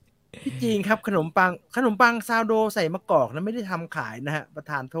พี่จริงครับขนมปังซาวโดใส่มะกอกนะไม่ได้ทำขายนะฮะประ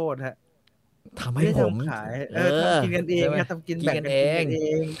ธานโทษฮะทำให้ผมขายทำกินกันเองนะทำกินแบ่งกันเอง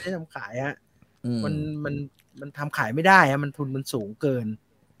ไม่ได้ทำขายฮะมันทำขายไม่ได้ฮะมันทุนมันสูงเกิน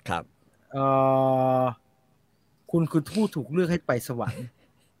ครับคุณคือผู้ถูกเลือกให้ไปสวรรค์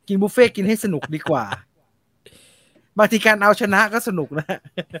กินบุฟเฟ่กินให้สนุกดีกว่าบางทีการเอาชนะก็สนุกนะ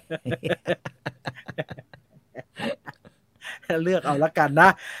เลือกเอาละกันนะ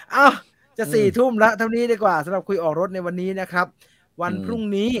จะ4 ทุ่มแล้วเท่านี้ดีกว่าสำหรับคุยออกรถในวันนี้นะครับวันพรุ่ง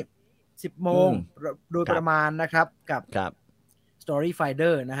นี้10 โมงโดยประมาณนะครับกับ Story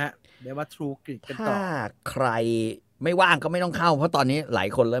Finder นะฮะเดี๋ยวมา True Grid กันต่อถ้าใครไม่ว่างก็ไม่ต้องเข้าเพราะตอนนี้หลาย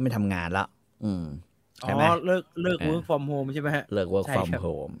คนเริ่มไม่ทำงานแล้วใช่ไหมเลิก work from home ใช่ไหมฮะเลิก work from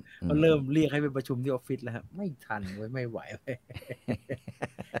home ก็เริ่มเรียกให้ไปประชุมที่ออฟฟิศแล้วครับไม่ทันไม่ไหว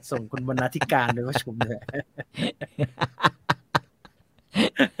ส่งคุณบรรณาธิการไปประชุมเลย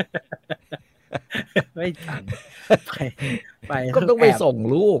ไม่ทันไปก็ต้องไปส่ง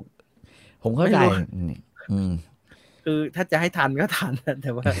ลูกผมเข้าใจคือถ้าจะให้ทันก็ทันแ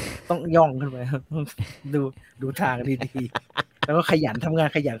ต่ว่าต้องย่องขึ้นไปต้องดูทางดีๆแล้วก็ขยันทำงาน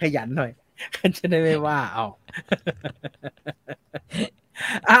ขยันหน่อยจะได้ไม่ว่า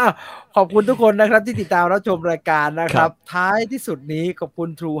ขอบคุณทุกคนนะครับที่ติดตามรับชมรายการนะครับท้ายที่สุดนี้ขอบคุณ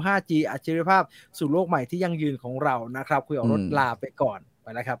True 5G อัจฉริยภาพสู่โลกใหม่ที่ยั่งยืนของเรานะครับคุยออกรถลาไปก่อนไป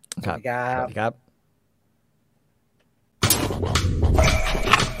แล้วครับสวัสดีครับ